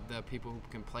 A lot of the people who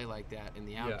can play like that in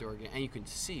the outdoor game, and you can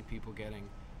see people getting,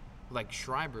 like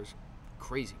Schreiber's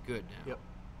crazy good now. Yep.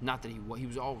 Not that he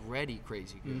was already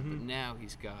crazy good, but Mhm. now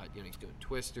he's got, he's doing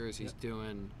twisters, he's Yep.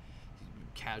 doing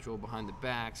casual behind the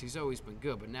backs. He's always been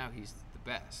good, but now he's the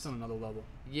best. It's on another level.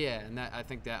 Yeah, and I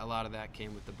think that a lot of that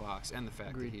came with the box and the fact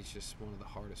Agreed. that he's just one of the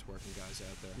hardest working guys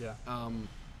out there. Yeah.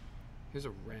 Here's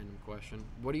a random question.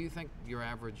 What do you think your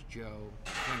average Joe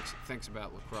thinks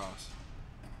about lacrosse?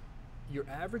 Your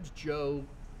average Joe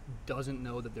doesn't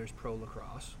know that there's pro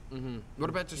lacrosse. Mm-hmm. What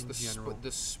about just in the general.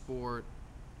 the sport?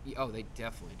 Oh, they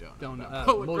definitely don't. Don't know know. about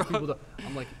pro Most lacrosse. people don't.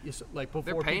 I'm like, like before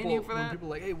They're paying people, you for when that? people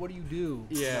are like, hey, what do you do?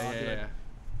 Yeah, You know, I'll be yeah, like, yeah.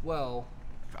 Well,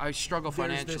 I struggle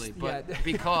There's this- financially, but yeah.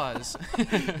 because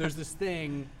there's this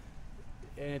thing,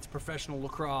 and it's professional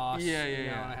lacrosse. yeah, you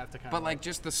know, and I have to kind but of like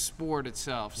just the sport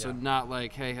itself. So Yeah. not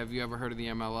like, hey, have you ever heard of the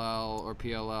MLL or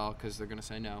PLL? Because they're gonna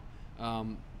say no.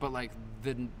 But like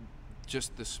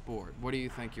just the sport. What do you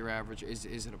think your average is?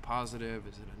 Is it a positive?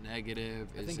 Is it a negative?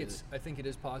 I think it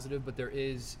is positive, but there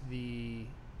is the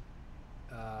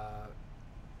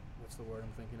what's the word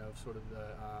I'm thinking of? Sort of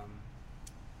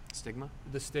stigma.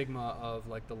 the stigma of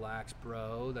like the lax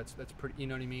bro. That's pretty. You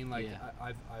know what I mean? Like Yeah.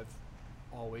 I've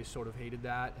always sort of hated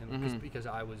that, and Mhm. because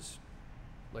I was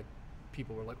like,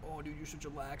 people were like, oh dude, you're such a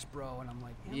lax bro, and I'm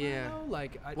like, Yeah. no,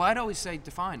 like Well, I'd always say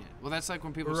define it. Well, that's like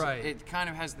when people Right. say, it kind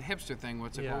of has the hipster thing.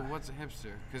 What's like, Yeah. well, what's a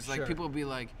hipster? Because like Sure. people will be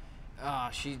like,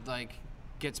 she like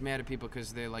gets mad at people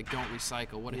because they like don't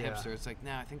recycle. What a Yeah. hipster? It's like,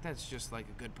 no, I think that's just like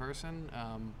a good person.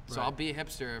 So Right. I'll be a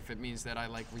hipster if it means that I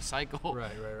like recycle.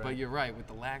 Right. But you're right with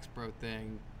the lax bro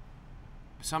thing.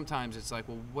 Sometimes it's like,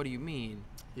 well, what do you mean?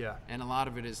 Yeah. And a lot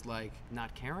of it is like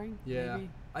not caring. Yeah. Maybe?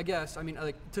 I guess. I mean,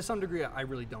 like to some degree, I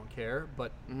really don't care,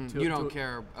 but Mhm. to- You don't to-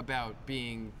 care about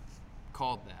being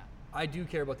called that. I do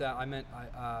care about that. I meant,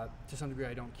 to some degree,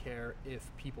 I don't care if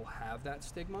people have that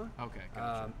stigma. Okay,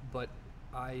 gotcha. But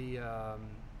I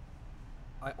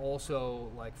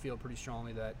also like feel pretty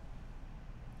strongly that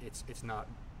it's not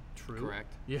true.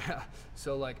 Correct. Yeah.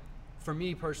 So like, for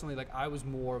me personally, like I was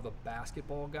more of a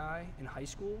basketball guy in high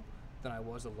school than I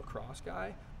was a lacrosse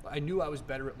guy. I knew I was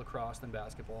better at lacrosse than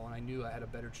basketball, and I knew I had a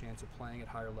better chance of playing at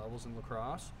higher levels in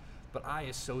lacrosse. But I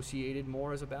associated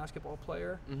more as a basketball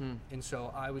player, and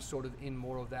so I was sort of in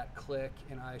more of that clique,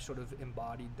 and I sort of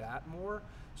embodied that more.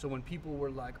 So when people were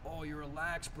like, "Oh, you're a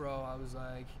lax bro," I was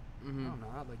like, "No, I'm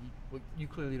not. Like, you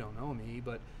clearly don't know me."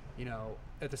 But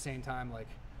at the same time, like,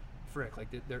 frick, like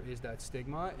there is that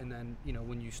stigma, and then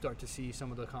when you start to see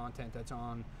some of the content that's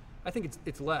on, I think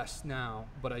it's less now,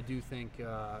 but I do think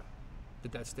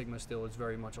that stigma still is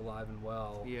very much alive and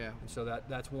well. Yeah. And so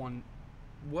that's one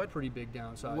pretty big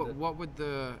downside. What would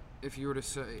if you were to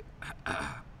say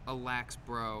a lax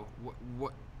bro,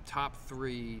 what top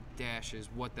 3 dashes,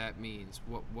 what that means,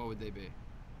 what would they be?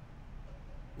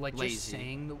 like lazy. just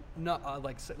saying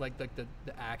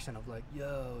the accent of like,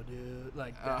 yo dude,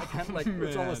 like that kind of like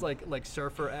it's almost man. like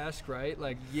surfer-esque, right?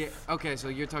 Like, Yeah. Okay, so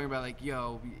you're talking about like,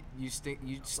 yo, you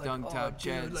stung like, top oh,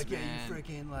 Jets, dude, like, man. yeah, you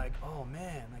freaking like, oh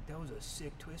man, like that was a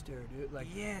sick twister, dude. Like,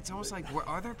 Yeah, it's almost like,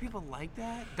 are there people like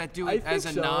that do I it as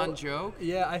think a so. non-joke?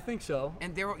 Yeah, I think so.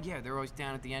 And they're always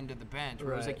down at the end of the bench.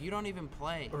 Where it's Right. like, you don't even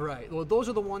play. Right. Well, those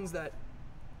are the ones that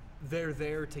they're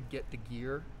there to get the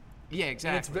gear. Yeah, And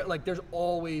exactly. it's like there's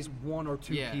always one or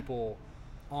two Yeah. people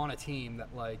on a team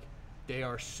that like they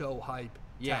are so hype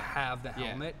Yeah. to have the Yeah.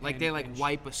 helmet. Like and- they like and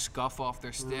wipe a scuff off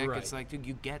their stick. Right. It's like, dude,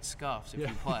 you get scuffs if Yeah.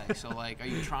 you play. So like, are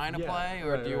you trying to Yeah, play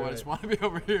or right, do you right, just right. want to be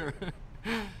over here?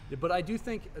 But I do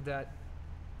think that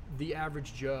the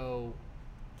average Joe,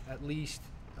 at least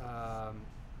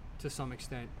to some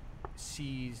extent,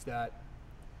 sees that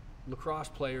lacrosse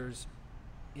players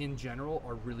in general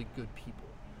are really good people.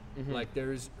 Like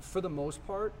there's, for the most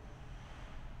part,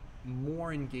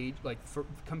 more engaged, like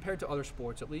compared to other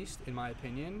sports, at least in my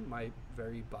opinion, my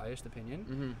very biased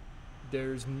opinion,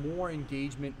 there's more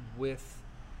engagement with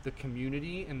the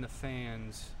community and the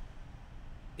fans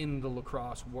in the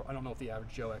lacrosse world. I don't know if the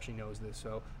average Joe actually knows this,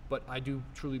 but I do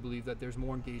truly believe that there's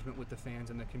more engagement with the fans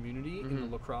and the community in the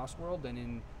lacrosse world than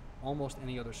in almost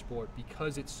any other sport,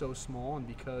 because it's so small and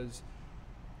because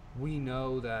we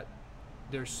know that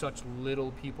there's such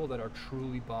little people that are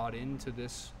truly bought into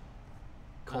this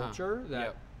culture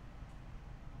that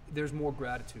there's more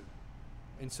gratitude.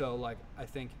 And so, like,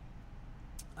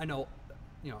 I know,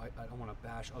 you know, I don't want to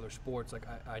bash other sports. Like,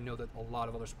 I know that a lot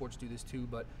of other sports do this too,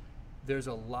 but there's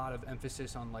a lot of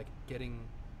emphasis on, like, getting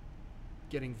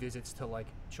visits to, like,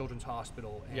 Children's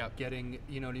Hospital and getting,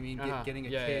 you know what I mean, getting a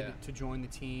kid to join the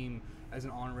team as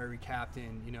an honorary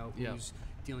captain, you know, who's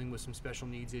dealing with some special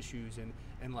needs issues,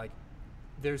 and like,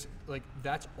 there's, like,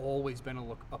 that's always been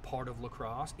a part of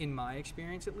lacrosse, in my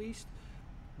experience at least,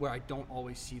 where I don't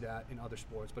always see that in other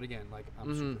sports. But again, like,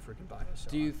 I'm super freaking biased. So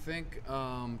do you think,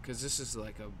 because this is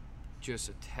like just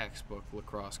a textbook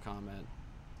lacrosse comment,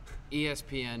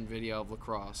 ESPN video of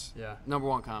lacrosse, number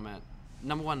one comment,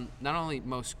 not only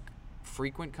most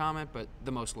frequent comment, but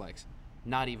the most likes,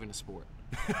 not even a sport.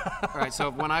 All right, so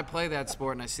when I play that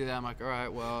sport and I see that, I'm like, all right,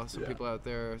 well, some people out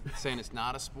there saying it's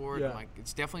not a sport. I'm like,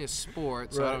 it's definitely a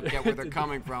sport, so I don't get where they're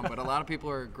coming from, but a lot of people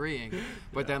are agreeing.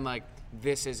 But then, like,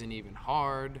 this isn't even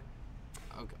hard.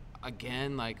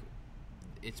 Again, like,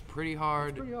 it's pretty hard.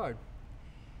 It's pretty hard.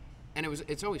 And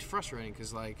it's always frustrating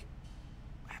because, like,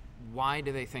 why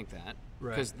do they think that?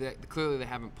 Because clearly they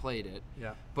haven't played it.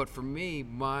 Yeah. But for me,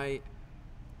 I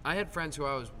had friends who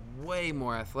I was way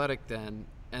more athletic than,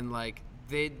 and, like,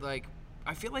 they'd, like,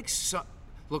 I feel like,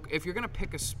 look, if you're going to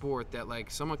pick a sport that,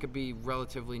 like, someone could be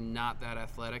relatively not that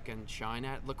athletic and shine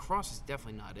at, lacrosse is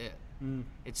definitely not it.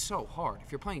 It's so hard.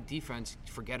 If you're playing defense,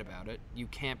 forget about it. You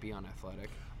can't be unathletic.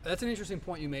 That's an interesting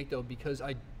point you make, though, because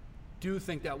I do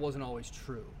think that wasn't always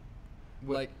true.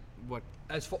 What?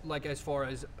 As far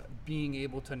as being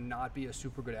able to not be a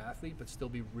super good athlete but still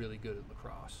be really good at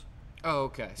lacrosse. Oh,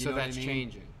 okay. You So know what that's I mean?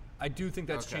 changing. I do think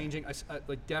that's changing.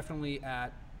 Like, definitely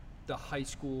at the high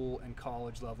school and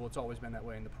college level, it's always been that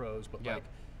way in the pros. But like,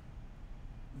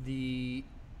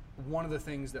 one of the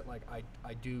things that, like,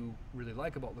 I do really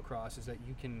like about lacrosse is that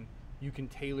you can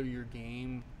tailor your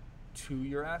game to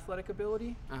your athletic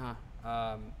ability.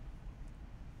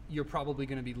 You're probably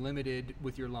going to be limited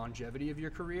with your longevity of your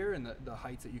career and the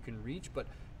heights that you can reach, but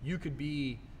you could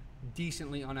be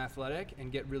decently unathletic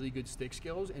and get really good stick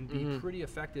skills and be pretty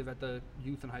effective at the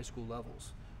youth and high school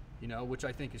levels, you know, which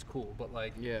I think is cool. But,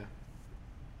 like, I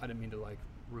didn't mean to, like,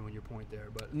 ruin your point there,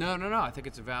 but no, I think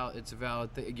it's a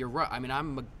valid thing. You're right. I mean,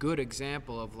 I'm a good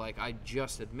example of, like, I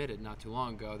just admitted not too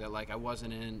long ago that, like, I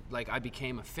wasn't in, like, I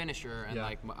became a finisher and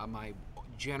like my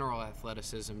general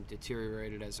athleticism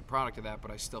deteriorated as a product of that, but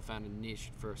I still found a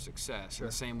niche for success in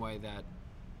the same way that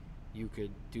you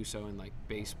could do so in, like,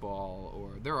 baseball,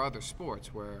 or there are other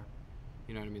sports where,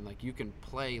 you know what I mean, like, you can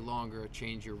play longer,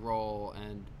 change your role.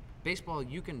 And baseball,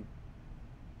 you can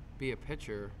be a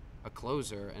pitcher, a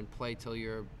closer, and play till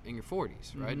you're in your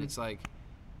 40s, right? And it's like,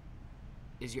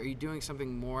 are you doing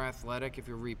something more athletic if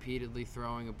you're repeatedly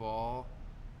throwing a ball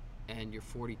and you're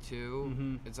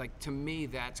 42? It's like, to me,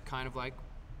 that's kind of like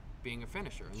being a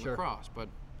finisher in lacrosse, but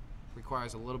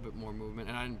requires a little bit more movement.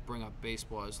 And I didn't bring up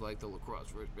baseball as, like, the lacrosse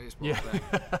versus baseball thing.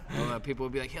 Although people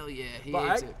would be like, hell yeah, he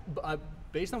hates it. But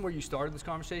based on where you started this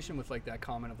conversation with, like, that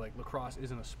comment of, like, lacrosse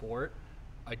isn't a sport,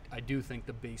 I do think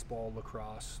the baseball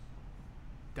lacrosse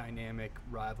dynamic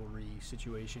rivalry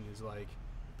situation is, like,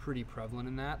 pretty prevalent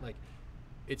in that. Like,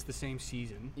 it's the same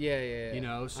season. Yeah. You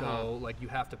know, so like, you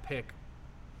have to pick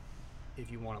if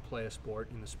you want to play a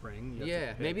sport in the spring. You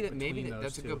have to pick maybe those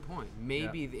that's two. a good point.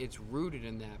 Maybe it's rooted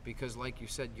in that, because, like you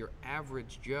said, your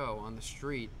average Joe on the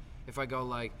street, if I go,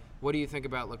 like, what do you think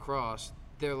about lacrosse?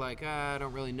 They're like, I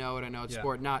don't really know it. I know it's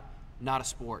sport. Not a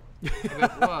sport. I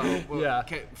go, whoa,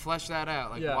 okay, flesh that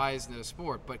out. Like, why isn't it a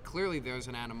sport? But clearly there's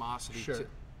an animosity to,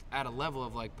 at a level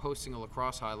of, like, posting a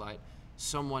lacrosse highlight,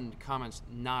 someone comments,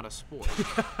 not a sport.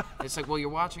 It's like, well, you're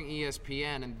watching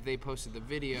ESPN and they posted the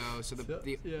video, so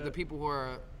the people who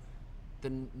are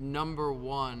the number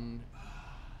one,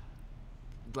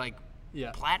 like,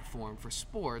 platform for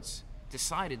sports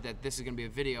decided that this is going to be a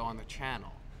video on the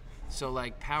channel. So,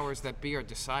 like, powers that be are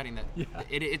deciding that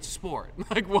it's sport.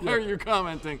 Like, why are you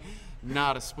commenting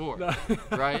not a sport,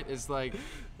 right? It's like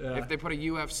Yeah. if they put a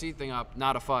UFC thing up,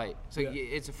 not a fight. So Yeah.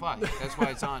 it's a fight. That's why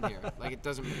it's on here. Like it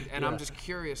doesn't. And I'm Yeah. just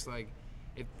curious, like,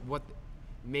 if what?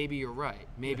 Maybe you're right.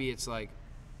 Maybe it's like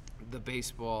the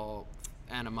baseball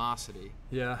animosity.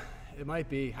 Yeah, it might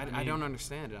be. I mean, don't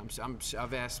understand it.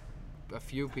 I've asked a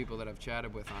few people that I've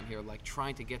chatted with on here, like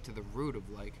trying to get to the root of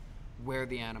like where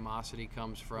the animosity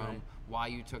comes from, Right. why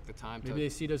you took the time Maybe to. they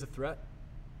see it as a threat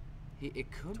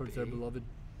It could towards be. their beloved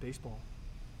baseball.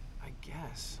 I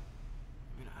guess.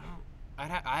 I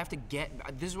mean, I have to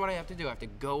get. This is what I have to do. I have to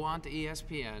go on to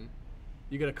ESPN.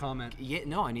 You got a comment. Yeah,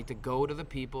 no, I need to go to the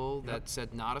people Yep. that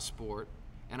said not a sport,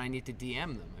 and I need to DM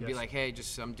them and be Yes. like, hey,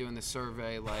 I'm doing this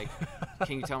survey. Like,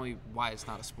 can you tell me why it's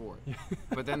not a sport?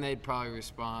 But then they'd probably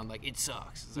respond like, it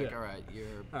sucks. It's like, Yeah. all right, you're.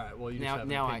 All right. Well, you now, just have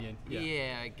now an opinion.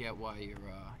 yeah, I get why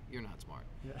you're not smart.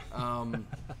 Yeah.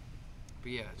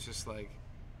 But yeah, it's just like,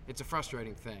 it's a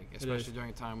frustrating thing, is. especially during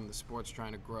a time when the sport's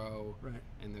trying to grow, Right.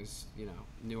 and there's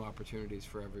new opportunities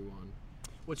for everyone.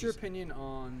 What's your opinion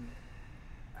on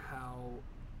how,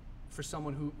 for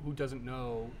someone who doesn't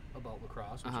know about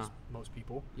lacrosse, which is most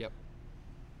people, Yep.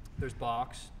 there's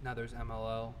box, now there's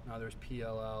MLL, now there's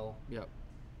PLL. Yep.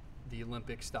 The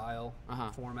Olympic style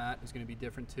Uh-huh. format is going to be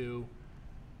different too.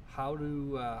 How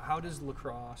does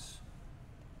lacrosse,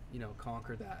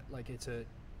 conquer that? Like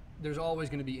there's always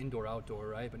going to be indoor outdoor,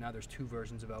 right? But now there's two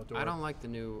versions of outdoor. I don't like the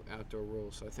new outdoor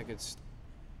rules. I think it's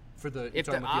for the if you're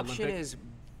the talking about option Olympic? is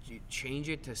you change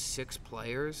it to 6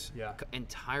 players, Yeah.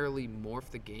 entirely morph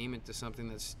the game into something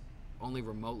that's only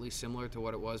remotely similar to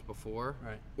what it was before,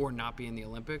 Right. or not be in the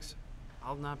Olympics,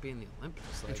 I'll not be in the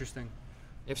Olympics. Like, Interesting.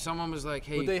 if someone was like,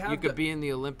 hey, Would they you have could the- be in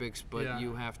the Olympics, but Yeah.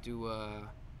 you have to,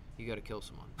 you got to kill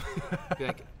someone. Be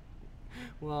like,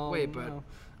 Well, wait, but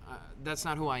that's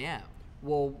not who I am.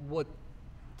 well,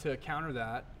 to counter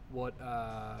that,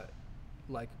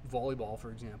 like volleyball,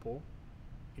 for example,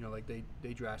 like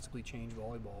they drastically changed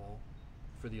volleyball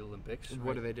for the Olympics. What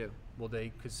right? do they do? Well,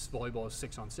 because volleyball is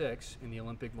 6-on-6, and the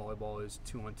Olympic volleyball is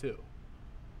 2-on-2.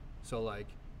 So like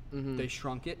they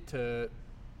shrunk it to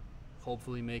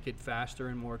hopefully make it faster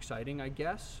and more exciting, I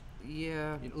guess.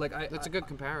 Yeah, that's a good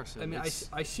comparison. I mean,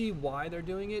 I see why they're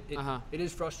doing it. It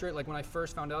is frustrating. Like when I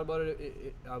first found out about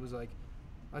it, I was like,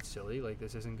 that's silly. Like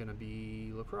this isn't going to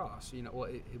be lacrosse. Well,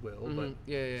 it will, but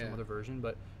some other version.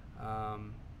 But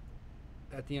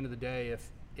at the end of the day,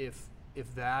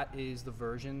 if that is the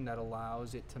version that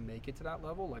allows it to make it to that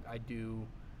level, like I do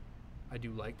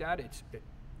like that.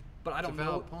 But I don't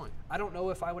know. Point. I don't know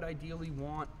if I would ideally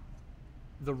want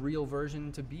the real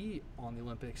version to be on the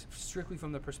Olympics, strictly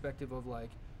from the perspective of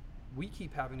like, we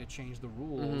keep having to change the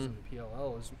rules, and the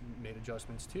PLL has made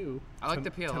adjustments too. I like the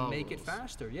PLL to make it rules.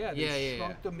 faster. Yeah, they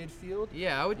shrunk the midfield.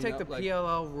 Yeah, I would take the like,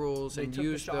 PLL rules they and took the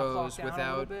use shot clock those down a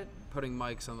little without bit. putting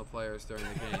mics on the players during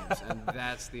the games, and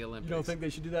that's the Olympics. You don't think they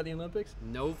should do that in the Olympics?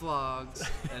 No vlogs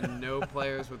and no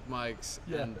players with mics,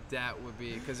 Yeah. and that would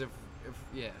be because if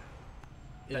Yeah.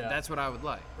 that's what I would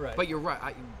like. Right. But you're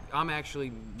right. I'm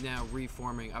actually now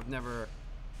reforming.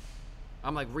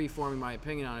 I'm like reforming my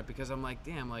opinion on it because I'm like,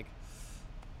 damn, like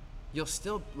you'll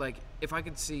still like if I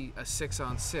could see a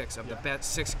 6-on-6 of the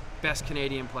 6 best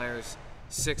Canadian players,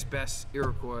 6 best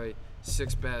Iroquois,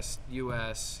 6 best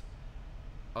U.S.,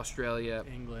 Australia,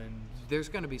 England. there's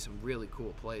going to be some really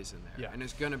cool plays in there. Yeah. And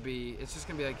it's just going to be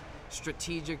like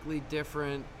strategically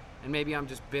different. And maybe I'm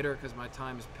just bitter because my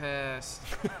time has passed.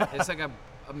 It's like a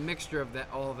mixture of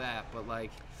all that. But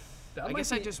like, I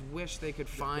guess I just wish they could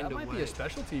find that a way. might be a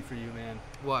specialty for you, man.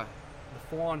 What?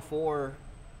 The 4-on-4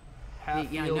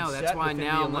 half Yeah, I field know. set That's why within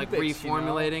now the I'm like Olympics,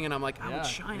 reformulating, and I'm like, I Yeah, would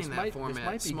shine this in that might- format. This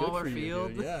might be Smaller good for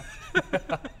field. You, dude.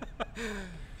 Yeah.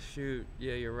 Shoot.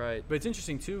 Yeah, you're right. But it's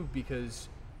interesting too because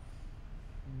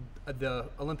the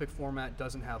Olympic format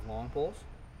doesn't have long poles,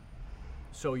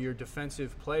 so your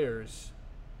defensive players,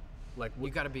 like You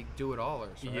got to be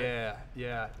do-it-allers, right?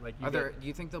 yeah, like you Do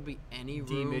you think there'll be any room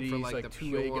for D-middies, like like the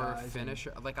two-way pure guys and-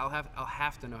 finisher? Like I'll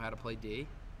have to know how to play D.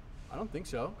 I don't think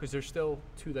so because there's still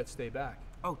 2 that stay back.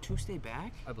 Oh, 2 stay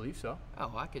back? I believe so,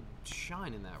 Oh, I could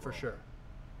shine in that for role. sure.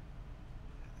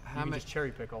 How You can ma- just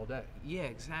cherry pick all day. Yeah,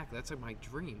 exactly. That's like my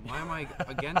dream. Why am I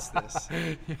against this?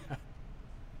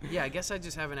 Yeah, I guess I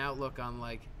just have an outlook on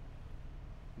like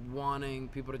wanting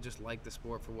people to just like the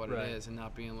sport for what Right. it is and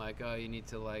not being like, oh, you need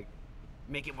to like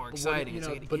make it more But what- exciting. you It's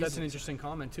know, like, it but is that's an exciting. interesting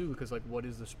comment too because like what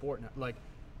is the sport now? Like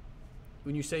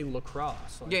when you say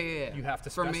lacrosse, like, Yeah. you have to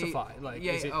For me- specify. Like,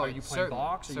 yeah, is it, oh, are you playing certainly,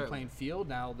 box? Are you certainly. playing field?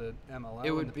 Now the MLL It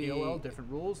would and the PLL, be-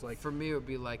 different rules. Like, For me, it would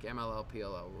be like MLL,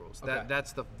 PLL rules. Okay.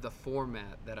 That's the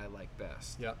format that I like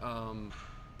best. Yep.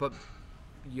 But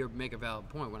you make a valid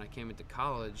point. When I came into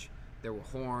college, there were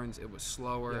horns, it was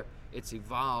slower. Yep. It's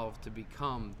evolved to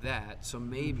become that. So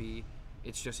maybe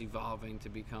it's just evolving to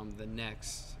become the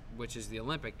next, which is the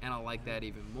Olympic, and I like that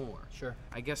even more. Sure.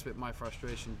 I guess that my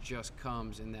frustration just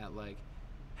comes in that, like,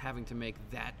 having to make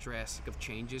that drastic of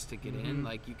changes to get in.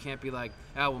 Like, you can't be like,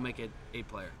 oh, we'll make it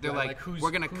 8-player. They're Right, like, who's, we're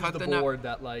gonna who's cut the the board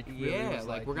that like really yeah, was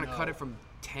like we're gonna no. cut it from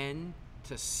 10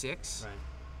 to 6, Right.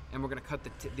 and we're gonna cut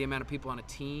the amount of people on a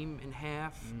team in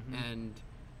half, and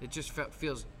it just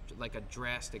feels like a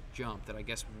drastic jump that I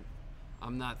guess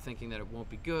I'm not thinking that it won't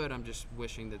be good. I'm just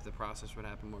wishing that the process would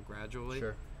happen more gradually.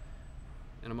 Sure.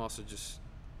 And I'm also just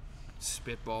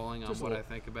spitballing on Just a what I little-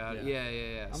 think about it. yeah.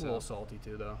 Yeah. I'm So, a little salty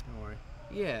too, though. Don't worry.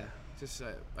 yeah, just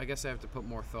I guess I have to put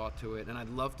more thought to it, and I'd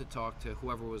love to talk to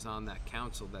whoever was on that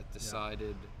council that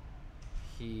decided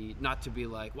not to be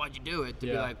like, why'd you do it? To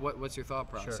be Yeah. like, what's your thought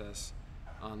Sure. process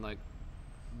on like,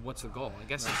 what's the goal? I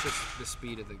guess it's just the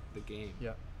speed of the game.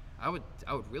 Yeah. I would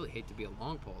really hate to be a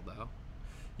long pole though.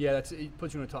 Yeah, it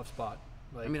puts you in a tough spot.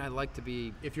 Like, I mean, I'd like to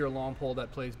be. if you're a long pole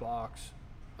that plays box,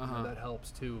 you know, Uh-huh. that helps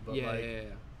too. But Yeah, like, yeah.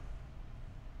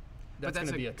 that's that's going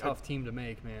to be a- a tough team to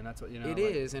make, man. That's what you know. It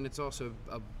like, is, and it's also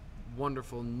a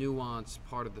wonderful nuanced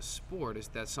part of the sport is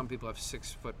that some people have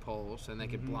 6-foot poles and they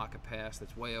could block a pass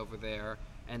that's way over there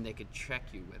and they could check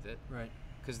you with it, Right.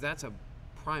 because that's a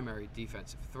primary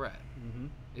defensive threat. Mm-hmm.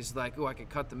 It's like, oh, I could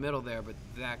cut the middle there, but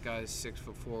that guy's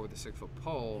 6'4" with a 6-foot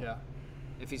pole. Yeah.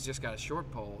 If he's just got a short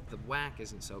pole, the whack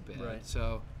isn't so bad. Right.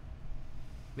 So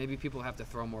maybe people have to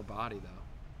throw more body though.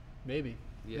 Maybe.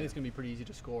 I Yeah. think it's going to be pretty easy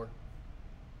to score.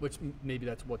 Which maybe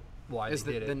that's why Is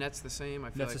they did the it. net's the same?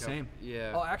 I feel Net's like the same.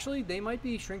 Yeah. Oh, actually, they might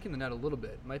be shrinking the net a little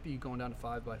bit. Might be going down to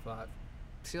 5x5.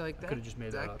 See, like that. could've just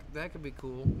made that up. That could be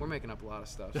cool. We're making up a lot of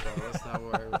stuff, so let's not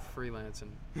worry. We're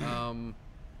freelancing.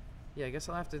 Yeah, I guess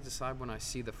I'll have to decide when I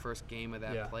see the first game of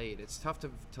that Yeah. played. It's tough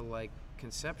to like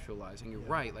conceptualize, and you're Yeah.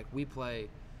 right. Like we play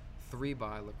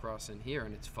 3-by lacrosse in here,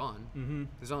 and it's fun. Mm-hmm.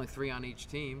 There's only 3 on each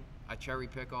team. I cherry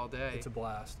pick all day. It's a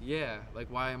blast. Yeah, like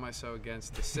why am I so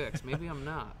against the 6? Maybe I'm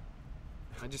not.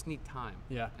 I just need time.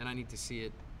 Yeah. And I need to see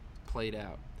it played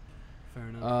out. Fair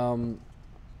enough.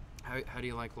 How do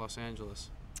you like Los Angeles?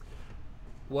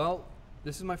 Well,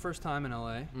 this is my first time in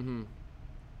LA. Mm-hmm.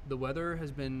 The weather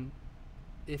has been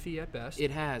iffy at best.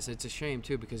 It has. It's a shame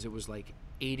too because it was like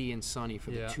 80 and sunny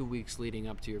for Yeah. the 2 weeks leading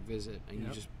up to your visit, and you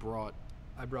Yep. just brought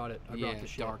I brought it. I brought the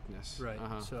shit. darkness. Right.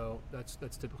 Uh-huh. So that's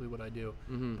typically what I do.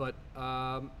 Mhm. But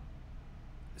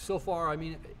so far, I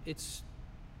mean,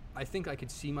 I think I could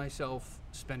see myself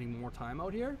spending more time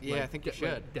out here. Yeah, I think you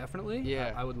should. Definitely.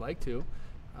 Yeah. I would like to.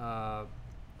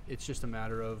 It's just a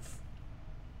matter of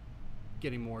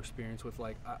getting more experience with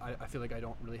like I feel like I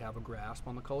don't really have a grasp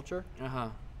on the culture. Uh-huh.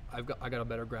 I got a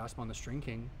better grasp on the String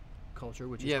King culture,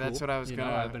 which is Yeah, cool. that's what I was You gonna-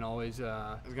 know, I've been always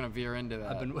I was gonna veer into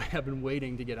that. I've been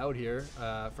waiting to get out here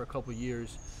for a couple of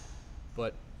years,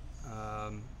 but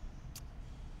I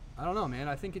don't know, man.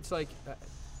 I think it's like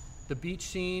the beach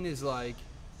scene is like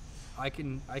I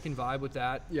can vibe with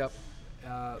that, Yep.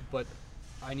 but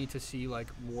I need to see like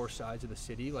more sides of the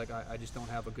city. Like I just don't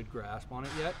have a good grasp on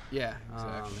it yet. Yeah,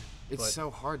 exactly. It's but-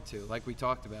 so hard to, like we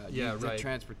talked about. Yeah, The right.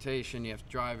 transportation, you have to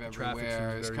drive Traffic seems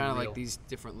everywhere. It's very kind of real. like these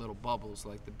different little bubbles.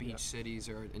 Like the beach Yeah. cities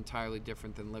are entirely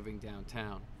different than living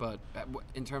downtown. But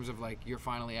in terms of like you're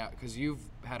finally out, because you've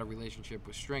had a relationship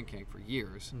with String King for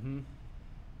years, Mm-hmm.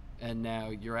 and now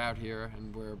you're out here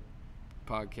and we're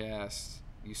podcast.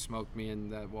 You smoked me in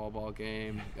that wall ball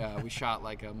game. We shot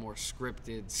like a more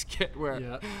scripted skit where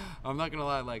Yeah. I'm not gonna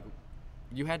lie, like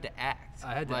you had to act.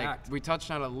 I had to like, act. We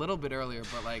touched on it a little bit earlier,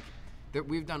 but like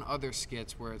we've done other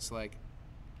skits where it's like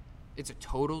it's a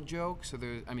total joke. So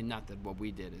there's, I mean, not that what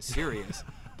we did is serious,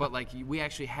 but like we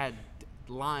actually had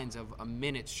lines of a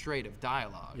minute straight of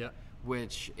dialogue. Yeah.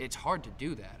 Which it's hard to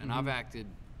do that, and Mhm. I've acted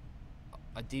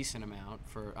a decent amount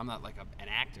for. I'm not like an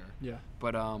actor. Yeah.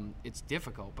 But it's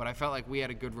difficult. But I felt like we had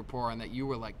a good rapport, and that you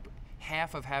were like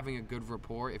half of having a good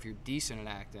rapport. If you're decent at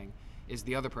acting, is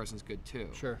the other person's good too.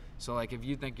 Sure. So like if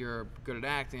you think you're good at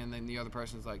acting, and then the other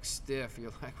person's like stiff,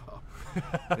 you're like, well,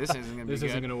 this isn't gonna be This good.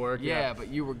 isn't gonna work, Yeah, yeah. but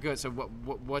you were good. So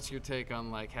what's your take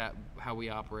on like how we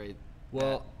operate?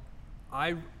 Well,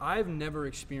 I've never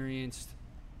experienced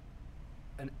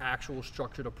an actual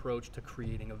structured approach to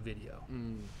creating a video.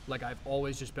 Like I've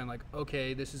always just been like,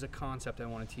 okay, this is a concept I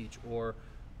want to teach, or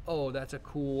oh, that's a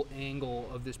cool angle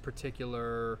of this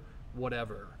particular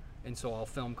whatever. And so I'll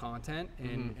film content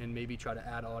and maybe try to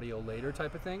add audio later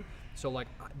type of thing. So like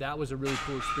that was a really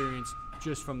cool experience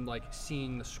just from like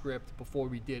seeing the script before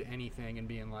we did anything and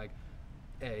being like,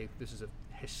 A, this is a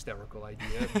hysterical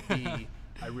idea. B,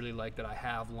 I really like that I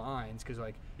have lines because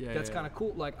like that's kind of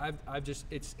cool. Like I've just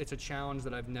it's a challenge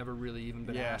that I've never really even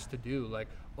been asked to do. Like,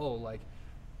 oh, like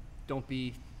don't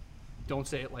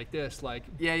say it like this.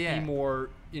 Like be more,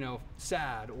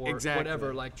 sad or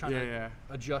whatever. Like trying to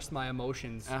adjust my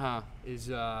emotions is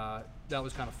that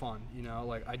was kind of fun.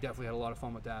 Like I definitely had a lot of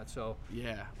fun with that. So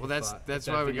well that's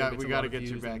why we got to get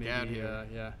you back out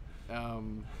here.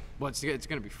 Well, it's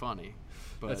gonna be funny.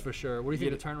 But that's for sure. What do you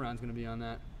think the turnaround's gonna be on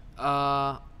that?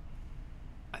 I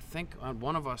think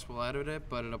one of us will edit it,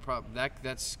 but it'll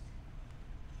that's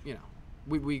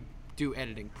we do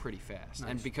editing pretty fast,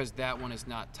 and because that one is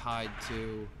not tied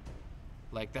to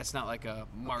like that's not like a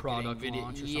marketing video,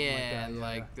 launch or something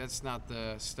like that, that's not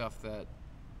the stuff that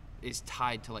is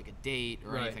tied to like a date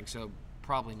or anything. So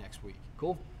probably next week.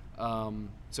 Cool.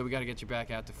 So we got to get you back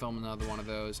out to film another one of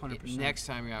those. 100%. Next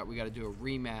time you're out, we got to do a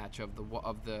rematch of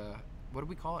the what do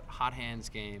we call it? Hot Hands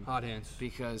game. Hot Hands.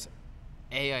 Because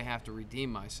A, I have to redeem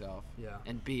myself. Yeah.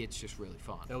 And B, it's just really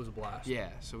fun. That was a blast. Yeah.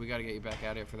 So we got to get you back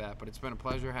out here for that. But it's been a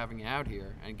pleasure having you out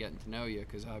here and getting to know you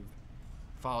because I've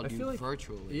followed you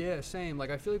virtually. Yeah, same.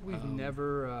 Like I feel like we've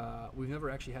never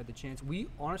actually had the chance. We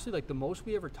honestly like the most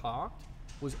we ever talked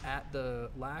was at the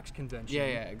Lax convention.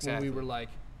 Yeah, exactly. When we were like,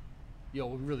 yo,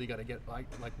 we really got to get like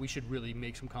we should really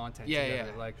make some content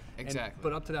together. Like exactly.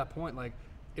 But up to that point, like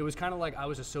it was kind of like I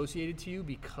was associated to you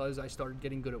because I started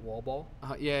getting good at wall ball.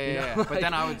 But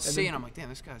then I would see and I'm like, damn,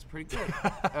 this guy's pretty good.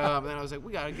 Then I was like,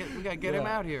 we gotta get him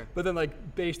out here. But then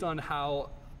like based on how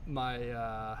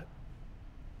my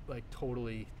like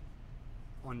totally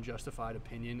unjustified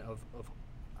opinion of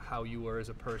how you were as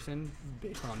a person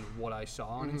based on what I saw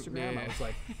on Instagram, I was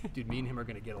like, dude, me and him are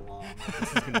gonna get along. Like,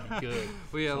 this is gonna be good.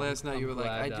 Well, yeah, so last night you were like,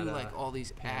 I do like all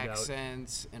these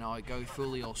accents, and I go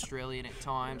fully Australian at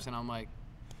times, and I'm like,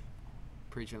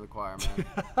 preaching to the choir, man.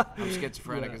 I'm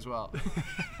schizophrenic as well.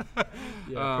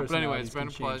 But anyway, it's been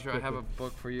a pleasure. I have a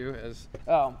book for you.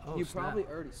 You probably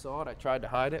already saw it. I tried to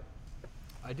hide it.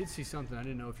 I did see something. I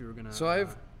didn't know if you were gonna. So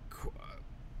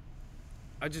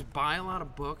I just buy a lot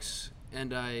of books,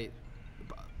 and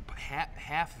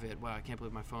half of it. Wow, I can't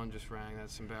believe my phone just rang.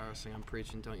 That's embarrassing. I'm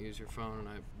preaching. Don't use your phone,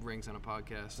 and it rings on a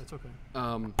podcast. That's okay.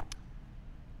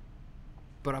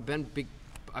 But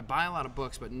I buy a lot of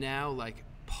books, but now like.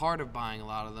 Part of buying a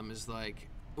lot of them is like,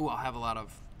 I'll have a lot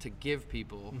to give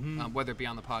people, whether it be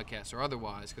on the podcast or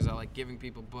otherwise, because I like giving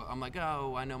people books. I'm like,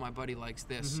 oh, I know my buddy likes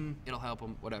this. It'll help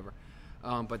him, whatever.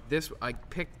 But I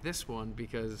picked this one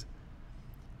because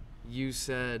you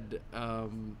said,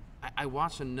 I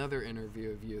watched another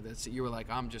interview of you you were like,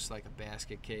 I'm just like a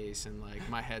basket case and like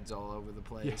my head's all over the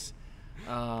place.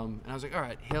 And I was like, all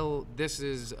right, this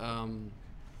is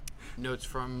Notes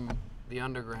from the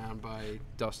Underground by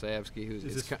Dostoevsky.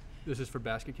 This is for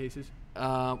basket cases?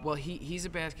 Well, he's a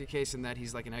basket case in that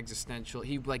he's like an existential.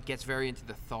 He like gets very into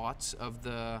the thoughts of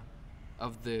the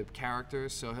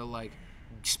characters. So he'll like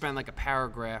spend like a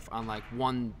paragraph on like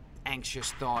one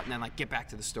anxious thought and then like get back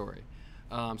to the story.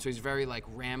 So he's very like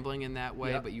rambling in that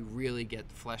way, but you really get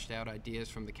fleshed out ideas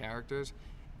from the characters,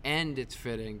 and it's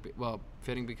fitting. Well,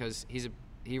 fitting because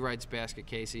he writes basket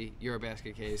casey, you're a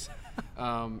basket case,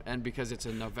 and because it's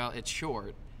a novella, it's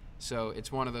short, so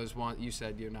it's one of those you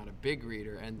said you're not a big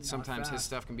reader, and sometimes his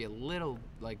stuff can be a little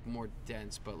like more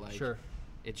dense, but like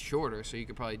it's shorter, so you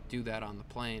could probably do that on the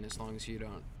plane as long as you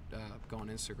don't go on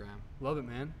Instagram. Love it,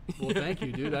 man. Well, thank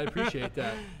you, dude. I appreciate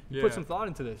that. You put some thought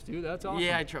into this, dude. That's awesome.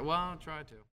 Yeah, I'll try to.